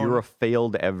father. phone. You're a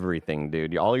failed everything,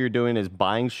 dude. All you're doing is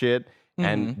buying shit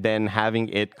and then having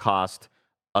it cost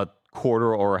a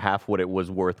quarter or half what it was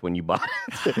worth when you bought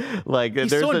it. Like, there's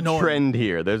so a annoying. trend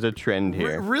here. There's a trend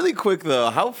here. Really quick though,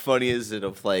 how funny is it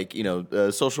if like,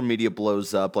 social media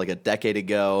blows up like a decade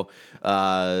ago,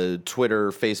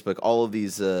 Twitter, Facebook, all of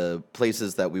these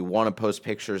places that we want to post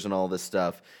pictures and all this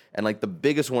stuff. And like the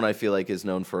biggest one I feel like is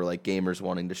known for like gamers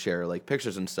wanting to share like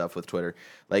pictures and stuff with Twitter.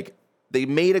 Like they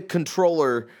made a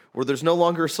controller where there's no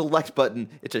longer a select button,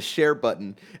 it's a share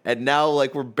button. And now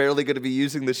like we're barely going to be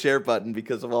using the share button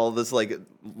because of all this like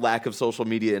lack of social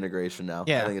media integration now.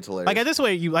 Yeah. I think it's hilarious. Like at this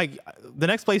way, you like the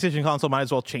next PlayStation console might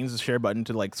as well change the share button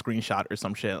to like screenshot or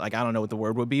some shit. Like I don't know what the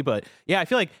word would be, but yeah, I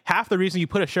feel like half the reason you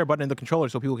put a share button in the controller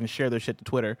is so people can share their shit to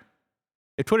Twitter.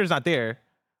 If Twitter's not there,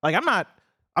 like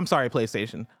I'm sorry,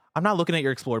 PlayStation. I'm not looking at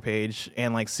your Explore page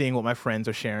and like seeing what my friends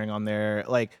are sharing on there.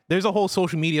 Like there's a whole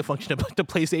social media function to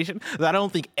PlayStation that I don't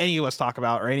think any of us talk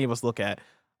about or any of us look at.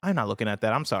 I'm not looking at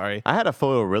that. I'm sorry. I had a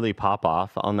photo really pop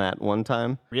off on that one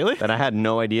time. Really? That I had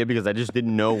no idea because I just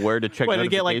didn't know where to check Wait, did it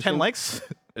get like 10 notifications.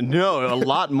 likes? No, a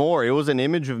lot more. It was an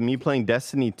image of me playing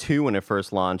Destiny 2 when it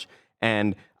first launched,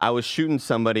 and I was shooting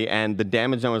somebody, and the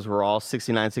damage numbers were all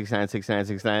 69, 69, 69,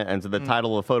 69, and so the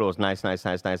title of the photo was nice, nice,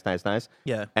 nice, nice, nice, nice.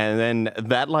 Yeah. And then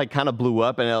that like kind of blew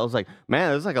up, and I was like,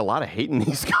 man, there's like a lot of hate in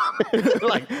these comments.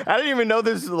 Like, I didn't even know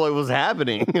this like, was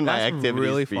happening in my That's activity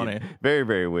really feed. funny. Very,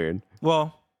 very weird.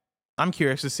 Well, I'm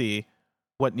curious to see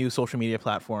what new social media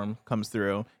platform comes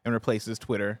through and replaces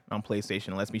Twitter on PlayStation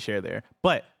and lets me share there.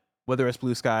 But whether it's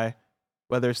Blue Sky,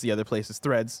 whether it's the other places,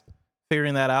 Threads,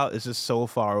 figuring that out is just so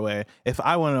far away. If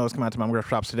I want to know what's coming out to my gift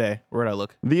shops today, where would I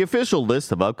look? The official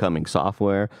list of upcoming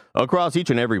software across each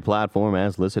and every platform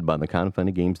as listed by the Kind of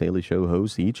Funny Games Daily Show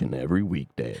hosts each and every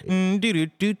weekday.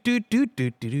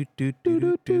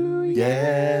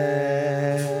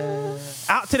 yeah.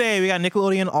 Out today, we got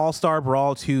Nickelodeon All-Star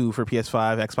Brawl 2 for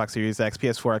PS5, Xbox Series X,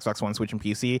 PS4, Xbox One, Switch, and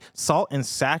PC. Salt and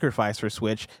Sacrifice for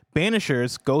Switch.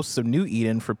 Banishers, Ghosts of New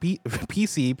Eden for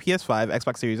PC, PS5,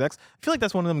 Xbox Series X. I feel like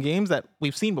that's one of them games that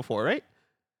we've seen before, right?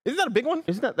 Isn't that a big one?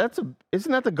 Isn't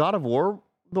that the God of War?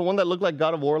 The one that looked like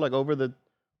God of War, like over the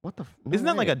what the? No Isn't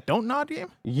that like way. a Don't Nod game?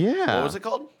 Yeah. What was it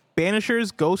called?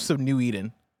 Banishers, Ghosts of New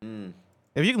Eden.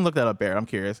 If you can look that up, Bear, I'm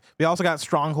curious. We also got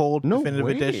Stronghold No Definitive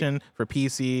way. Edition for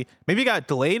PC. Maybe it got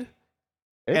delayed.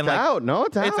 It's and, like, out. No,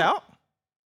 it's out. It's out?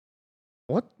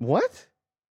 What?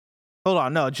 Hold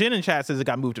on. No, Jin in chat says it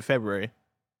got moved to February.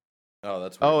 Oh,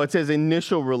 that's weird. Oh, it says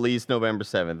initial release November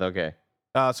 7th. Okay.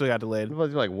 So it got delayed. I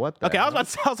was like, what? The Okay, I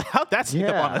was hell? about to say, how'd that sneak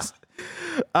up on Yeah. us?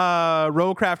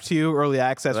 RoboCraft 2 early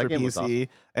access That for game was PC,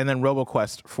 and then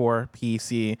RoboQuest for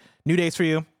PC. New dates for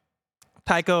you: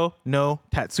 Taiko no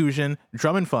Tatsujin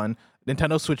Drum and Fun.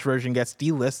 Nintendo Switch version gets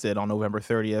delisted on November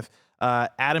 30th.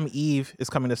 Adam Eve is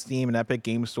coming to Steam and Epic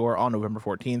Games Store on November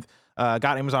 14th.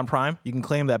 Got Amazon Prime. You can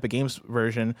claim the Epic Games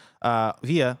version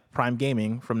via Prime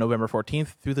Gaming from November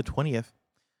 14th through the 20th.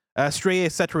 Stray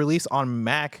is set to release on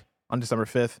Mac on December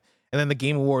 5th. And then the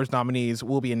Game Awards nominees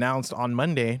will be announced on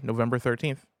Monday, November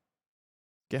 13th.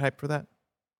 Get hyped for that.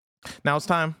 Now it's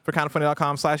time for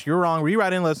kindoffunny.com/you're wrong.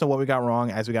 Rewrite in, let us know what we got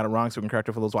wrong as we got it wrong so we can correct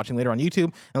it for those watching later on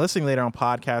YouTube and listening later on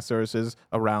podcast services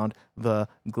around the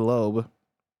globe.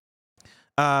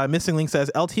 Missing Link says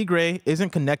LT Gray isn't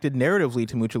connected narratively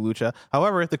to Mucha Lucha.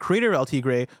 However, the creator of LT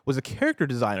Gray was a character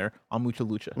designer on Mucha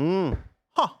Lucha.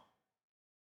 Huh.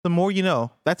 The more you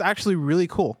know. That's actually really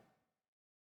cool.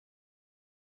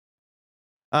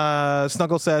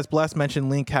 Snuggle says, Bless mentioned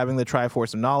Link having the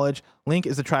Triforce of Knowledge. Link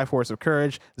is the Triforce of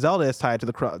Courage. Zelda is tied to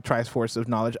the Triforce of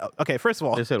Knowledge. Okay, first of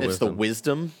all, They said It's the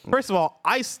wisdom. wisdom. first of all,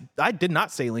 I did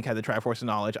not say Link had the Triforce of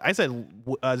Knowledge. I said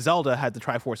Zelda had the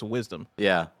Triforce of Wisdom.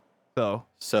 Yeah.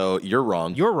 So You're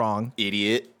wrong. you're wrong.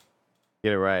 idiot.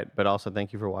 Get it right. But also,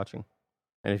 thank you for watching.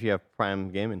 And if you have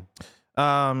Prime Gaming,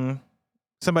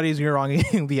 Somebody's you're wrong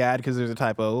in the ad because there's a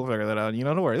typo. We'll figure that out. You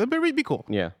know, don't worry. Be cool.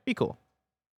 yeah. Be cool.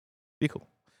 Be cool.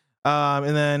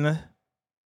 And then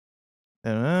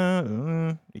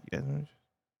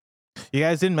you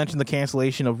guys didn't mention the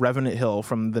cancellation of Revenant Hill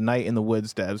from the Night in the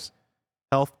Woods devs.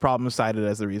 Health problems cited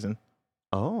as the reason.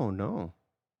 Oh no,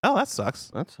 Oh, that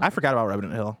sucks. I forgot about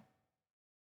Revenant Hill.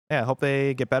 Yeah, I hope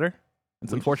they get better.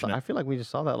 It's unfortunate. I feel like we just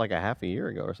saw that like a half a year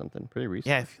ago or something. Pretty recent.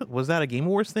 Yeah, was that a Game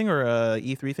Awards thing or a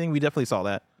E3 thing? We definitely saw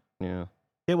that. Yeah.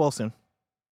 Get well soon.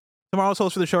 Tomorrow's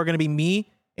hosts for the show are going to be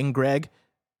me and Greg.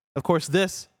 Of course,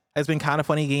 this has been Kind of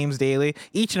Funny Games Daily,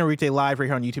 each and every weekday live right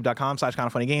here on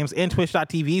youtube.com/kindoffunnygames and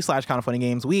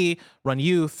twitch.tv/kindoffunnygames. We run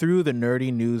you through the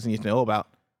nerdy news you need to know about.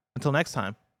 Until next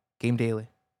time, Game Daily.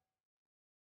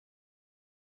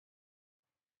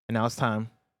 And now it's time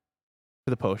for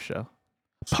the post show.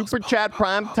 Super Chat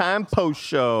Prime Time Post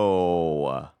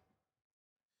Show.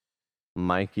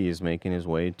 Mikey is making his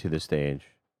way to the stage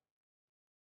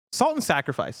Salt and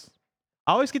Sacrifice.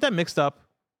 I always get that mixed up.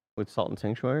 with Salt and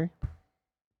Sanctuary.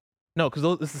 No, because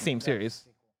it's the same series.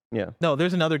 Yeah. No,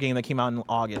 there's another game that came out in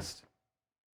August.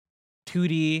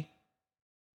 2D.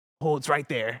 Oh, it's right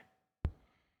there.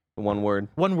 One word.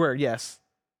 One word, yes.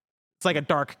 It's like a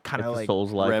dark kind It's of the like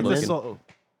Souls-like Remnant? looking.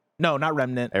 No, not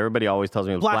Remnant. Everybody always tells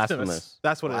me it's blasphemous.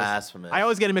 That's what it is. Blasphemous. I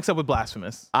always get it mixed up with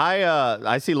Blasphemous.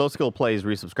 I see Low Skill Plays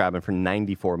resubscribing for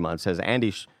 94 months. Says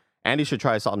Andy should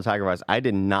try Salt and Sacrifice. I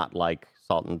did not like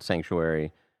Salt and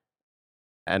Sanctuary,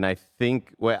 and I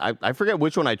think I forget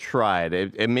which one I tried.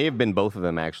 It may have been both of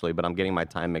them actually, but I'm getting my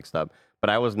time mixed up.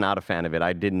 But I was not a fan of it.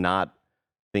 I did not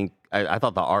think. I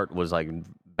thought the art was like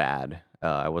bad.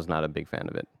 I was not a big fan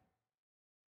of it.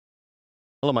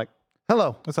 Hello, Mike.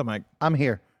 Hello, What's up, Mike? I'm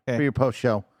here Hey. for your post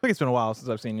show. I think it's been a while since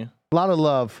I've seen you. A lot of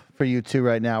love for you two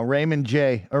right now. Raymond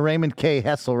K.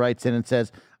 Hessel writes in and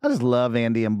says, I just love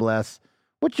Andy and Bless.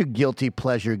 What's your guilty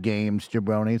pleasure games,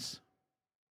 jabronis?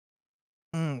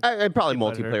 I probably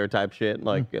Guilty pleasure. multiplayer type shit.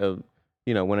 Like,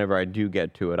 whenever I do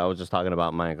get to it, I was just talking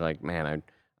about Mike. Like, man,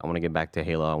 I want to get back to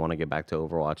Halo. I want to get back to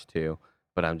Overwatch 2.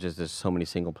 But there's so many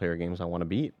single player games I want to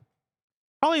beat.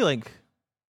 Probably like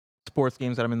sports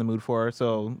games that I'm in the mood for.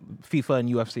 So FIFA and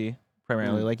UFC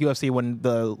primarily. Like UFC, when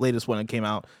the latest one came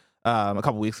out a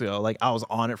couple weeks ago, like I was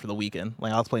on it for the weekend.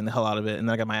 Like I was playing the hell out of it, and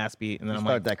then I got my ass beat. And then I'm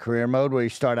Start like, that career mode where you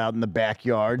start out in the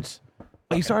backyards.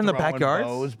 oh, you started in the throwing backyards?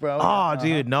 bows, bro. Oh,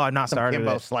 dude, no, I've not Some started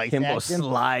Kimbo it. Slice Kimbo action.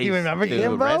 Slice, You remember dude.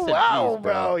 Kimbo? Rest in Wow, peace,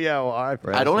 bro. bro. Yo, all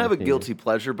right. I don't have a Rest in guilty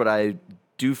pleasure, but I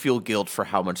do feel guilt for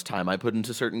how much time I put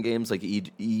into certain games, like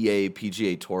EA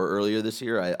PGA Tour earlier this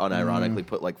year. I unironically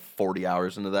put like 40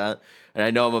 hours into that, and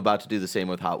I know I'm about to do the same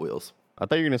with Hot Wheels. I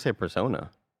thought you were going to say Persona.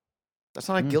 That's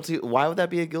not a guilty. Why would that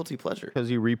be a guilty pleasure?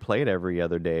 Because you replay it every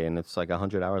other day, and it's like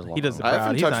 100 hours long. He doesn't. I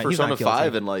haven't He's touched not- he's not Persona guilty.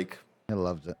 5 in like He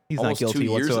loves it. He's not almost 2 guilty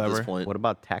years whatsoever. at this point. What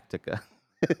about Tactica?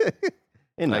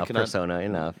 Enough, cannot- Persona,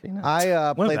 enough.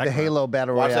 I When did played that the come out? Halo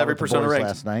Battle Watch Royale every with the Persona boys ranked.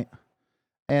 last night,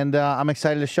 and I'm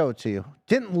excited to show it to you.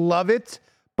 Didn't love it,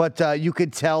 but you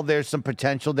could tell there's some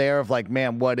potential there of like,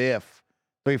 man, what if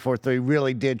 343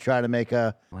 really did try to make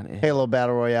a What if? Halo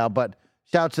Battle Royale? But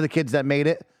shout out to the kids that made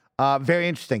it. Very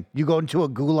interesting. You go into a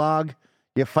gulag,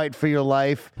 you fight for your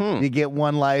life, you get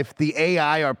one life. The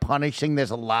AI are punishing. There's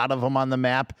a lot of them on the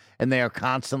map, and they are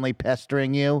constantly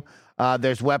pestering you.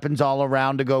 There's weapons all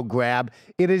around to go grab.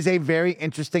 It is a very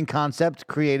interesting concept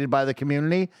created by the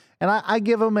community, and I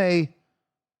give them a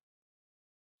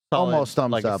Solid, almost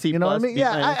thumbs like a up. C You know what I plus, mean? B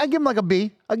Yeah, minus? I give them like a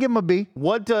B. I give them a B.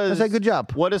 What does I say good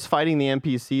job. What does fighting the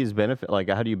NPCs benefit? Like,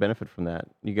 how do you benefit from that?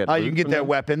 You get You loot can get from their them?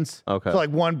 weapons. Okay. So like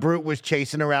one brute was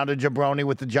chasing around a jabroni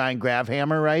with the giant grav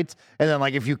hammer, right? And then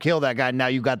like if you kill that guy, now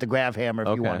you got the grav hammer if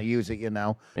you Okay. want to use it. You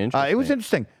know. It Interesting. was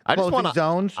interesting. I just Closing want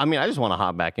zones. I just want to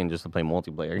hop back in just to play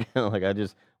multiplayer again. Like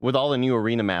with all the new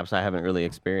arena maps I haven't really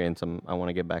experienced, I want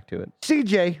to get back to it.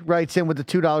 CJ writes in with the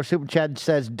 $2 super chat and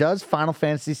says, does Final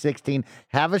Fantasy 16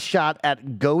 have a shot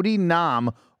at Goaty Nam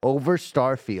over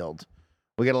Starfield?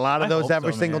 We get a lot of I those hope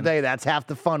every so, single man. day. That's half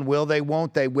the fun. Will they,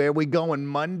 won't they? Where we going?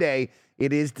 Monday,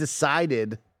 it is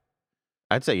decided.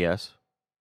 I'd say yes.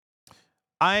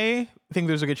 I think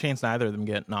there's a good chance neither of them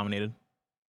get nominated.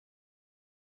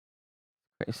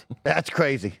 Crazy. That's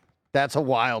crazy. That's a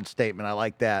wild statement. I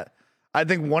like that. I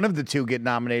think one of the two get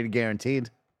nominated guaranteed.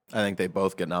 I think they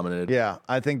both get nominated. Yeah,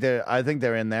 I think they're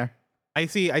in there. I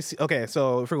see. Okay,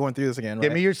 so if we're going through this again, right?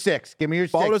 Give me your 6. Give me your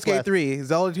 6. Baldur's Gate Wes. 3,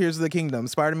 Zelda Tears of the Kingdom,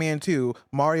 Spider-Man 2,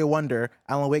 Mario Wonder,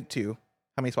 Alan Wake 2.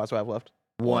 How many spots do I have left?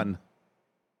 1.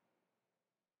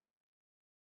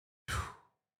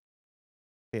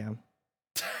 Damn.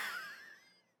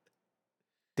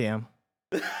 Damn.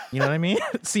 You know what I mean?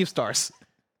 Sea of Stars.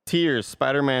 Tears,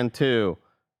 Spider-Man 2,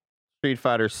 Street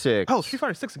Fighter 6. Oh, Street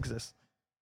Fighter 6 exists.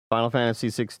 Final Fantasy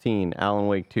 16, Alan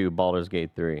Wake 2, Baldur's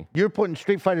Gate 3. You're putting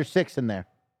Street Fighter 6 in there.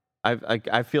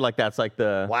 I feel like that's like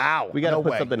the Wow. We got to No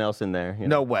put way. something else in there. You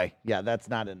No know? way. Yeah, that's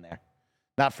not in there.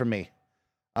 Not for me.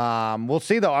 We'll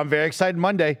see, though. I'm very excited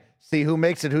Monday. See who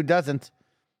makes it, who doesn't.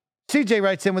 CJ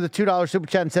writes in with a $2 super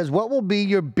chat and says, what will be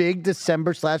your big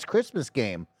December/Christmas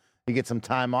game? You get some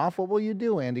time off. What will you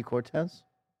do, Andy Cortez?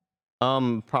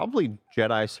 Probably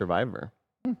Jedi Survivor.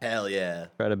 Hell yeah.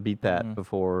 Try to beat that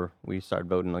before we start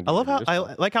voting. Like I love how I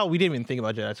like how we didn't even think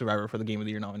about Jedi Survivor for the Game of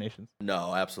the Year nominations.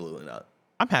 No, absolutely not.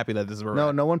 I'm happy that this is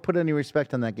No one put any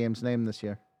respect on that game's name this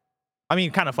year. I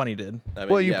mean, kind of funny did. I mean,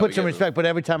 Well, you yeah, put we some gave it- respect, but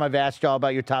every time I've asked y'all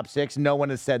about your top 6, no one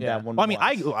has said that one. Well, I mean,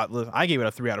 once. I gave it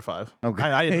a 3 out of 5. Okay.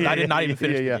 I did not even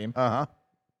finish the game. Uh-huh.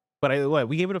 But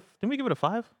we gave it a. Didn't we give it a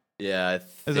 5? Yeah,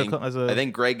 I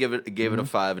think Greg gave it a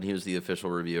 5, and he was the official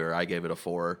reviewer. I gave it a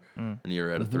 4, and you were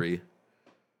at a 3.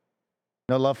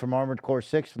 No love from Armored Core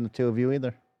 6 from the two of you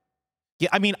either. Yeah,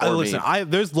 I mean, Or listen, me.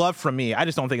 there's love from me. I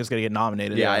just don't think it's gonna get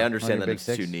nominated. Yeah, I On understand your that big it's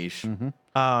 6. too niche.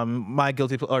 My not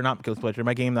guilty pleasure.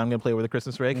 My game that I'm gonna play over the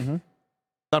Christmas break. I'm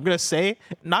gonna say,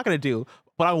 not gonna do,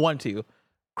 but I want to.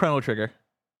 Chrono Trigger.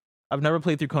 I've never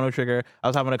played through Chrono Trigger. I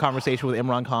was having a conversation with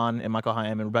Imran Khan and Michael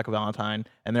Haim and Rebecca Valentine,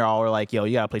 and they're all like, "Yo,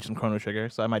 you gotta play some Chrono Trigger."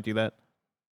 So I might do that.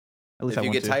 At least If I you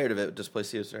want get to. tired of it, just play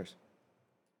Sea of Stars.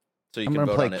 So you I'm can going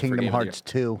to vote play on it for Kingdom Game of the Year. Hearts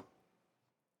 2.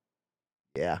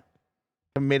 Yeah.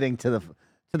 Committing to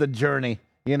the journey.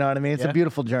 You know what I mean? It's Yeah. a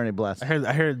beautiful journey, bless. I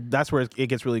heard that's where it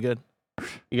gets really good.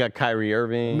 You got Kyrie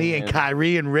Irving. Me and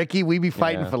Kyrie and Ricky, we be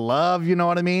fighting Yeah. for love. You know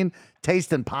what I mean?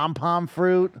 Tasting pom-pom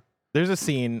fruit. There's a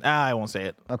scene. I won't say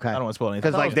it. Okay. I don't want to spoil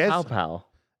anything. Because like this, Pow pow.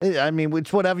 I mean,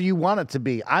 it's whatever you want it to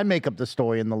be. I make up the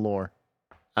story and the lore.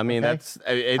 I mean, Okay. that's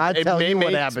it. I It tell may you what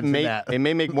make happens in that. It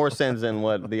may make more sense than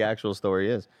what the actual story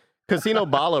is. Casino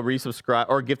Bala resubscribe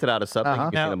or gifted out a sub. Thank you,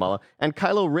 Uh-huh. Casino Bala. And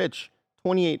Kylo Rich,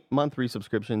 28-month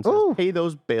resubscription. Ooh. Says, pay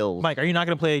those bills. Mike, are you not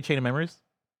going to play Chain of Memories?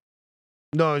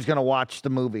 No, I was going to watch the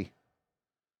movie.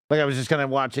 Like I was just going to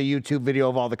watch a YouTube video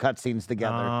of all the cutscenes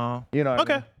together. You know what I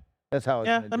okay. mean? That's how I was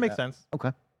Yeah, gonna that do makes sense.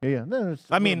 Okay. Yeah. No, it's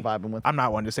I mean, what I'm vibing with. I'm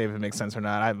not one to say if it makes sense or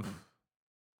not.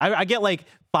 I get like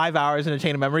 5 hours in a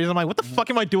Chain of Memories. I'm like, what the fuck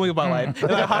am I doing with my life? And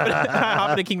then I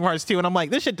hop into Kingdom Hearts 2, and I'm like,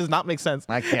 this shit does not make sense.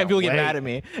 I can't and people get wait. mad at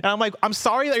me. And I'm like, I'm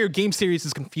sorry that your game series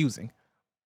is confusing.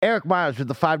 Eric Myers with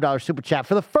the $5 super chat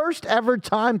for the first ever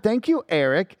time. Thank you,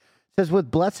 Eric. Says with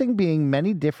blessing being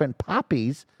many different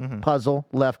poppies, puzzle,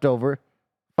 leftover,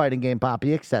 fighting game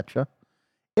poppy, etc.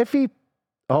 If he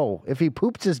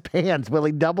poops his pants, will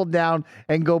he double down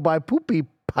and go by poopy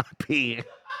poppy?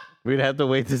 We'd have to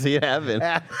wait to see it happen.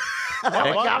 That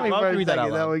one got me I'll for a read that out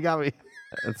second. That loud. one got me.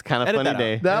 It's kind of Edit funny that out.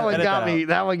 day. That one Edit got that me. out.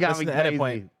 That one got That's me the edit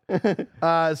crazy.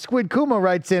 point. Squid Kuma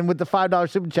writes in with the $5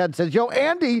 super chat and says, "Yo,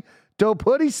 Andy, dope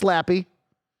hoodie slappy.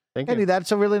 Thank Andy, you.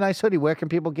 that's a really nice hoodie. Where can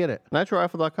people get it?"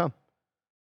 NitroRifle.com.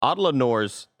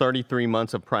 Adlanor's 33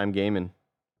 months of Prime Gaming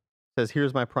says,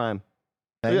 here's my Prime.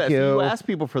 Thank Yeah, so you. you ask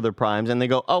people for their Primes, and they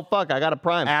go, oh, fuck, I got a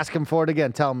Prime. Ask him for it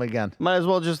again. Tell him again. Might as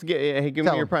well just get, hey, give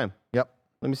Tell me your him. Prime. Yep.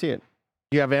 Let me see it.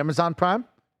 You have Amazon Prime?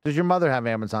 Does your mother have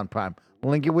Amazon Prime?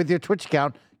 Link it with your Twitch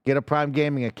account. Get a Prime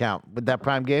Gaming account. With that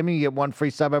Prime Gaming, you get one free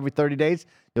sub every 30 days.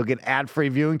 You'll get ad-free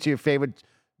viewing to your favorite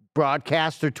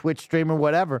broadcaster, Twitch streamer,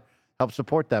 whatever. Help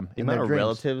support them The in amount their of dreams.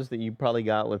 relatives that you probably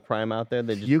got with Prime out there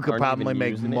that just You could aren't probably even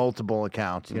make using it. multiple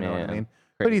accounts. You know what I Man, mean?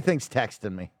 Who do you crazy. think's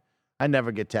texting me? I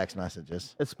never get text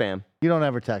messages. It's spam. You don't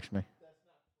ever text me.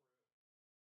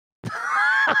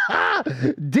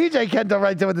 DJ Kento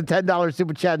writes in with a $10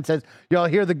 super chat and says, y'all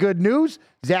hear the good news?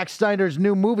 Zack Snyder's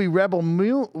new movie, Rebel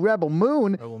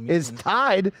Moon, is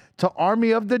tied to Army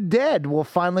of the Dead. We'll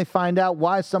finally find out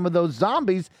why some of those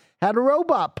zombies had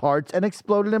robot parts and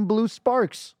exploded in blue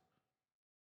sparks.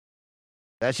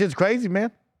 That shit's crazy,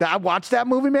 man. I watched that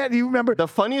movie, man. Do you remember? The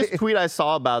funniest tweet I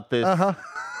saw about this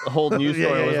whole news Yeah,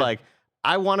 story yeah, was yeah. like,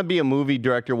 I want to be a movie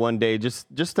director one day just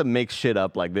to make shit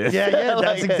up like this. Yeah, that's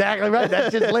Like, exactly right.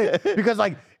 That's just lit. Because,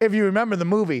 like, if you remember the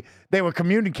movie, they were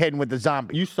communicating with the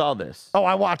zombie. You saw this. Oh,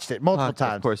 I watched it multiple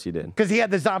times. Of course you did. Because he had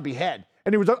the zombie head.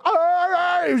 And he was like,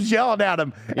 "Arr!" He was yelling at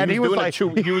him. And he was doing like,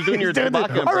 he was doing your doing this,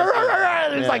 Chewbacca "Arr, arr, impression. arr, arr,"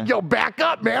 and it's Yeah. like, yo, back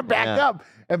up, man, back Yeah. up.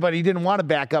 But he didn't want to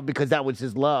back up because that was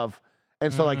his love.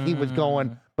 And so, like, he was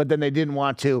going, but then they didn't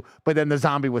want to, but then the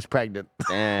zombie was pregnant.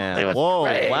 Damn. Whoa,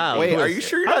 wow. Wait, are you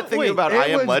sure you're not thinking about I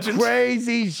Am Legend? It was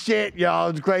crazy shit, y'all.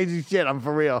 It was crazy shit. I'm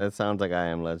for real. That sounds like I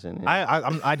Am Legend.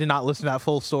 Yeah. I did not listen to that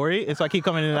full story, and so I keep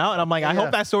coming in and out, and I'm like, I hope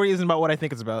that story isn't about what I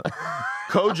think it's about.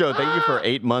 Kojo, thank you for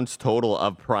 8 months total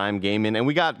of Prime Gaming. And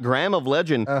we got Graham of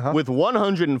Legend with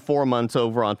 104 months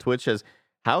over on Twitch. Says,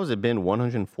 how has it been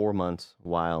 104 months?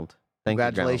 Wild.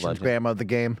 Congratulations, Graham of the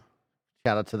game.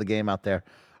 Shout out to the game out there.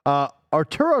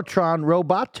 Arturotron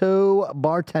Roboto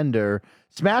Bartender,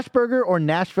 Smashburger or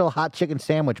Nashville Hot Chicken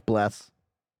Sandwich, bless.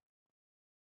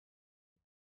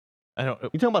 I don't. You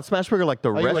talking about Smashburger like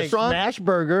the restaurant?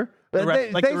 Smashburger.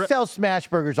 They sell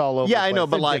Smashburgers all over. Yeah, the I know,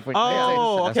 place. but They're like,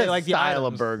 different. okay, like the style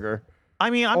of items. burger. I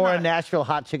mean, A Nashville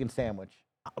Hot Chicken Sandwich.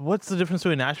 what's the difference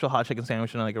between a Nashville hot chicken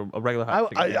sandwich and like a regular hot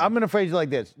chicken sandwich? I'm going to phrase it like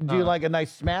this. Do you like a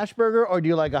nice smash burger or do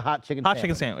you like a hot chicken Hot sandwich?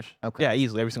 chicken sandwich. Okay. Yeah,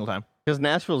 easily, every single time. Because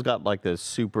Nashville's got like this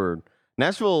super.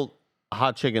 Nashville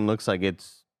hot chicken looks like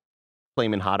it's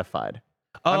flaming hotified.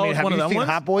 Oh, I mean, it's have one of you them seen ones?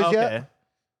 Hot Boys yet?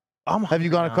 Okay. Have you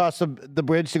gone across the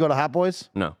bridge to go to Hot Boys?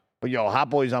 No. But yo, Hot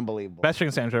Boys unbelievable. Best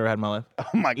chicken sandwich I've ever had in my life. Oh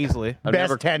my god. Easily.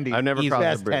 Best tendies. I've never Easily.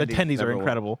 crossed the bridge. The tendies are Never will.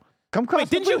 incredible. Come cross Wait,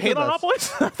 the didn't you bridge hate with on us. Hot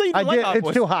Boys? I thought you I didn't like did. Hot It's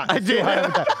Boys. too hot. I It's too did. hot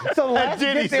every time. So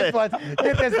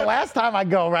Get this, the last time I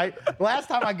go, right? Last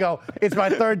time I go, it's my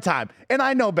third time. And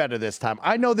I know better this time.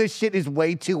 I know this shit is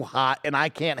way too hot and I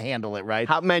can't handle it, right?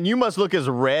 Man, you must look as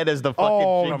red as the fucking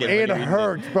Oh, chicken. when it you're eating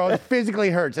hurts, bro. It physically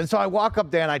hurts. And so I walk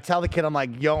up there and I tell the kid, I'm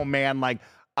like, yo, man, like,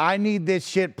 I need this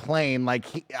shit plain. Like,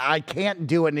 I can't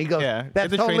do it. And he goes, Yeah, that's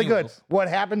get the totally training good. wheels. What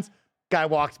happens? Guy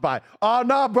walks by. Oh,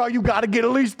 no, bro, you got to get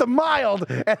at least the mild.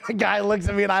 And the guy looks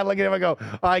at me and I look at him. I go,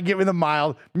 all right, give me the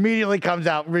mild. Immediately comes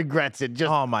out, regrets it. Just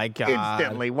Oh my god.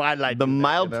 instantly. Why did I do The that,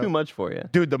 mild you know? too much for you.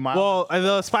 Dude, the mild. Well,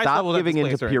 the spice Stop levels at giving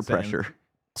this into place are peer insane. pressure.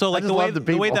 So like just the way love the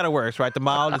the way people. that it works, right? The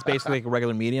mild is basically like a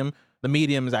regular medium. The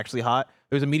medium is actually hot.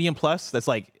 There's a medium plus that's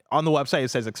like on the website it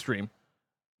says extreme.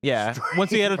 Yeah.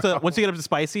 Once you get up to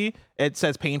spicy, it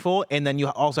says painful, and then you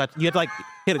also have to like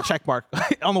hit a check mark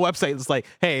on the website. It's like,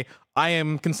 hey, I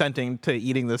am consenting to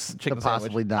eating this chicken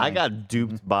possibly sandwich. die. I got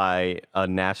duped by a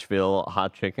Nashville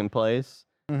hot chicken place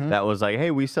that was like,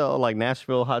 hey, we sell like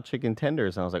Nashville hot chicken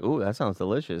tenders. And I was like, ooh, that sounds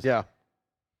delicious. Yeah.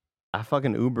 I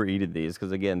fucking Uber eated these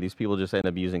because, again, these people just end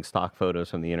up using stock photos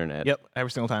from the internet. Yep,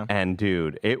 every single time. And,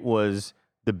 dude, it was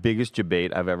the biggest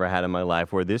debate I've ever had in my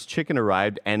life where this chicken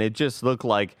arrived and it just looked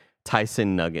like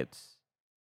Tyson nuggets.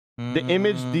 The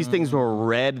image, these things were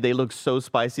red. They looked so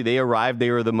spicy. They arrived.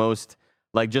 They were the most,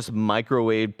 like, just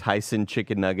microwave Tyson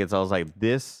chicken nuggets. I was like,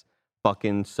 this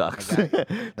fucking sucks. Took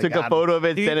a photo of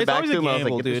it, Dude, sent it it's back always to a him. I was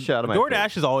gamble, like, get this dude. shit out of my DoorDash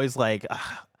face. is always like,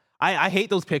 I hate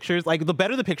those pictures. Like the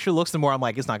better the picture looks, the more I'm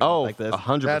like, it's not gonna look like this.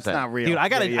 100%. That's not real. Dude, I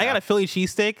got Yeah, I got a Philly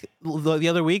cheesesteak the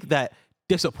other week that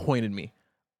disappointed me.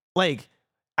 Like,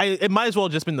 it might as well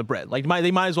have just been the bread. Like,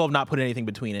 they might as well have not put anything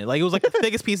between it. Like, it was like the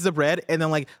thickest pieces of bread and then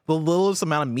like the littlest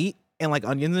amount of meat and like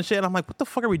onions and shit. I'm like, what the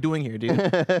fuck are we doing here, dude?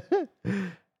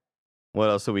 What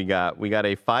else do we got? We got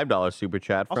a $5 super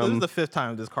chat Also, this is from the fifth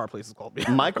time this car place has called me.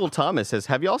 Michael Thomas. Says,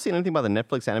 have y'all seen anything about the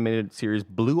Netflix animated series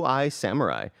Blue Eye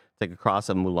Samurai? Take a cross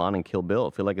of Mulan and Kill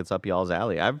Bill. I feel like it's up y'all's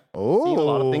alley. I've seen a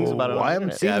lot of things about it. On I the haven't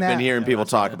internet. seen Yeah, I've that. been hearing people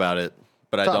talk about it,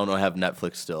 but I Tough. don't know have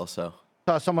Netflix still. So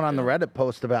Saw someone on the Reddit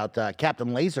post about Captain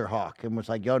Laserhawk and was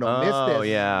like, yo, don't miss this. Oh,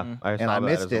 yeah. I saw And I that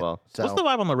missed as it. well. So What's the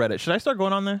vibe on the Reddit? Should I start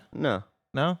going on there? No.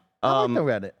 No? I like the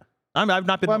Reddit. I've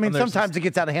not been Well, I mean, on there sometimes it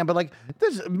gets out of hand, but like,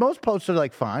 most posts are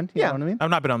like fine. You know what I mean? I've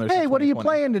not been on there Hey, since what are you 2020.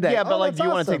 playing today? Yeah, but Oh, like, that's do you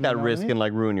want to awesome, take that you know what I risk mean? and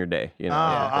like ruin your day? You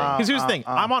know? Because here's the thing.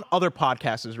 I'm on other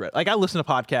podcasts' Reddit. Like, I listen to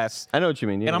podcasts. I know what you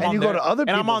mean. And I'm yeah. on you go to other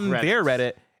and I'm on people's their Reddits.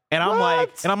 Reddit,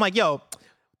 and I'm like, yo,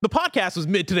 the podcast was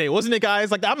mid today, wasn't it,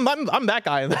 guys? Like, I'm that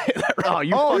guy in that Reddit. Oh,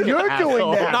 you Oh, fucking you're asshole.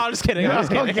 doing that. No, I'm just kidding. I'm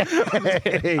just kidding.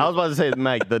 Okay. I was about to say,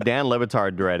 Mike, the Dan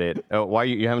Levitard Reddit. Why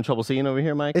you having trouble seeing over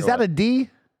here, Mike? Is or that what? a D?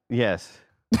 Yes.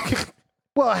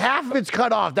 Well, half of it's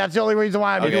cut off. That's the only reason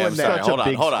why I'm Okay, doing I'm sorry. that. Hold on,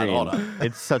 Big hold on, screen. hold on.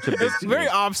 It's such a big It's screen. very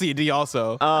obviously D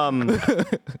also.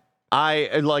 I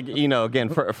like, again,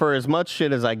 for as much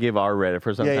shit as I give our Reddit,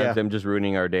 for sometimes yeah. them just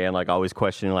ruining our day and like always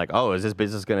questioning like, oh, is this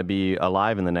business going to be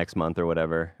alive in the next month or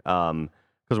whatever?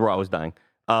 Because we're always dying.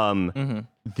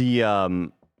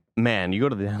 The man, you go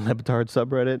to the Dan Levitard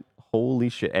subreddit, holy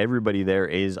shit, everybody there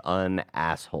is an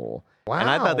asshole. Wow. And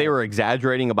I thought they were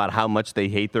exaggerating about how much they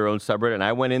hate their own subreddit. And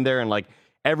I went in there and like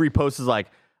every post is like,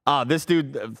 oh, this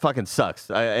dude fucking sucks.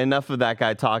 Enough of that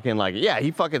guy talking like, yeah, he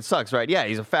fucking sucks, right? Yeah,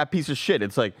 he's a fat piece of shit.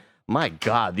 It's like, my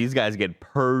God, these guys get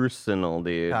personal,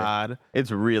 dude. God. It's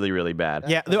really, really bad.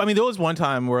 Yeah, I mean, there was one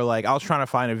time where like I was trying to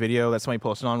find a video that somebody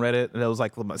posted on Reddit, and it was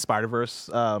like the Spider-Verse,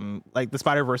 like the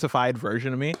Spider-Versified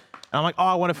version of me, And I'm like, oh,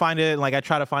 I want to find it. And like, I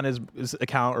try to find his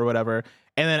account or whatever.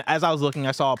 And then as I was looking,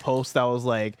 I saw a post that was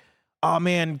like, oh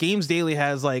man, Games Daily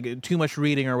has like too much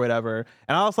reading or whatever.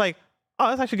 And I was like, oh,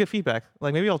 that's actually good feedback.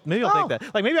 Like maybe I'll take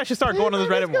that. Like maybe I should start going on this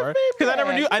Reddit more because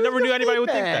I never knew anybody would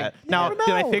think that. Now, did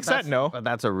I fix that? No. But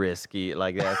that's a risky,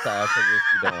 like that's a risk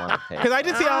you don't want to take. Because I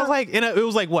did see, I was like, and it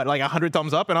was like what, like 100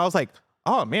 thumbs up, and I was like,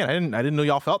 oh man, I didn't know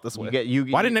y'all felt this way.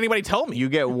 Why didn't anybody tell me? You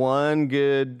get one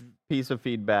good piece of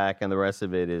feedback, and the rest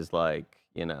of it is like,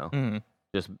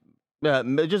 just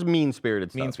mean-spirited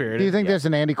stuff. Mean-spirited. Do you think there's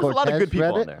an Andy Cortez There's a lot of good people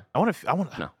Reddit? on there. I want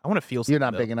to feel something. You're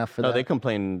not big enough for that. No, they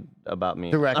complain about me.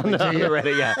 Directly to you.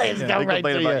 Reddit, yeah. They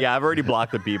complain about, I've already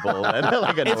blocked the people. That,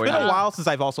 like, it's been a while since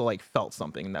I've also like felt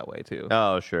something in that way too.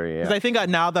 Oh, sure, yeah. Because I think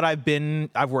now that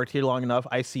I've worked here long enough,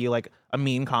 I see like a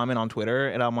mean comment on Twitter,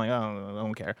 and I'm like, oh, I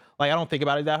don't care. Like I don't think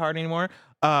about it that hard anymore.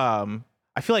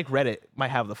 I feel like Reddit might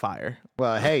have the fire.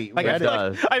 Well, hey, like, Reddit.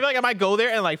 I feel like I might go there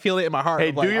and like feel it in my heart.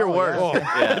 Hey, do your work.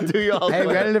 Do your Hey,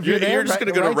 Reddit, if you're just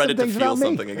gonna go to Reddit to feel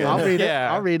something again. I'll read it.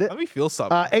 I'll read it. Let me feel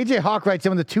something. AJ Hawk writes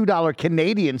in with a $2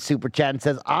 Canadian super chat and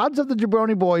says, odds of the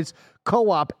Jabroni Boys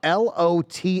co-op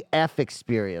LOTF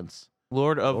experience.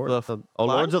 Lords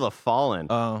of the Fallen.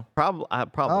 Oh.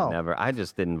 Probably never. I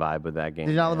just didn't vibe with that game.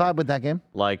 Did you not vibe with that game?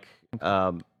 Like,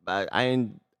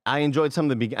 I enjoyed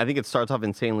some of the I think it starts off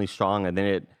insanely strong, and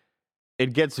then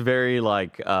it gets very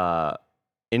like,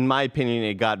 in my opinion,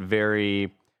 it got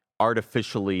very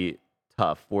artificially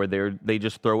tough, where they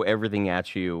just throw everything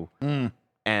at you,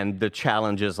 and the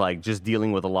challenge is like just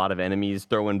dealing with a lot of enemies,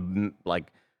 throwing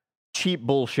like cheap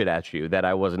bullshit at you that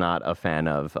I was not a fan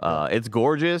of. It's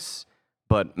gorgeous,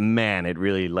 but man, it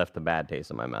really left a bad taste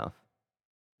in my mouth.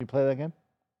 You play that game?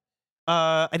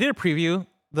 I did a preview.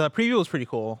 The preview was pretty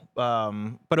cool,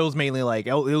 but it was mainly like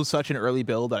it was such an early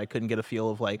build that I couldn't get a feel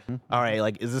of like, all right,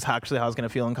 like is this actually how it's gonna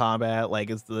feel in combat? Like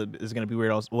is it gonna be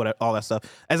weird? All that stuff.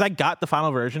 As I got the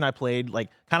final version, I played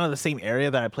like kind of the same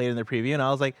area that I played in the preview, and I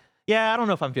was like, yeah, I don't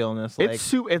know if I'm feeling this. Like,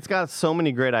 it's got so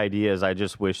many great ideas. I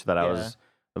just wish that I was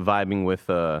vibing with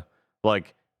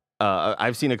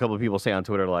I've seen a couple of people say on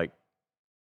Twitter like,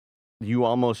 you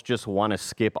almost just want to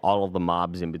skip all of the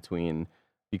mobs in between,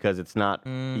 because it's not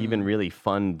even really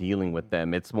fun dealing with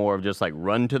them. It's more of just like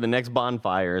run to the next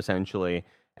bonfire, essentially.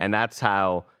 And that's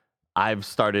how I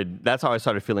started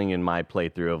feeling in my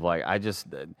playthrough of like, I just,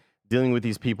 dealing with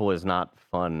these people is not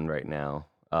fun right now.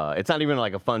 It's not even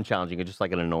like a fun challenging, it's just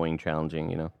like an annoying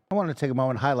challenging, I want to take a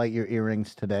moment and highlight your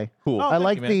earrings today. Cool. I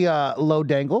like the low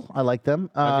dangle. I like them.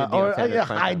 Or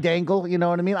high dangle, you know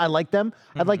what I mean? I like them.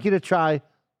 I'd like you to try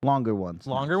longer ones.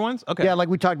 Longer ones? Okay. Yeah, like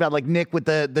we talked about, like Nick with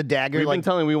the dagger. We've been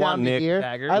telling we want Nick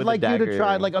dagger I'd like you to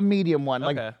try like a medium one.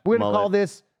 Like we're gonna call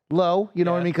this low. You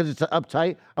know what I mean? Because it's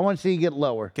uptight. I want to see you get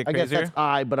lower. I guess that's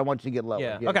high, but I want you to get lower.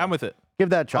 Yeah. Okay, I'm with it. Give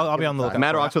that a try. I'll be on the lookout.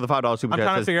 Matt Rocks with a $5 super chat. I'm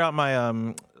trying to figure out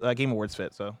my Game Awards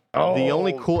fit. So the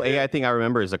only cool AI thing I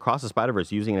remember is Across the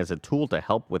Spider-Verse using it as a tool to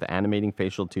help with animating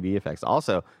facial 2D effects.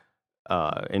 Also,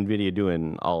 NVIDIA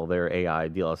doing all their AI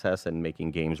DLSS and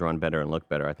making games run better and look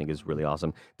better, I think is really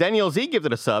awesome. Danielle Z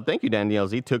gifted a sub. Thank you, Danielle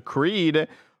Z. To Creed.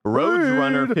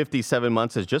 Roadrunner 57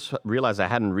 months has just realized I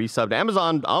hadn't resubbed.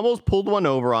 Amazon almost pulled one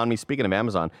over on me. Speaking of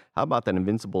Amazon, how about that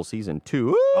Invincible season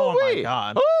 2? My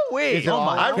god! Oh wait!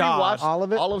 I rewatched all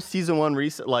of it, all of season 1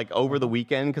 like over the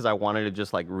weekend because I wanted to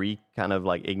just like kind of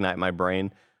like ignite my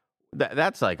brain.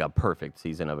 That's like a perfect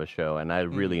season of a show, and I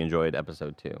really enjoyed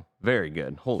episode 2. Very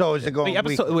good. So is it going?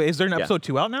 Wait, is there an episode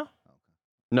 2 out now?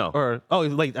 No. Or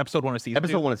like episode 1 of season 2?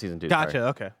 Episode 1 of season 2.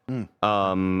 Gotcha. Sorry.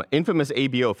 Okay. Infamous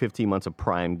ABO 15 months of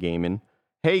Prime Gaming.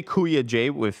 Hey Kuya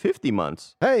J with 50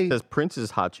 months. Hey. Says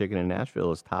Prince's Hot Chicken in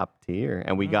Nashville is top tier,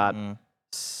 and we got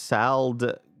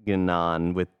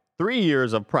Saldganon with 3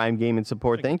 years of Prime Gaming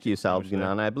support. Thank you,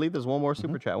 Saldganon. I believe there's one more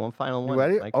super chat, one final one. You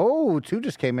ready? Like, 2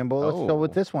 just came in, but let's go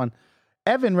with this one.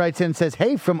 Evan writes in and says,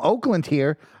 hey, from Oakland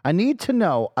here. I need to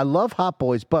know, I love Hot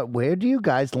Boys, but where do you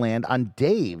guys land on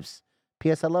Dave's?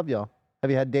 P.S. I love y'all.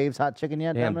 Have you had Dave's Hot Chicken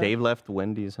yet? Damn, Dave left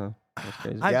Wendy's, huh? That's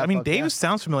crazy. I mean, Dave's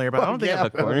sounds familiar, but I don't think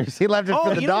I've corners. He left it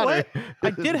for the you know daughter. what? I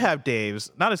did have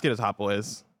Dave's. Not as good as Hot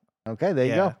Boys. Okay, there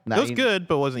you go. It was good,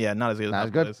 but wasn't not as good as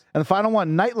Hot Boys. And the final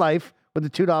one, Nightlife with the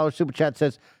 $2 super chat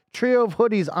says, trio of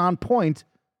hoodies on point,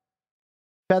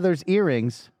 feathers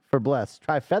earrings for Bless.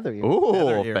 Try feather earrings.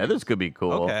 Ooh, feathers could be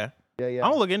cool. Okay. Yeah.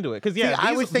 I'm gonna look into it because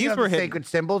I was thinking of the sacred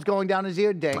symbols going down his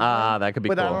ear. Dang. That could be.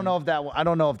 But cool. I don't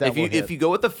know if that. If you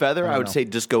go with the feather, I would say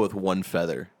just go with one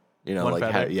feather. You know, One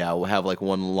like feather? we'll have like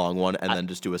one long one, and then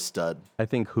just do a stud. I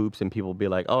think hoops and people be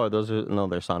like, oh,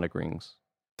 they're Sonic rings.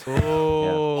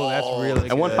 Oh, that's really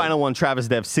good. And one final one, Travis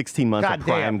Dev, 16 months of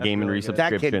Prime Gaming really resubscription.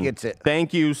 That kid gets it.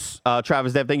 Thank you,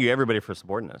 Travis Dev. Thank you, everybody, for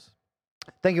supporting us.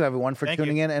 Thank you, everyone, for Thank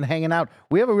tuning you. in and hanging out.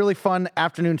 We have a really fun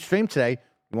afternoon stream today.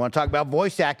 You want to talk about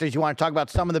voice actors? You want to talk about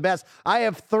some of the best? I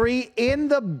have 3 in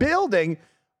the building,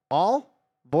 all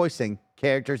voicing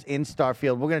characters in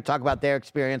Starfield. We're going to talk about their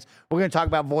experience. We're going to talk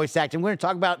about voice acting. We're going to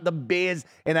talk about the biz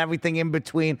and everything in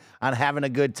between on having a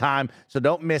good time. So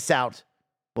don't miss out.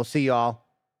 We'll see y'all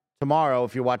tomorrow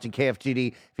if you're watching KFGD.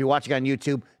 If you're watching on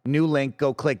YouTube, new link,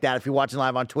 go click that. If you're watching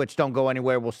live on Twitch, don't go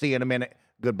anywhere. We'll see you in a minute.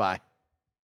 Goodbye.